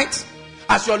 Right?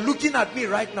 As you're looking at me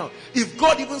right now, if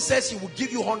God even says he will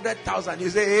give you 100,000, you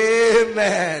say,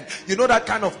 amen. You know that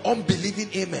kind of unbelieving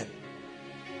amen.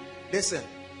 Listen,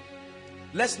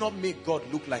 let's not make God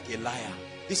look like a liar.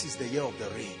 This is the year of the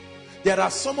rain. There are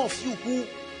some of you who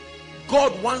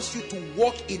God wants you to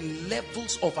walk in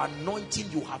levels of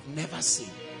anointing you have never seen.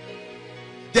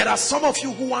 There are some of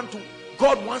you who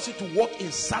God wants you to walk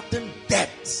in certain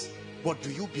depths. But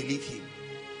do you believe him?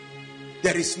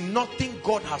 There is nothing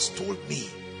God has told me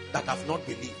that I've not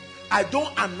believed. I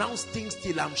don't announce things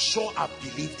till I'm sure I've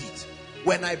believed it.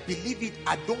 When I believe it,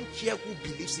 I don't care who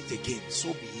believes it again.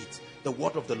 So be it. The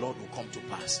word of the Lord will come to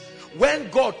pass. When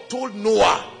God told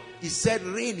Noah, he said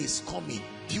rain is coming,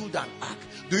 build an ark.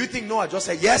 Do you think Noah just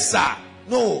said, yes sir?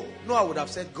 No. Noah would have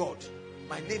said, God,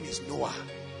 my name is Noah.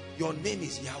 Your name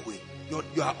is Yahweh.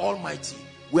 You are almighty.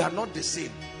 We are not the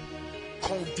same.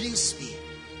 Convince me.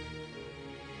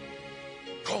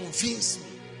 Convince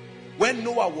me. When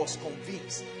Noah was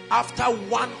convinced, after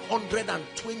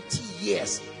 120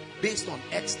 years, based on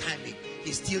Earth's timing,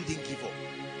 he still didn't give up.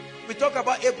 We talk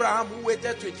about Abraham who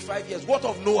waited 25 years. What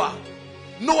of Noah?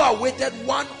 Noah waited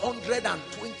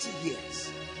 120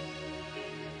 years.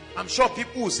 I'm sure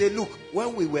people will say, look,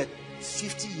 when we were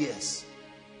 50 years,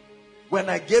 when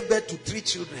I gave birth to 3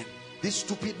 children, this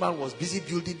stupid man was busy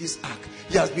building this ark.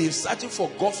 He has been searching for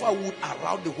gopher wood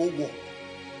around the whole world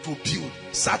to build,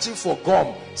 searching for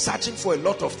gum, searching for a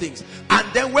lot of things.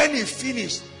 And then when he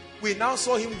finished, we now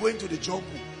saw him going to the jungle,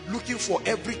 looking for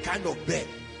every kind of bird.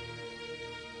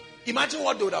 Imagine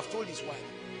what they would have told his wife.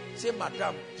 Say,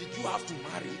 madam, did you have to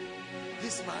marry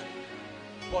this man?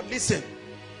 But listen,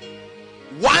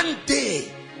 one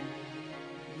day,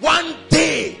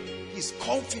 his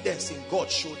confidence in God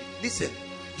showed him. Listen,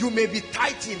 you may be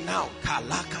tithing now.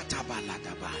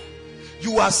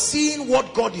 You are seeing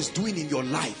what God is doing in your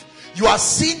life. You are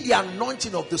seeing the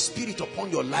anointing of the Spirit upon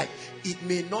your life. It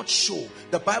may not show.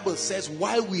 The Bible says,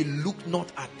 while we look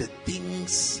not at the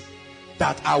things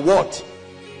that are what?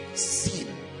 Seen.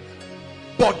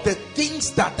 But the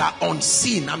things that are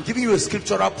unseen. I'm giving you a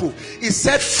scriptural proof. It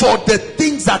said, for the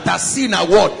things that are seen are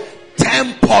what?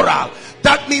 Temporal.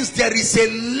 That means there is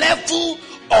a level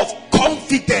of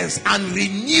confidence and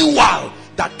renewal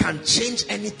that can change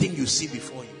anything you see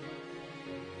before you.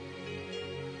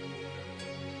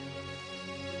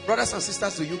 Brothers and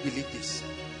sisters, do you believe this?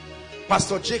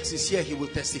 Pastor Jakes is here. He will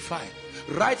testify.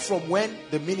 Right from when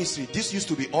the ministry, this used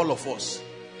to be all of us.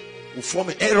 We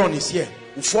form Aaron is here.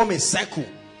 We form a circle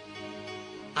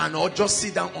and or just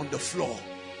sit down on the floor.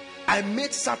 I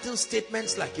made certain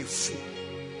statements like a fool.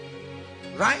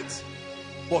 Right?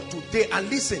 But today, and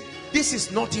listen, this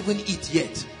is not even it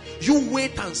yet. You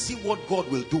wait and see what God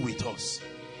will do with us.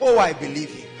 Oh, I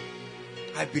believe him.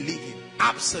 I believe him.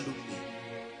 Absolutely.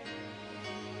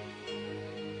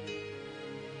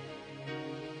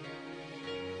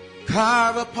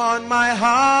 Carve upon my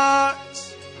heart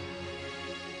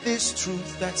this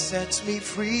truth that sets me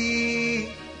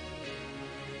free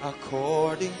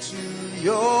according to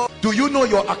your... Do you know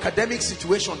your academic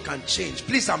situation can change?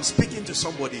 Please, I'm speaking to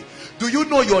somebody. Do you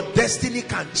know your destiny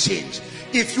can change?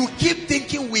 If you keep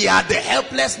thinking we are the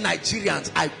helpless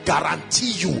Nigerians, I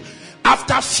guarantee you,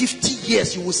 after 50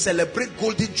 years, you will celebrate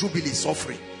Golden Jubilee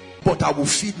suffering. But I will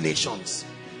feed nations.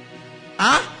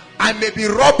 Huh? I may be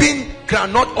rubbing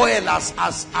groundnut oil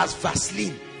as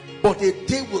Vaseline, but a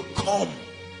day will come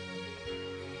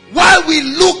while we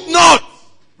look not.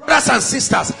 Brothers and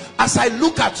sisters, as I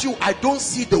look at you, I don't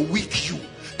see the weak you.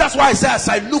 That's why I say, as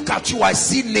I look at you, I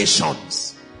see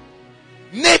nations.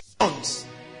 Nations.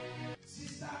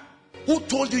 Sister, who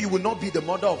told you you will not be the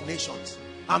mother of nations?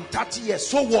 I'm 30 years.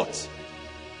 So what?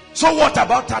 So what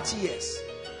about 30 years?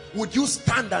 Would you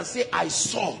stand and say, I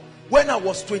saw when I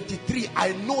was 23,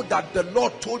 I know that the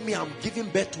Lord told me I'm giving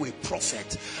birth to a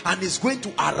prophet and is going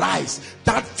to arise.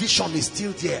 That vision is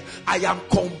still there. I am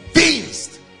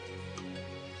convinced.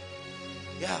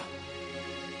 Yeah.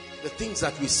 The things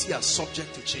that we see are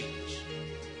subject to change.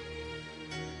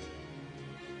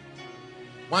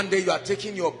 One day you are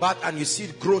taking your bath and you see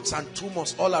growths and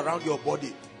tumors all around your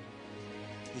body.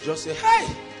 You just say, hey,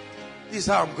 this is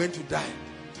how I'm going to die.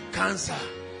 Cancer.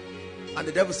 And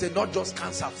the devil said, not just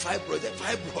cancer, fibroid.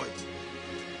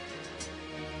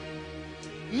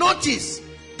 Notice,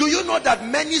 do you know that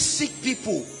many sick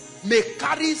people may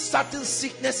carry certain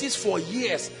sicknesses for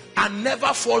years and never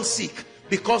fall sick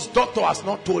because doctor has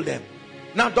not told them?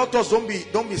 Now, doctors, don't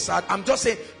be sad. I'm just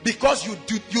saying, because you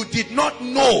did not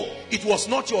know, it was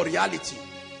not your reality.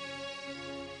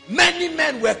 Many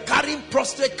men were carrying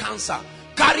prostate cancer,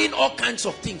 carrying all kinds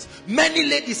of things. Many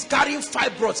ladies carrying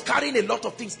fibroids, carrying a lot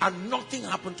of things, and nothing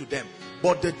happened to them.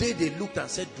 But the day they looked and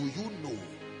said, do you know?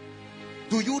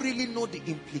 Do you really know the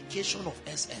implication of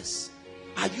SS?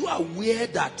 Are you aware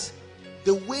that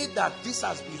the way that this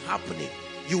has been happening,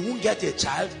 you won't get a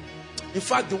child? In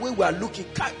fact, the way we are looking,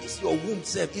 is your womb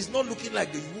self. It's not looking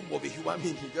like the womb of a human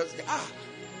being. You just say, ah.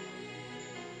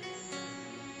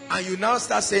 And you now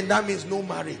start saying that means no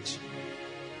marriage.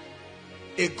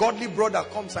 A godly brother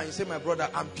comes and you say, my brother,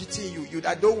 I'm pitying you.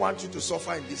 I don't want you to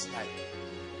suffer in this life.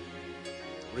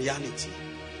 Reality.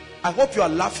 I hope you are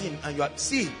laughing and you are,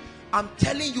 see, I'm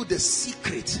telling you the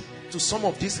secret to some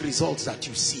of these results that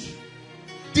you see.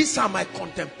 These are my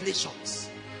contemplations.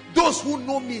 Those who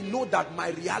know me know that my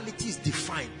reality is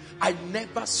defined. I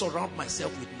never surround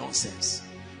myself with nonsense.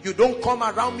 You don't come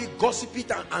around me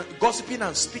gossiping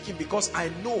and speaking, because I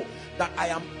know that I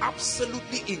am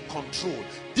absolutely in control.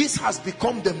 This has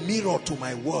become the mirror to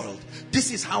my world.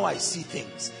 This is how I see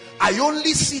things. I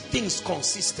only see things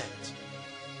consistent.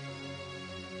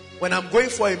 When I'm going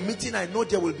for a meeting, I know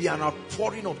there will be an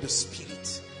outpouring of the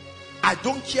Spirit. I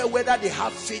don't care whether they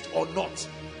have faith or not.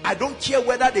 I don't care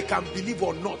whether they can believe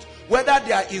or not. Whether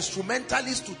they are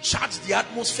instrumentalists to charge the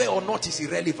atmosphere or not is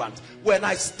irrelevant. When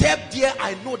I step there,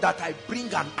 I know that I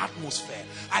bring an atmosphere.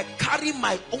 I carry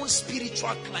my own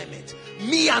spiritual climate.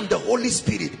 Me and the Holy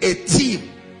Spirit, a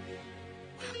team.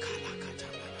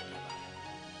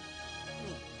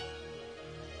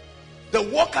 The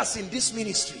workers in this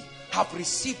ministry have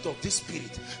received of this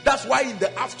Spirit. That's why in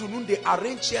the afternoon they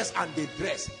arrange chairs and they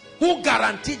dress. Who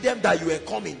guaranteed them that you were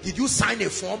coming? Did you sign a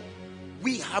form?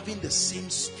 We having the same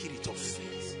spirit of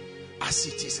faith as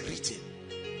it is written.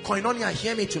 Koinonia,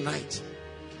 hear me tonight.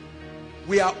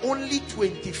 We are only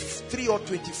 23 or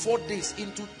 24 days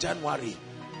into January.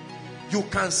 You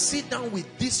can sit down with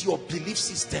this, your belief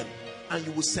system, and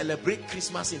you will celebrate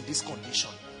Christmas in this condition.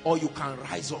 Or you can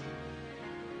rise up.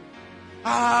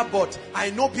 But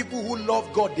I know people who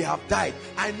love God, they have died.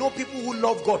 I know people who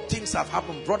love God, things have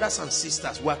happened. Brothers and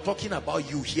sisters, we are talking about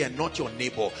you here, not your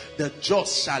neighbor. The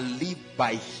just shall live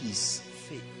by his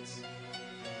faith.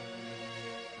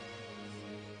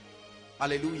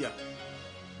 Hallelujah.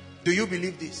 Do you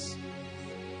believe this?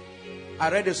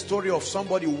 I read a story of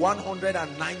somebody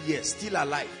 109 years, still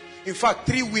alive. In fact,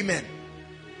 3 women.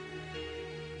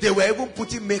 They were even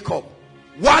putting makeup.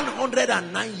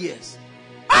 109 years.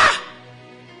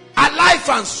 Alive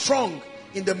and strong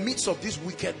in the midst of this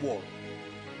wicked world.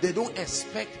 They don't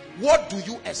expect. What do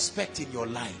you expect in your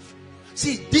life?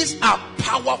 See, these are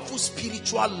powerful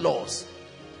spiritual laws.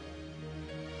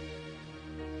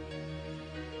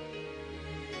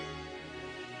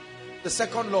 The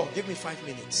second law, give me 5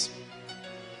 minutes.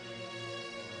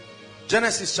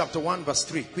 Genesis chapter 1 verse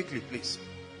 3, quickly please.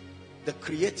 The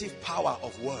creative power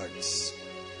of words.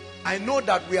 I know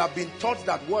that we have been taught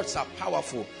that words are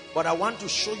powerful, but I want to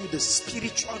show you the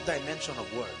spiritual dimension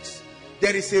of words.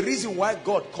 There is a reason why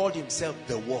God called himself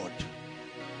the Word.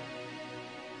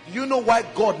 Do you know why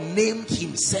God named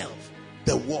himself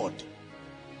the Word?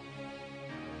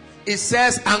 It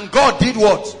says, and God did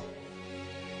what?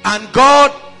 And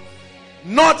God,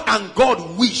 not and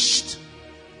God wished,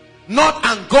 not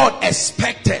and God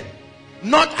expected,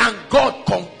 not and God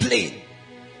complained.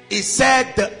 It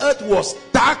said the earth was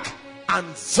dark and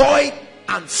void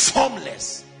and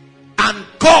formless. And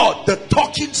God, the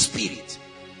talking spirit,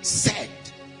 said.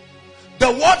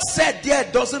 The word said there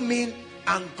doesn't mean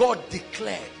and God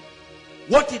declared.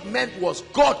 What it meant was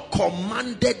God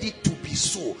commanded it to be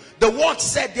so. The word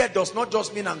said there does not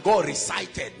just mean and God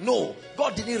recited. No,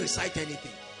 God didn't recite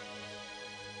anything.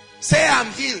 Say I'm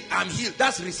healed, I'm healed.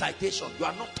 That's recitation. You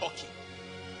are not talking.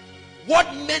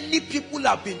 What many people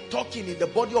have been talking in the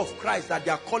body of Christ that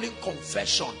they are calling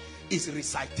confession is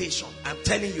recitation. I'm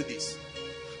telling you this.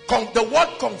 The word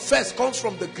confess comes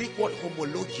from the Greek word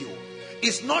homologio.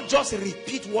 It's not just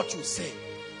repeat what you say.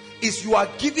 It's you are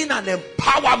given an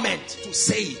empowerment to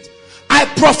say it. I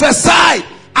prophesied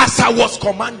as I was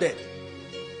commanded.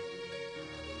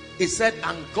 He said,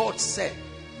 and God said,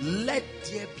 let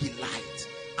there be light.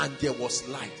 And there was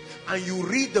light. And you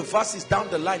read the verses down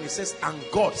the line, it says, and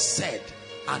God said,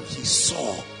 and he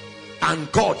saw.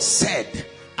 And God said,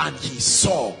 and he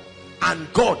saw.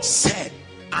 And God said,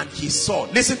 and he saw.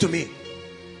 Listen to me.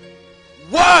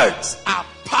 Words are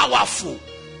powerful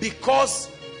because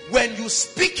when you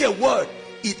speak a word,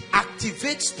 it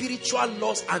activates spiritual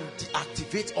laws and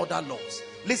deactivates other laws.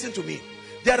 Listen to me.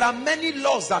 There are many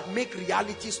laws that make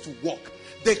realities to work.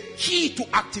 The key to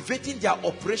activating their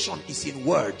operation is in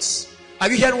words. Are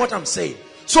you hearing what I'm saying?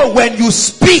 So when you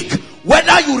speak,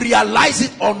 whether you realize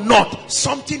it or not,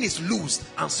 something is loosed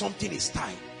and something is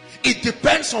tied. It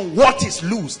depends on what is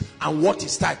loosed and what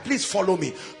is tied. Please follow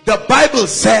me. The Bible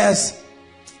says,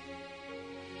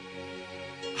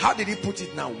 how did he put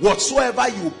it now? Whatsoever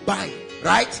you bind,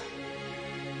 right?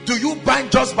 Do you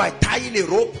bind just by tying a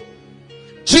rope?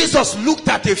 Jesus looked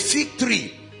at a fig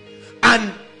tree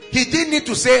and he didn't need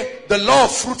to say the law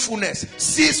of fruitfulness,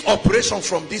 cease operation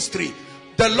from this tree.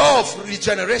 The law of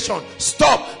regeneration,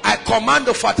 stop. I command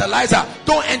the fertilizer,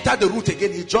 don't enter the root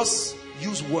again. He just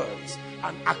used words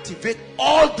and activate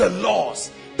all the laws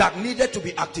that needed to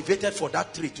be activated for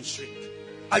that tree to shrink.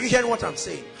 Are you hearing what I'm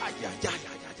saying?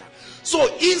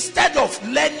 So instead of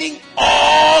learning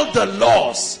all the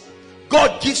laws,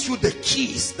 God gives you the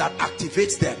keys that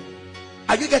activates them.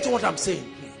 Are you getting what I'm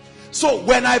saying? So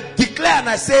when I declare and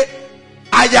I say,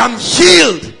 I am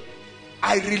healed,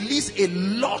 I release a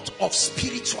lot of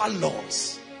spiritual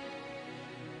laws.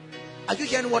 Are you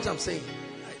hearing what I'm saying?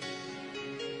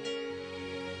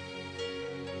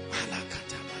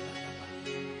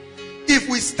 If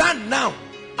we stand now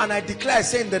and I declare, I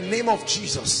say in the name of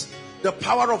Jesus, the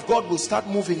power of God will start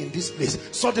moving in this place.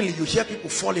 Suddenly you hear people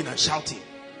falling and shouting.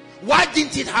 Why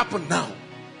didn't it happen now?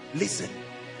 Listen.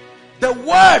 The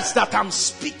words that I'm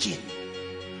speaking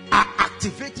are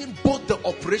activating both the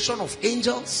operation of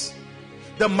angels,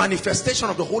 the manifestation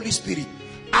of the Holy Spirit.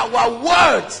 Our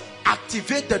words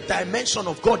activate the dimension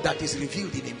of God that is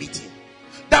revealed in a meeting.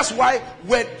 That's why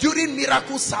when during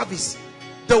miracle service,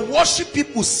 the worship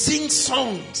people sing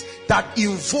songs that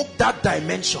invoke that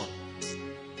dimension.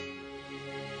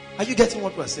 Are you getting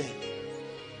what we're saying?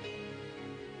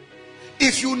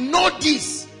 If you know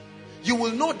this, you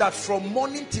will know that from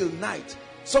morning till night,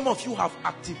 some of you have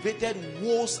activated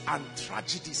woes and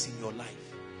tragedies in your life.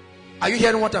 Are you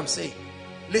hearing what I'm saying?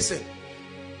 Listen,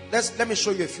 let me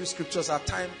show you a few scriptures. Our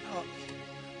time,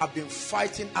 I've been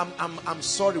fighting. I'm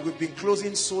sorry, we've been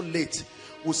closing so late.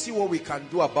 We'll see what we can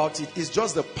do about it. It's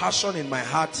just the passion in my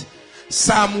heart.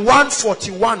 Psalm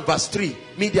 141 verse 3.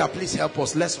 Media, please help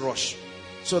us. Let's rush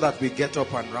so that we get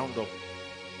up and round up.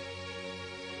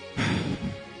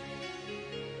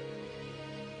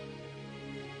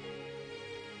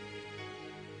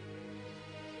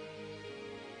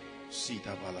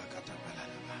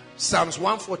 Psalms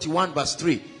 141 verse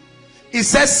 3. It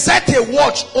says, set a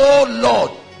watch, O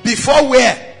Lord, before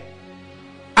where?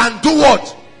 And do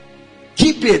what?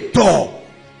 Keep a door.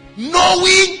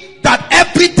 Knowing that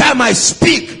every time I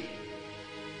speak,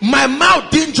 my mouth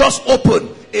didn't just open.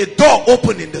 A door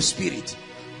opened in the spirit.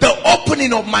 The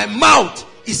opening of my mouth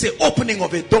is the opening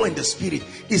of a door in the spirit.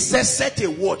 It says, set a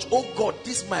watch. Oh God,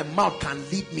 this my mouth can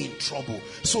lead me in trouble.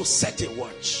 So set a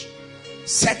watch.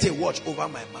 Set a watch over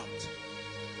my mouth.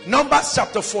 Numbers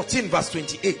chapter 14 verse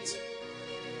 28.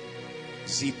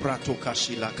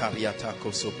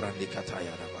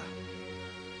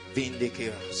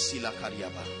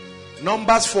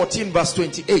 Numbers 14 verse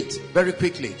 28. Very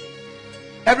quickly.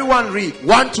 Everyone read.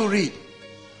 One to read.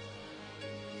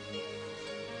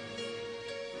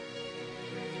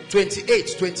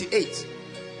 28.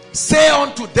 Say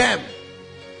unto them,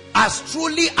 as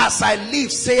truly as I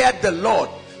live, saith the Lord,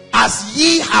 as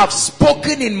ye have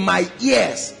spoken in my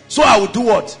ears, so I will do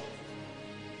what?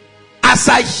 As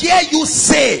I hear you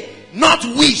say, not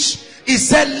wish. He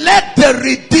said, let the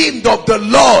redeemed of the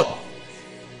Lord.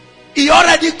 He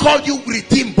already called you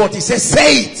redeemed, but he says,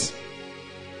 say it.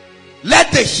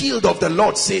 Let the healed of the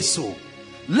Lord say so.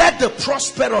 Let the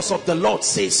prosperous of the Lord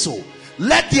say so.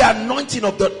 Let the anointing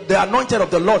of the anointed of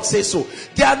the Lord say so.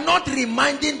 They are not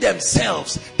reminding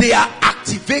themselves, they are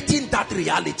activating that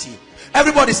reality.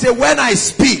 Everybody say, when I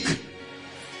speak,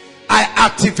 I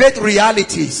activate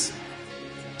realities.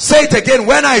 Say it again.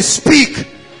 When I speak,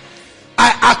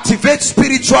 I activate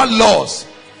spiritual laws.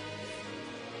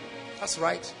 That's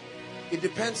right. It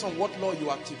depends on what law you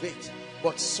activate,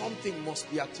 but something must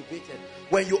be activated.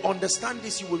 When you understand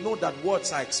this, you will know that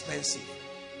words are expensive.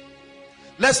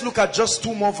 Let's look at just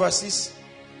 2 more verses.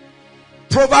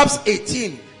 Proverbs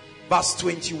 18 verse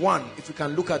 21. If you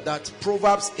can look at that.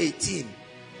 Proverbs 18.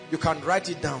 You can write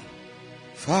it down.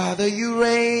 Father, you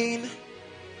reign.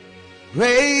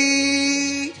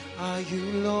 Great are you,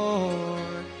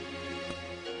 Lord.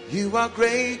 You are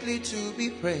greatly to be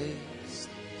praised.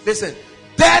 Listen.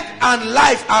 Death and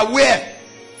life are where?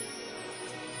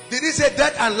 Did he say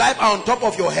death and life are on top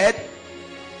of your head?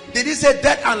 Did he say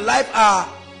death and life are?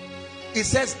 It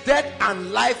says death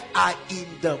and life are in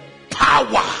the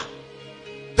power,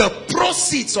 the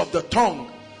proceeds of the tongue,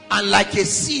 and like a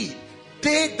seed,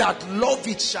 they that love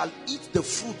it shall eat the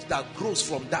fruit that grows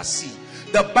from that seed.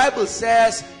 The Bible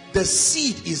says the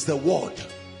seed is the word.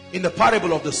 In the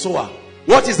parable of the sower,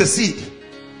 what is the seed?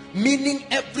 Meaning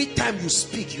every time you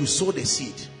speak, you sow the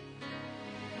seed.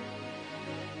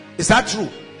 Is that true?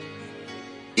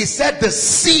 It said the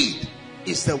seed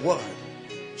is the word.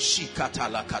 So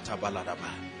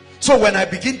when I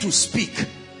begin to speak,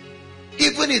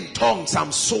 even in tongues,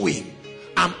 I'm sowing.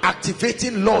 I'm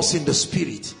activating laws in the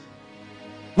spirit.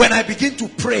 When I begin to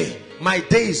pray, my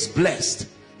day is blessed.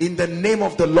 In the name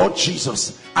of the Lord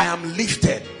Jesus, I am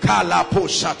lifted.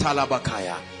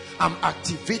 I'm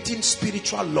activating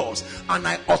spiritual laws, and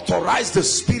I authorize the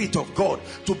Spirit of God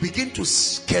to begin to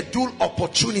schedule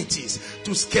opportunities,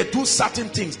 to schedule certain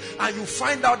things. And you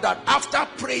find out that after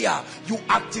prayer, you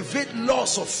activate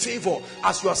laws of favor.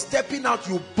 As you are stepping out,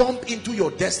 you bump into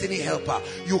your destiny helper.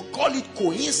 You call it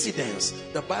coincidence.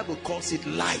 The Bible calls it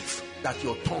life that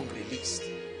your tongue released.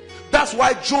 That's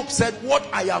why Job said, what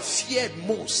I have feared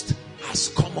most has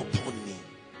come upon me.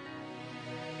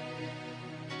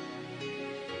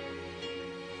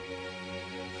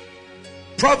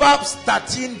 Proverbs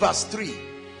 13 verse 3.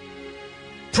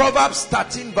 Proverbs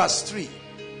 13 verse 3.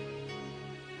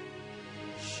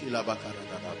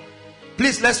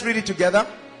 Please, let's read it together.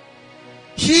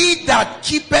 He that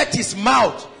keepeth his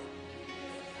mouth.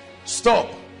 Stop.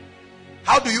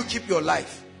 How do you keep your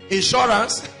life?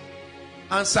 Insurance?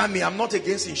 Answer me. I'm not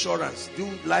against insurance. Do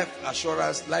life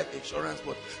assurance, life insurance.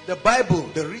 But the Bible,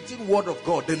 the written word of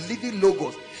God, the living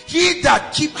logos. He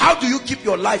that keep. How do you keep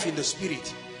your life in the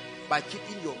spirit? By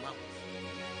keeping your mouth.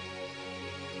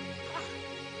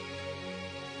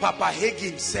 Papa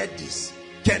Hagin said this.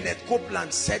 Kenneth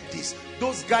Copeland said this.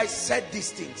 Those guys said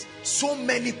these things. So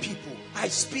many people. I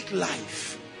speak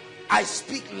life. I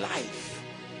speak life.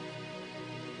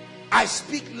 I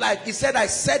speak life. He said, I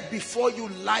set before you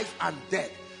life and death.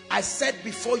 I set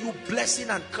before you blessing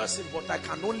and cursing, but I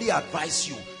can only advise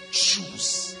you,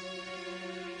 choose.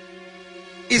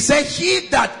 He said, he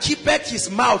that keepeth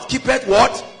his mouth, keepeth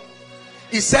what?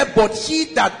 He said, but he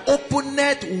that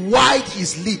openeth wide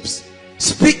his lips,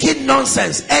 speaking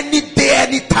nonsense any day,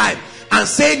 any time, and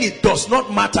saying it does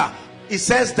not matter, he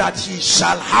says that he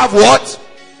shall have what?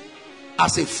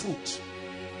 As a fruit.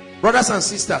 Brothers and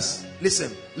sisters,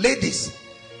 listen. Ladies,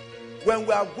 when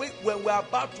we are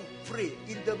about to pray,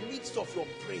 in the midst of your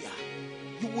prayer,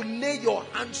 you will lay your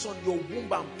hands on your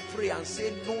womb and pray and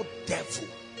say, no devil,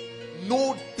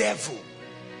 no devil.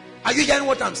 Are you hearing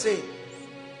what I'm saying?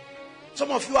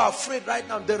 Some of you are afraid right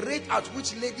now. The rate at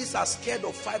which ladies are scared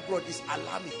of fibroid is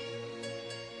alarming.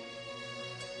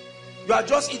 You are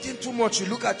just eating too much. You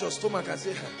look at your stomach and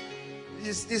say,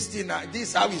 this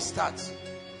is how it starts.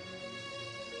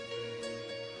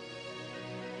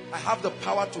 I have the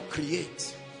power to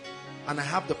create, and I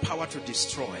have the power to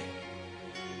destroy.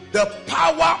 The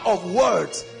power of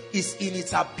words is in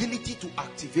its ability to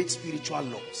activate spiritual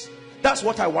laws. That's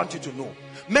what I want you to know.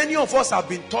 Many of us have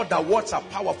been taught that words are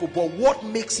powerful, but what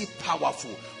makes it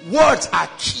powerful? Words are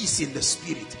keys in the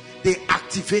spirit. They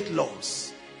activate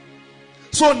laws.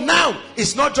 So now,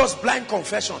 it's not just blind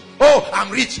confession. Oh,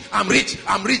 I'm rich, I'm rich,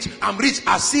 I'm rich, I'm rich.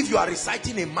 As if you are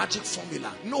reciting a magic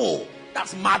formula. No,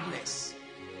 that's madness.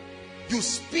 You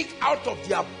speak out of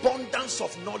the abundance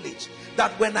of knowledge.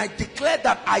 That when I declare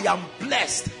that I am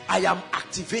blessed, I am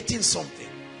activating something.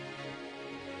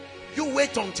 You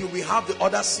wait until we have the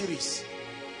other series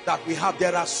that we have.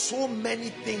 There are so many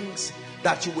things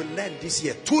that you will learn this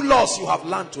year. 2 laws you have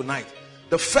learned tonight.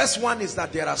 The first one is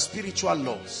that there are spiritual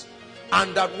laws.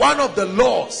 And that one of the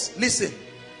laws, listen,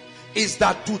 is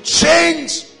that to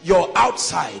change your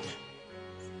outside,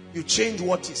 You change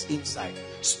what is inside.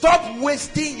 Stop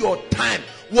wasting your time.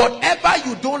 Whatever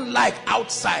you don't like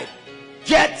outside,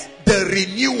 get the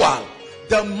renewal,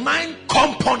 the mind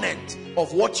component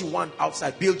of what you want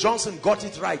outside. Bill Johnson got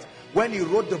it right when he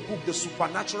wrote the book, The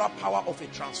Supernatural Power of a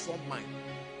Transformed Mind.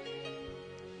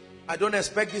 I don't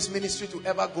expect this ministry to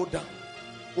ever go down.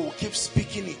 We will keep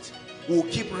speaking it. We will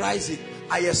keep rising.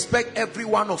 I expect every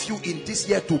one of you in this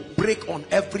year to break on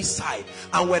every side.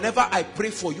 And whenever I pray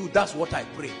for you, that's what I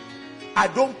pray. I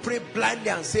don't pray blindly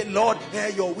and say, Lord,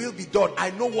 your will be done.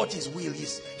 I know what his will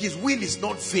is. His will is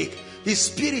not fake. His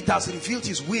spirit has revealed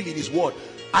his will in his word.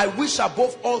 I wish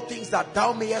above all things that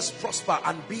thou mayest prosper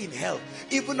and be in health,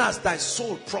 even as thy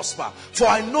soul prosper. For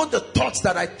I know the thoughts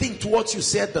that I think towards you,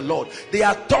 said the Lord. They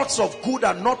are thoughts of good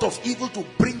and not of evil, to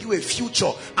bring you a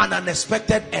future and an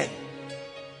expected end.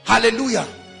 Hallelujah.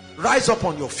 Rise up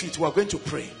on your feet. We are going to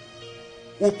pray.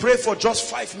 We'll pray for just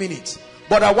 5 minutes.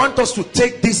 But I want us to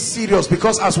take this serious,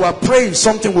 because as we are praying,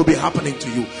 something will be happening to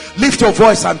you. Lift your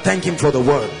voice and thank him for the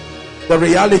word. The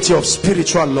reality of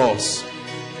spiritual laws.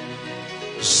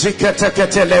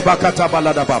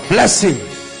 Bless him.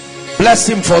 Bless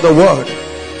him for the word.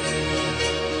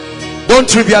 Don't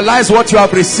trivialize what you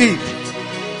have received.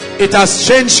 It has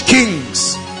changed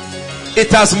kings.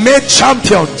 It has made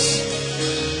champions.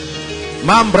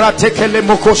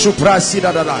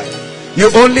 You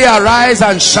only arise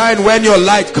and shine when your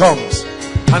light comes,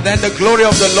 and then the glory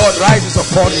of the Lord rises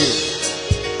upon you.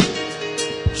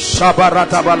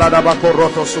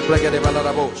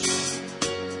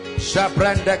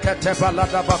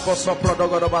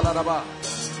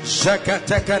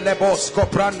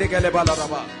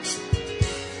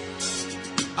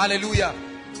 Hallelujah.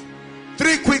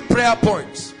 3 quick prayer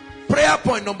points. Prayer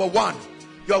point number 1,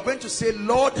 you are going to say,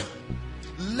 Lord,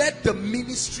 let the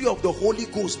ministry of the Holy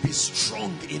Ghost be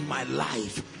strong in my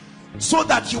life, so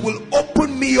that you will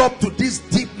open me up to these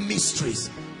deep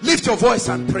mysteries. Lift your voice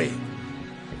and pray.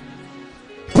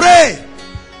 Pray.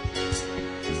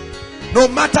 No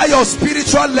matter your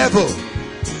spiritual level,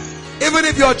 even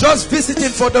if you're just visiting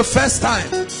for the first time,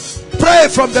 pray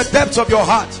from the depths of your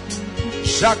heart.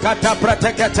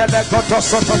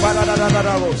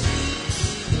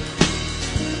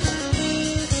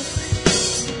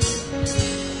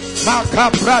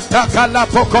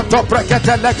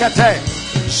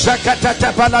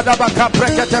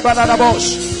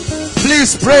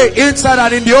 Please pray inside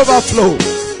and in the overflow.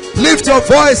 Lift your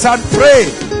voice and pray.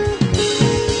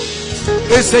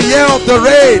 It's the year of the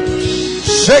rain.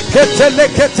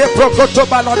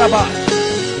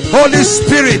 Holy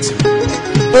Spirit,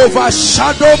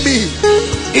 overshadow me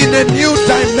in a new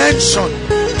dimension.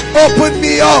 Open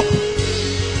me up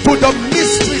to the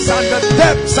mysteries and the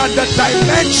depths and the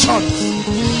dimensions.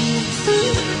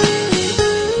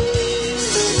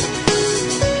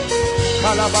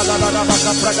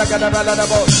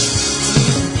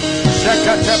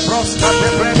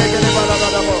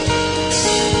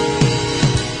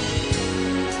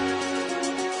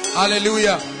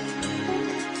 Hallelujah.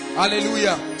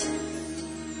 Hallelujah.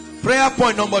 Prayer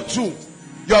point number 2,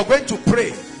 you are going to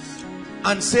pray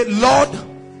and say, Lord,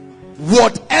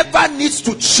 whatever needs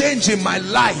to change in my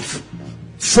life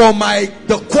for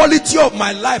the quality of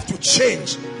my life to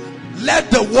change, let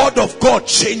the word of God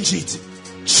change it.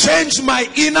 Change my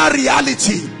inner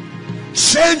reality.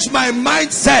 Change my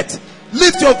mindset.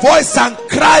 Lift your voice and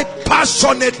cry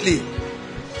passionately.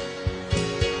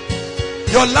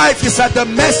 Your life is at the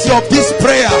mercy of this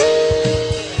prayer.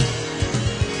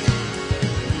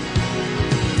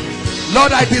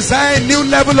 Lord, I desire a new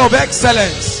level of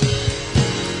excellence,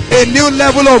 a new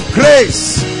level of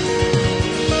grace,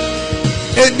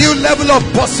 a new level of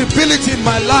possibility in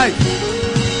my life.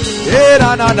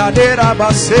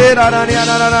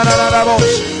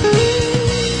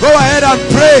 Go ahead and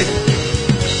pray.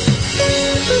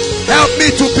 Help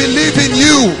me to believe in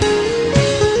you.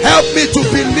 Help me to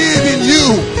believe in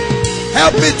you.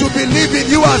 Help me to believe in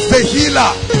you as the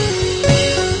healer.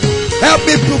 Help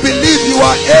me to believe you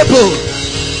are able.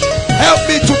 Help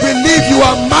me to believe you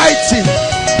are mighty.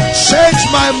 Change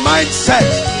my mindset.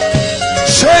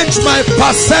 Change my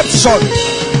perception.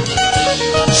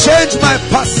 Change my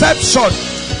perception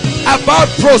about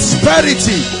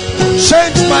prosperity.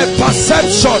 Change my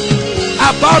perception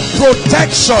about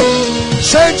protection.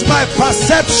 Change my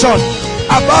perception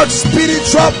about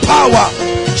spiritual power.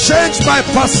 Change my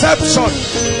perception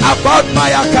about my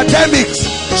academics.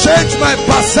 Change my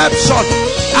perception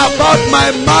about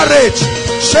my marriage.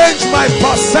 Change my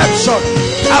perception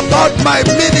about my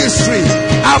ministry,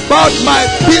 about my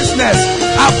business,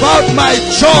 about my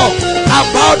job,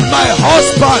 about my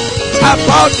husband,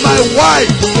 about my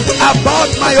wife, about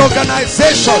my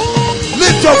organization.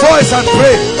 Lift your voice and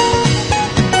pray.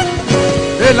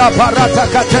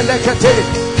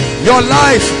 Your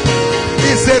life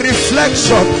is a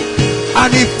reflection,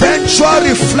 an eventual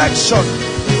reflection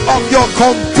of your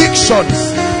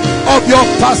convictions, of your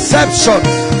perception.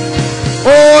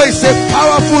 Oh, it's a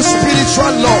powerful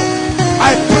spiritual law.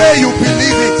 I pray you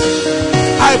believe it.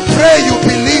 I pray you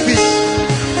believe it.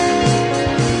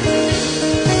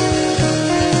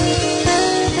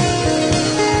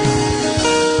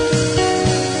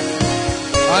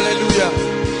 Hallelujah.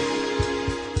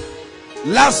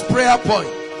 Last prayer point.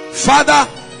 Father,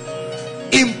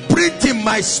 imprint in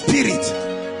my spirit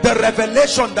the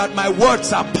revelation that my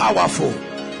words are powerful.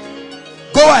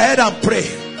 Go ahead and pray.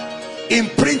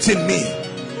 Imprint in me.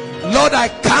 Lord, I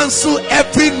cancel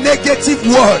every negative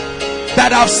word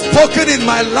that I've spoken in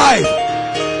my life.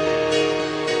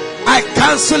 I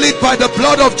cancel it by the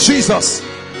blood of Jesus.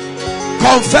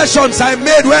 Confessions I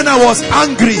made when I was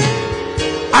angry,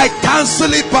 I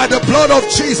cancel it by the blood of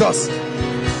Jesus.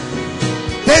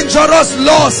 Dangerous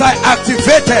laws I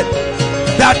activated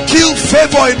that killed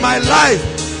favor in my life.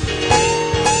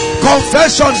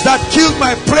 Confessions that killed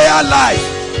my prayer life.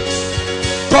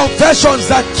 Confessions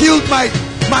that killed my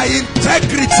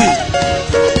integrity.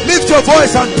 Lift your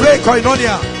voice and pray,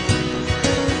 Koinonia.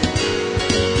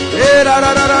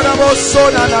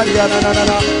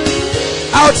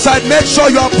 Outside, make sure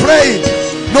you are praying.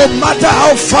 No matter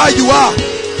how far you are,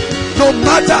 no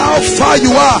matter how far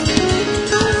you are,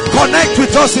 connect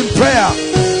with us in prayer.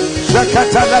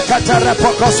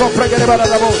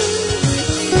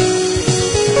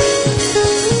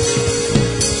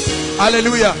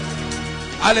 Hallelujah.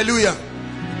 Hallelujah.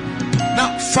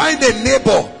 Now find a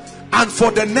neighbor, and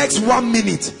for the next 1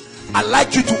 minute, I'd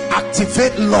like you to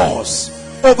activate laws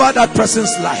over that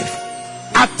person's life.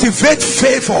 Activate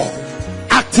favor,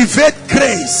 activate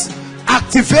grace,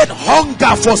 activate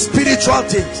hunger for spiritual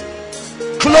things.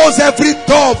 Close every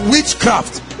door of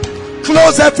witchcraft,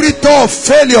 close every door of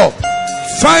failure.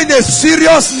 Find a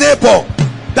serious neighbor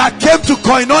that came to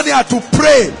Koinonia to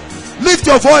pray. Lift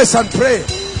your voice and pray.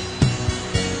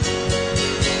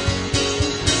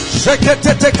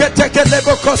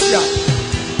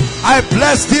 I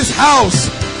bless this house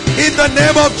in the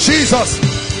name of Jesus.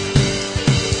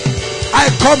 I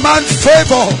command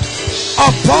favor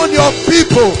upon your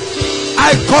people.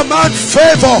 I command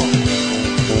favor.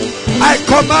 I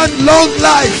command long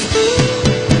life.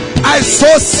 I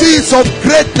sow seeds of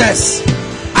greatness.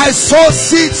 I sow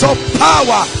seeds of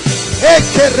power.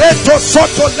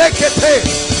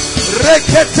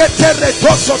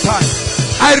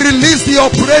 I release the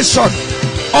operation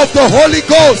of the Holy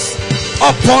Ghost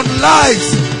upon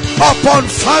lives, upon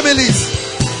families.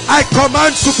 I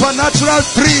command supernatural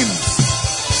dreams.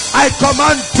 I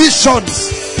command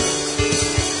visions.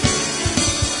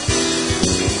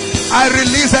 I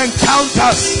release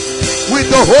encounters with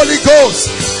the Holy Ghost,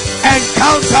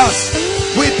 encounters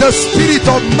with the Spirit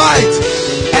of might,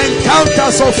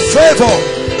 encounters of favor,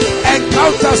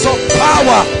 encounters of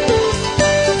power.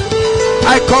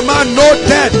 I command no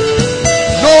death,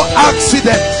 no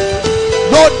accident,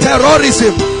 no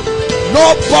terrorism, no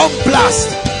bomb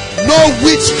blast, no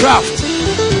witchcraft.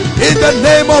 In the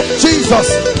name of Jesus,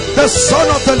 the Son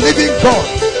of the living God,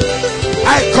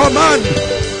 I command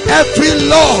every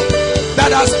law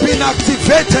that has been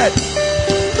activated,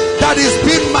 that is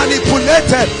being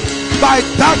manipulated by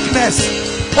darkness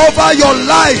over your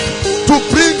life to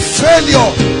bring failure,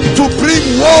 to bring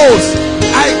woes,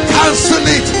 I cancel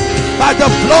it by the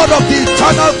blood of the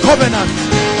eternal covenant.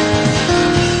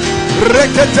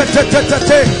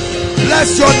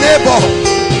 Bless your neighbor.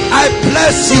 I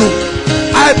bless you.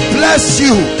 I bless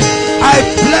you. I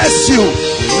bless you.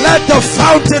 Let the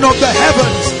fountain of the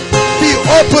heavens be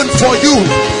open for you.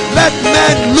 Let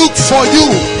men look for you.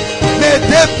 May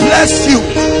they bless you.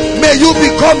 May you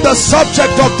become the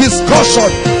subject of discussion.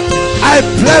 I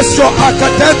bless your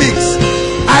academics.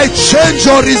 I change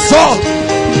your result.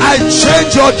 I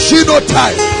change your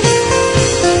genotype.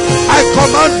 I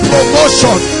command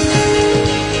promotion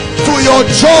to your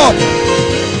job,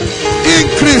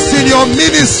 increase in your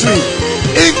ministry,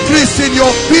 increase in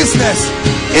your business,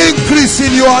 increase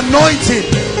in your anointing.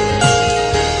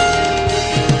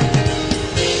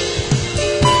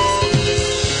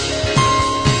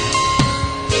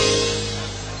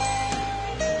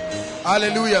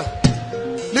 Hallelujah.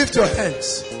 Lift your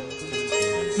hands.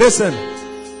 Listen,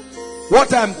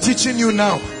 what I'm teaching you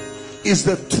now is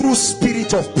the true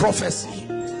spirit of prophecy.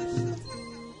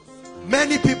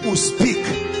 Many people speak,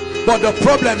 but the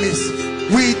problem is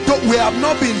we have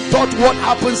not been taught what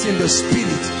happens in the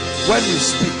spirit when we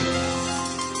speak.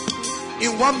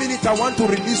 In 1 minute, I want to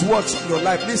release words on your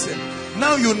life. Listen,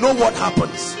 Now you know what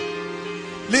happens.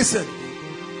 Listen,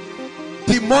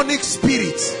 demonic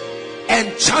spirits,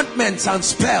 enchantments and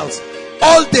spells,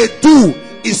 all they do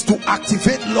is to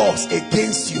activate laws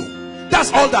against you.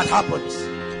 That's all that happens.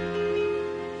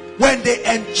 When they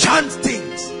enchant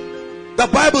things, the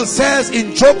Bible says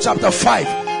in Job chapter 5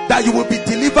 that you will be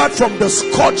delivered from the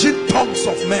scourging tongues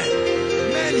of men.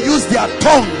 Men use their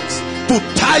tongues to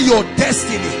tie your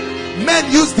destiny.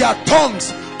 Men use their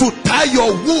tongues to tie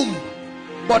your womb.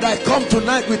 But I come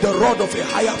tonight with the rod of a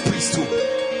higher priesthood.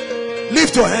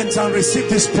 Lift your hands and receive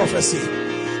this prophecy.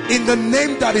 In the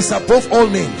name that is above all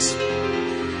names,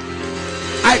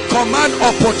 I command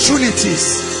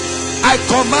opportunities. I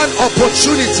command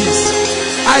opportunities.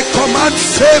 I command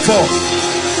favor.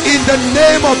 In the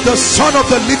name of the Son of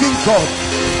the living God,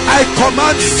 I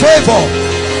command favor.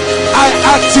 I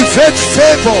activate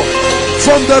favor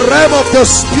from the realm of the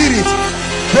Spirit.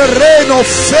 The rain of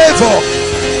favor,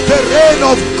 the rain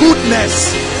of goodness,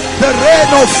 the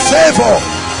rain of favor,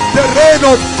 the rain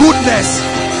of goodness,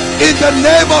 in the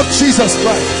name of Jesus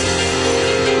Christ.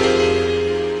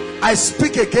 I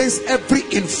speak against every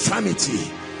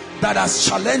infirmity that has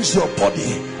challenged your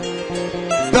body.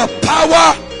 The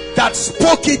power that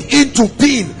spoke it into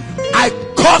being, I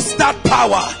curse that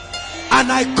power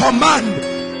and I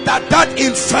command that that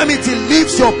infirmity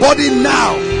leaves your body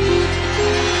now.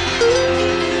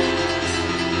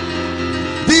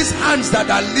 These hands that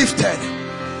are lifted,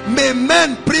 may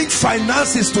men bring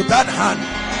finances to that hand.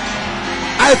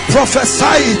 I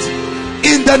prophesy it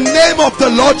in the name of the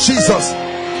Lord Jesus,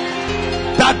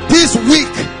 that this week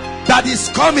that is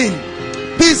coming,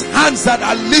 these hands that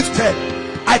are lifted,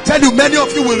 I tell you, many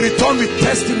of you will return with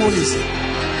testimonies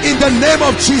in the name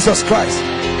of Jesus Christ.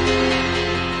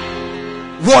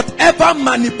 Whatever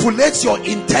manipulates your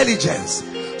intelligence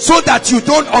so that you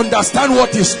don't understand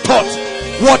what is taught,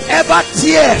 whatever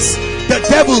tears the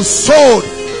devil sowed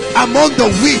among the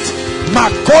wheat,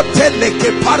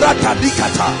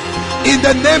 in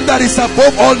the name that is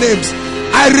above all names,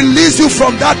 I release you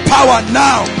from that power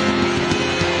now.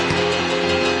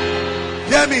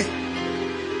 Hear me.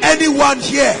 Anyone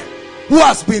here who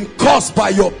has been cursed by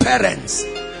your parents,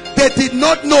 they did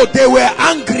not know, they were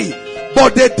angry,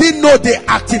 but they didn't know they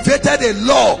activated a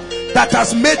law that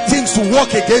has made things to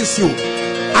work against you.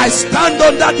 I stand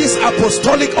under this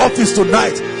apostolic office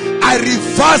tonight. I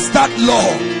reverse that law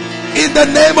in the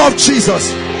name of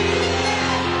Jesus.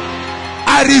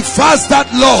 I reverse that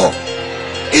law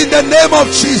in the name of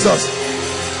Jesus.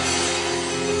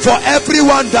 For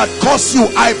everyone that cursed you,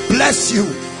 I bless you.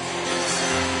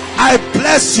 I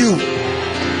bless you.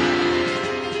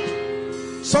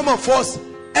 Some of us,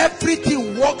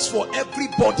 everything works for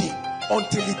everybody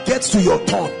until it gets to your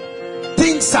turn.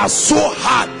 Things are so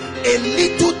hard. A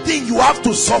little thing you have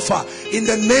to suffer. In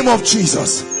the name of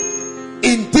Jesus,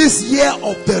 in this year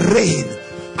of the rain,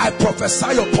 I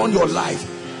prophesy upon your life,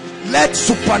 let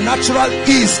supernatural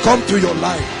ease come to your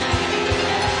life.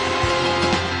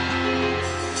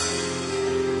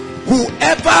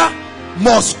 Whoever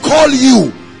must call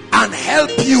you and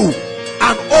help you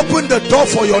and open the door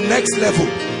for your next level,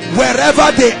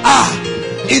 wherever they are,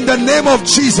 in the name of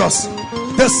Jesus,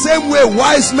 the same way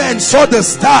wise men saw the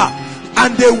star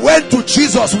and they went to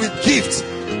Jesus with gifts,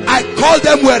 I call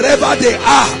them wherever they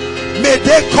are. May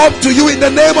they come to you in the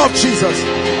name of Jesus.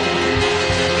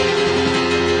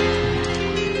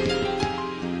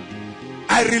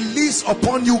 I release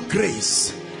upon you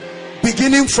grace.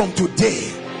 Beginning from today,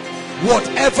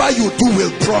 whatever you do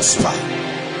will prosper.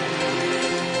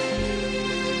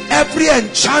 Every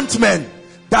enchantment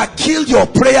that killed your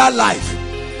prayer life,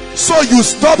 so you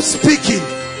stop speaking,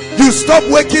 you stop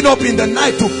waking up in the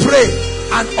night to pray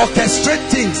and orchestrate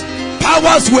things.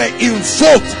 Powers were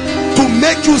invoked to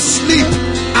make you sleep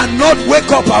and not wake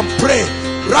up and pray.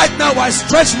 Right now I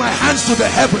stretch my hands to the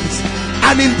heavens,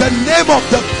 and in the name of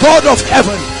the God of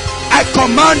heaven, I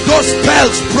command those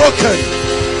spells broken.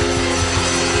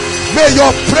 May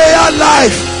your prayer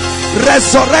life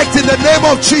resurrect in the name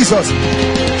of Jesus.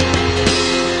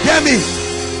 Hear me.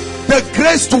 The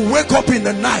grace to wake up in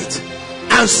the night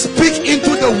and speak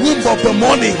into the womb of the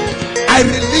morning, I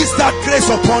release that grace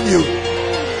upon you.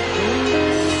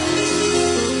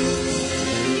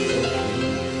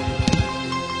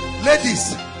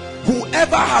 Ladies,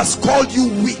 whoever has called you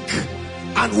weak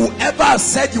and whoever has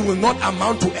said you will not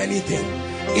amount to anything,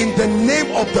 in the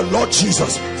name of the Lord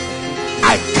Jesus,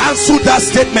 I cancel that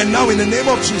statement now in the name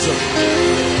of Jesus.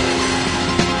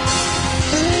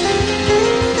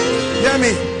 Hear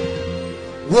me.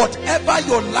 Whatever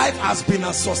your life has been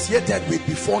associated with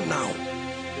before now,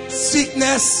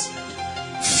 sickness,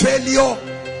 failure,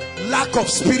 lack of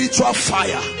spiritual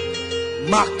fire,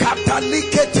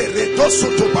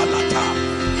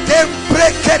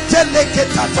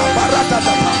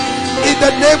 In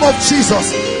the name of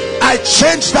Jesus, I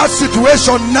change that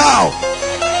situation now.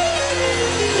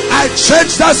 I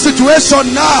change that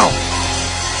situation now.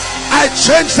 I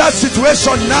change that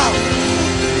situation now.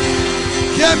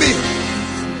 Hear me.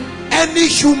 Any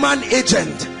human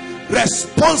agent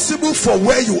responsible for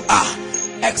where you are,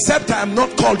 except I am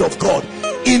not called of God,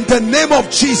 in the name of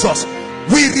Jesus,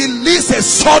 we release a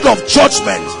sword of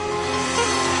judgment.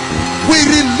 We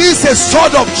release a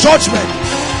sword of judgment.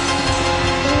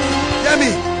 Hear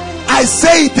me. I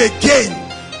say it again,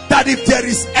 that if there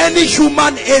is any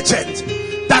human agent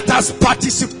that has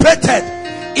participated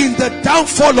in the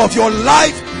downfall of your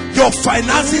life, your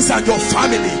finances and your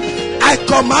family, I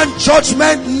command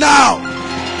judgment now.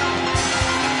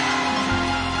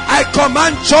 I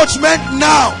command judgment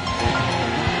now.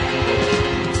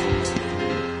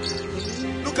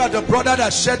 Look at the brother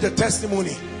that shared the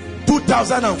testimony,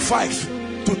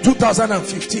 2005 to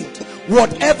 2015.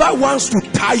 Whatever wants to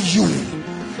tie you,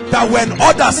 that when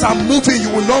others are moving, you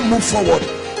will not move forward.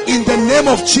 In the name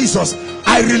of Jesus,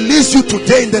 I release you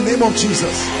today in the name of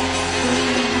Jesus.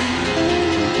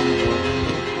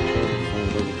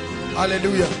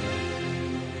 Hallelujah.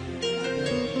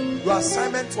 Your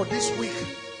assignment for this week,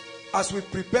 as we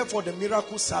prepare for the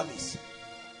miracle service,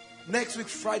 next week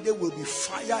Friday will be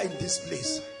fire in this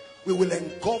place. We will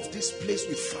engulf this place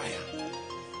with fire.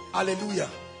 Hallelujah.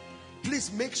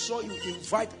 Please make sure you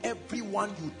invite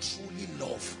everyone you truly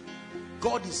love.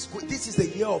 God is good. This is the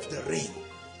year of the rain.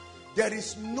 There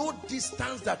is no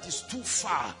distance that is too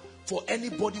far for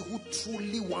anybody who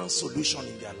truly wants solution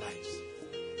in their lives.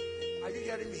 Are you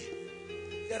hearing me?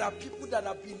 There are people that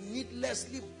have been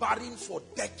needlessly barren for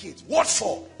decades. What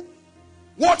for?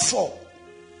 What for?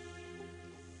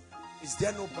 Is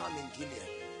there no balm in Gilead?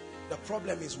 The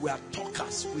problem is we are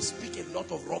talkers. We speak a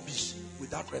lot of rubbish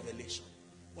without revelation.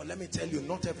 But let me tell you,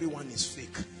 not everyone is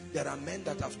fake. There are men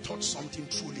that have taught something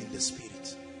truly in the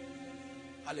spirit.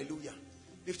 Hallelujah.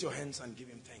 Lift your hands and give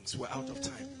him thanks. We're out of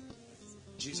time.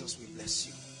 Jesus, we bless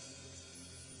you.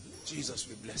 Jesus,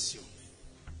 we bless you.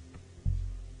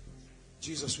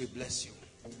 Jesus, we bless you.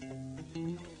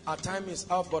 Our time is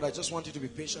up, but I just want you to be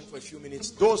patient for a few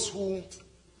minutes. Those who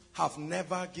have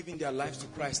never given their lives to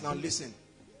Christ, now listen.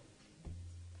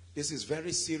 This is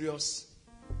very serious.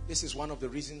 This is one of the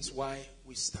reasons why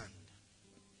we stand.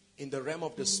 In the realm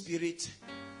of the spirit,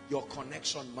 your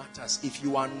connection matters. If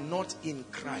you are not in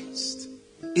Christ,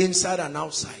 inside and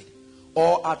outside,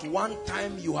 or at one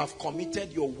time you have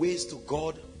committed your ways to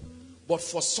God, but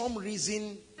for some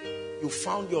reason you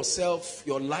found yourself,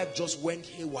 your life just went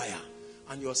haywire,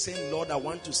 and you're saying, Lord, I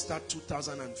want to start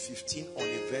 2015 on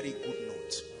a very good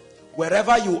note.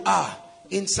 Wherever you are,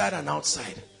 inside and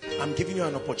outside, I'm giving you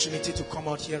an opportunity to come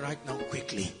out here right now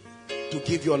quickly, to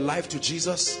give your life to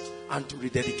Jesus and to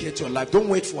rededicate your life. Don't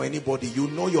wait for anybody. You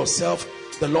know yourself.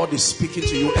 The Lord is speaking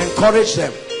to you. Encourage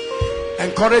them.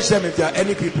 Encourage them if there are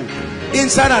any people.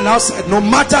 Inside and outside, no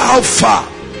matter how far.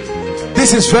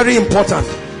 This is very important.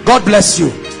 God bless you.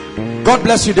 God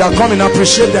bless you. They are coming.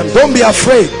 Appreciate them. Don't be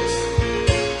afraid.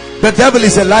 The devil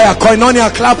is a liar.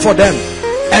 Koinonia, clap for them.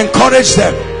 Encourage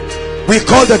them. We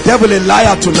call the devil a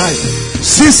liar tonight.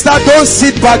 Sister, don't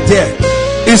sit back there.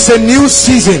 It's a new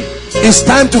season. It's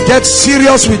time to get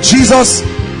serious with Jesus.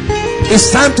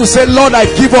 It's time to say, Lord, I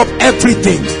give up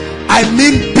everything. I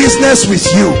mean business with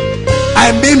you.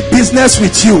 I mean business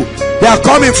with you. They are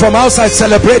coming from outside.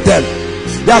 Celebrate them.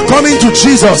 They are coming to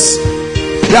Jesus.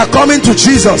 They are coming to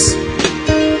Jesus.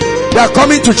 They are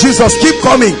coming to Jesus. Keep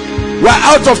coming. We are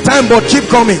out of time, but keep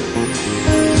coming.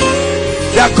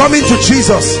 They are coming to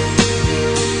Jesus.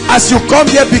 As you come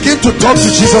here, begin to talk to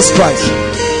Jesus Christ,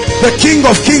 the King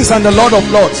of Kings and the Lord of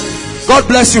Lords. God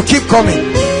bless you. Keep coming.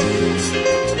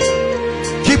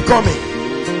 Keep coming.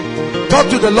 Talk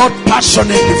to the Lord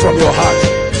passionately from your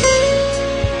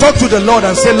heart. Talk to the Lord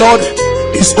and say, Lord,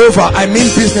 it's over. I mean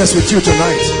business with you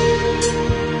tonight.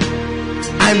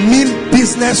 I mean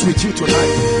business with you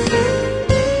tonight.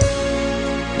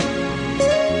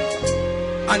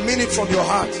 I mean it from your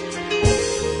heart.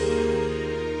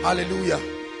 Hallelujah.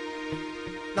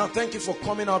 Now thank you for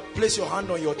coming out. Place your hand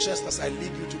on your chest as I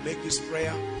lead you to make this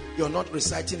prayer. You're not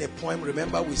reciting a poem.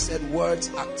 Remember, we said words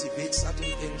activate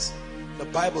certain things. The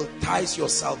Bible ties your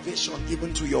salvation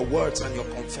even to your words and your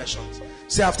confessions.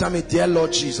 Say after me, dear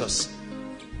Lord Jesus,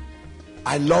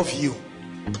 I love you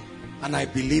and I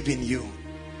believe in you.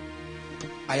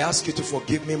 I ask you to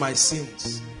forgive me my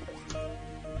sins.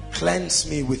 Cleanse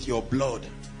me with your blood.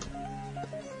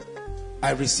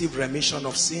 I receive remission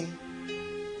of sin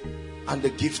and the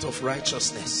gift of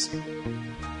righteousness.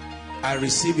 I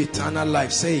receive eternal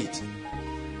life. Say it.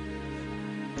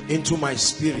 Into my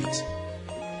spirit.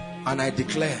 And I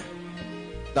declare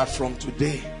that from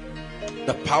today,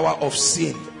 the power of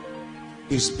sin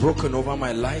is broken over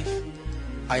my life.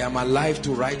 I am alive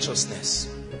to righteousness.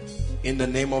 In the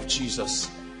name of Jesus.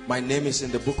 My name is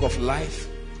in the book of life.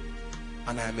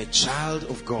 And I am a child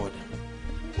of God.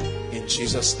 In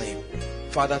Jesus' name.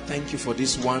 Father, thank you for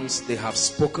these ones. They have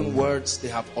spoken words. They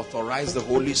have authorized the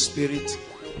Holy Spirit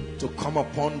to come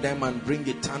upon them and bring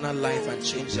eternal life and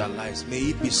change their lives. May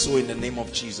it be so in the name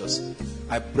of Jesus.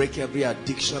 I break every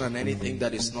addiction and anything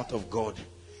that is not of God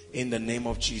in the name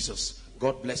of Jesus.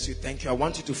 God bless you. Thank you. I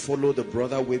want you to follow the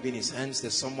brother waving his hands.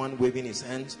 There's someone waving his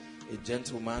hands, a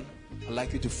gentleman. I'd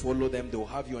like you to follow them. They'll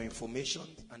have your information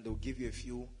and they'll give you a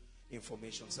few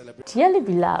information. Celebrate. Dearly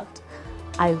beloved,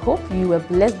 I hope you were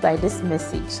blessed by this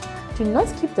message. Do not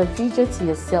keep the video to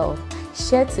yourself.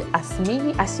 Share to as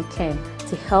many as you can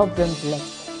to help them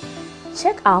bless.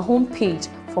 Check our homepage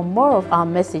for more of our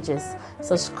messages.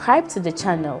 Subscribe to the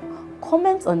channel,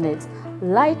 comment on it,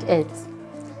 like it.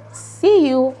 See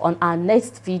you on our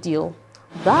next video.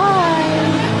 Bye.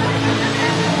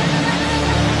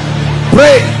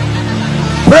 Pray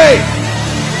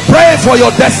for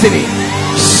your destiny.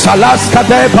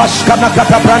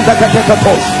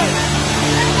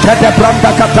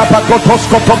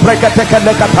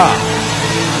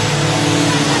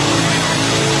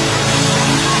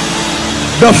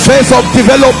 The phase of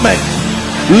development.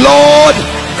 Lord,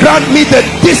 grant me the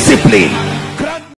discipline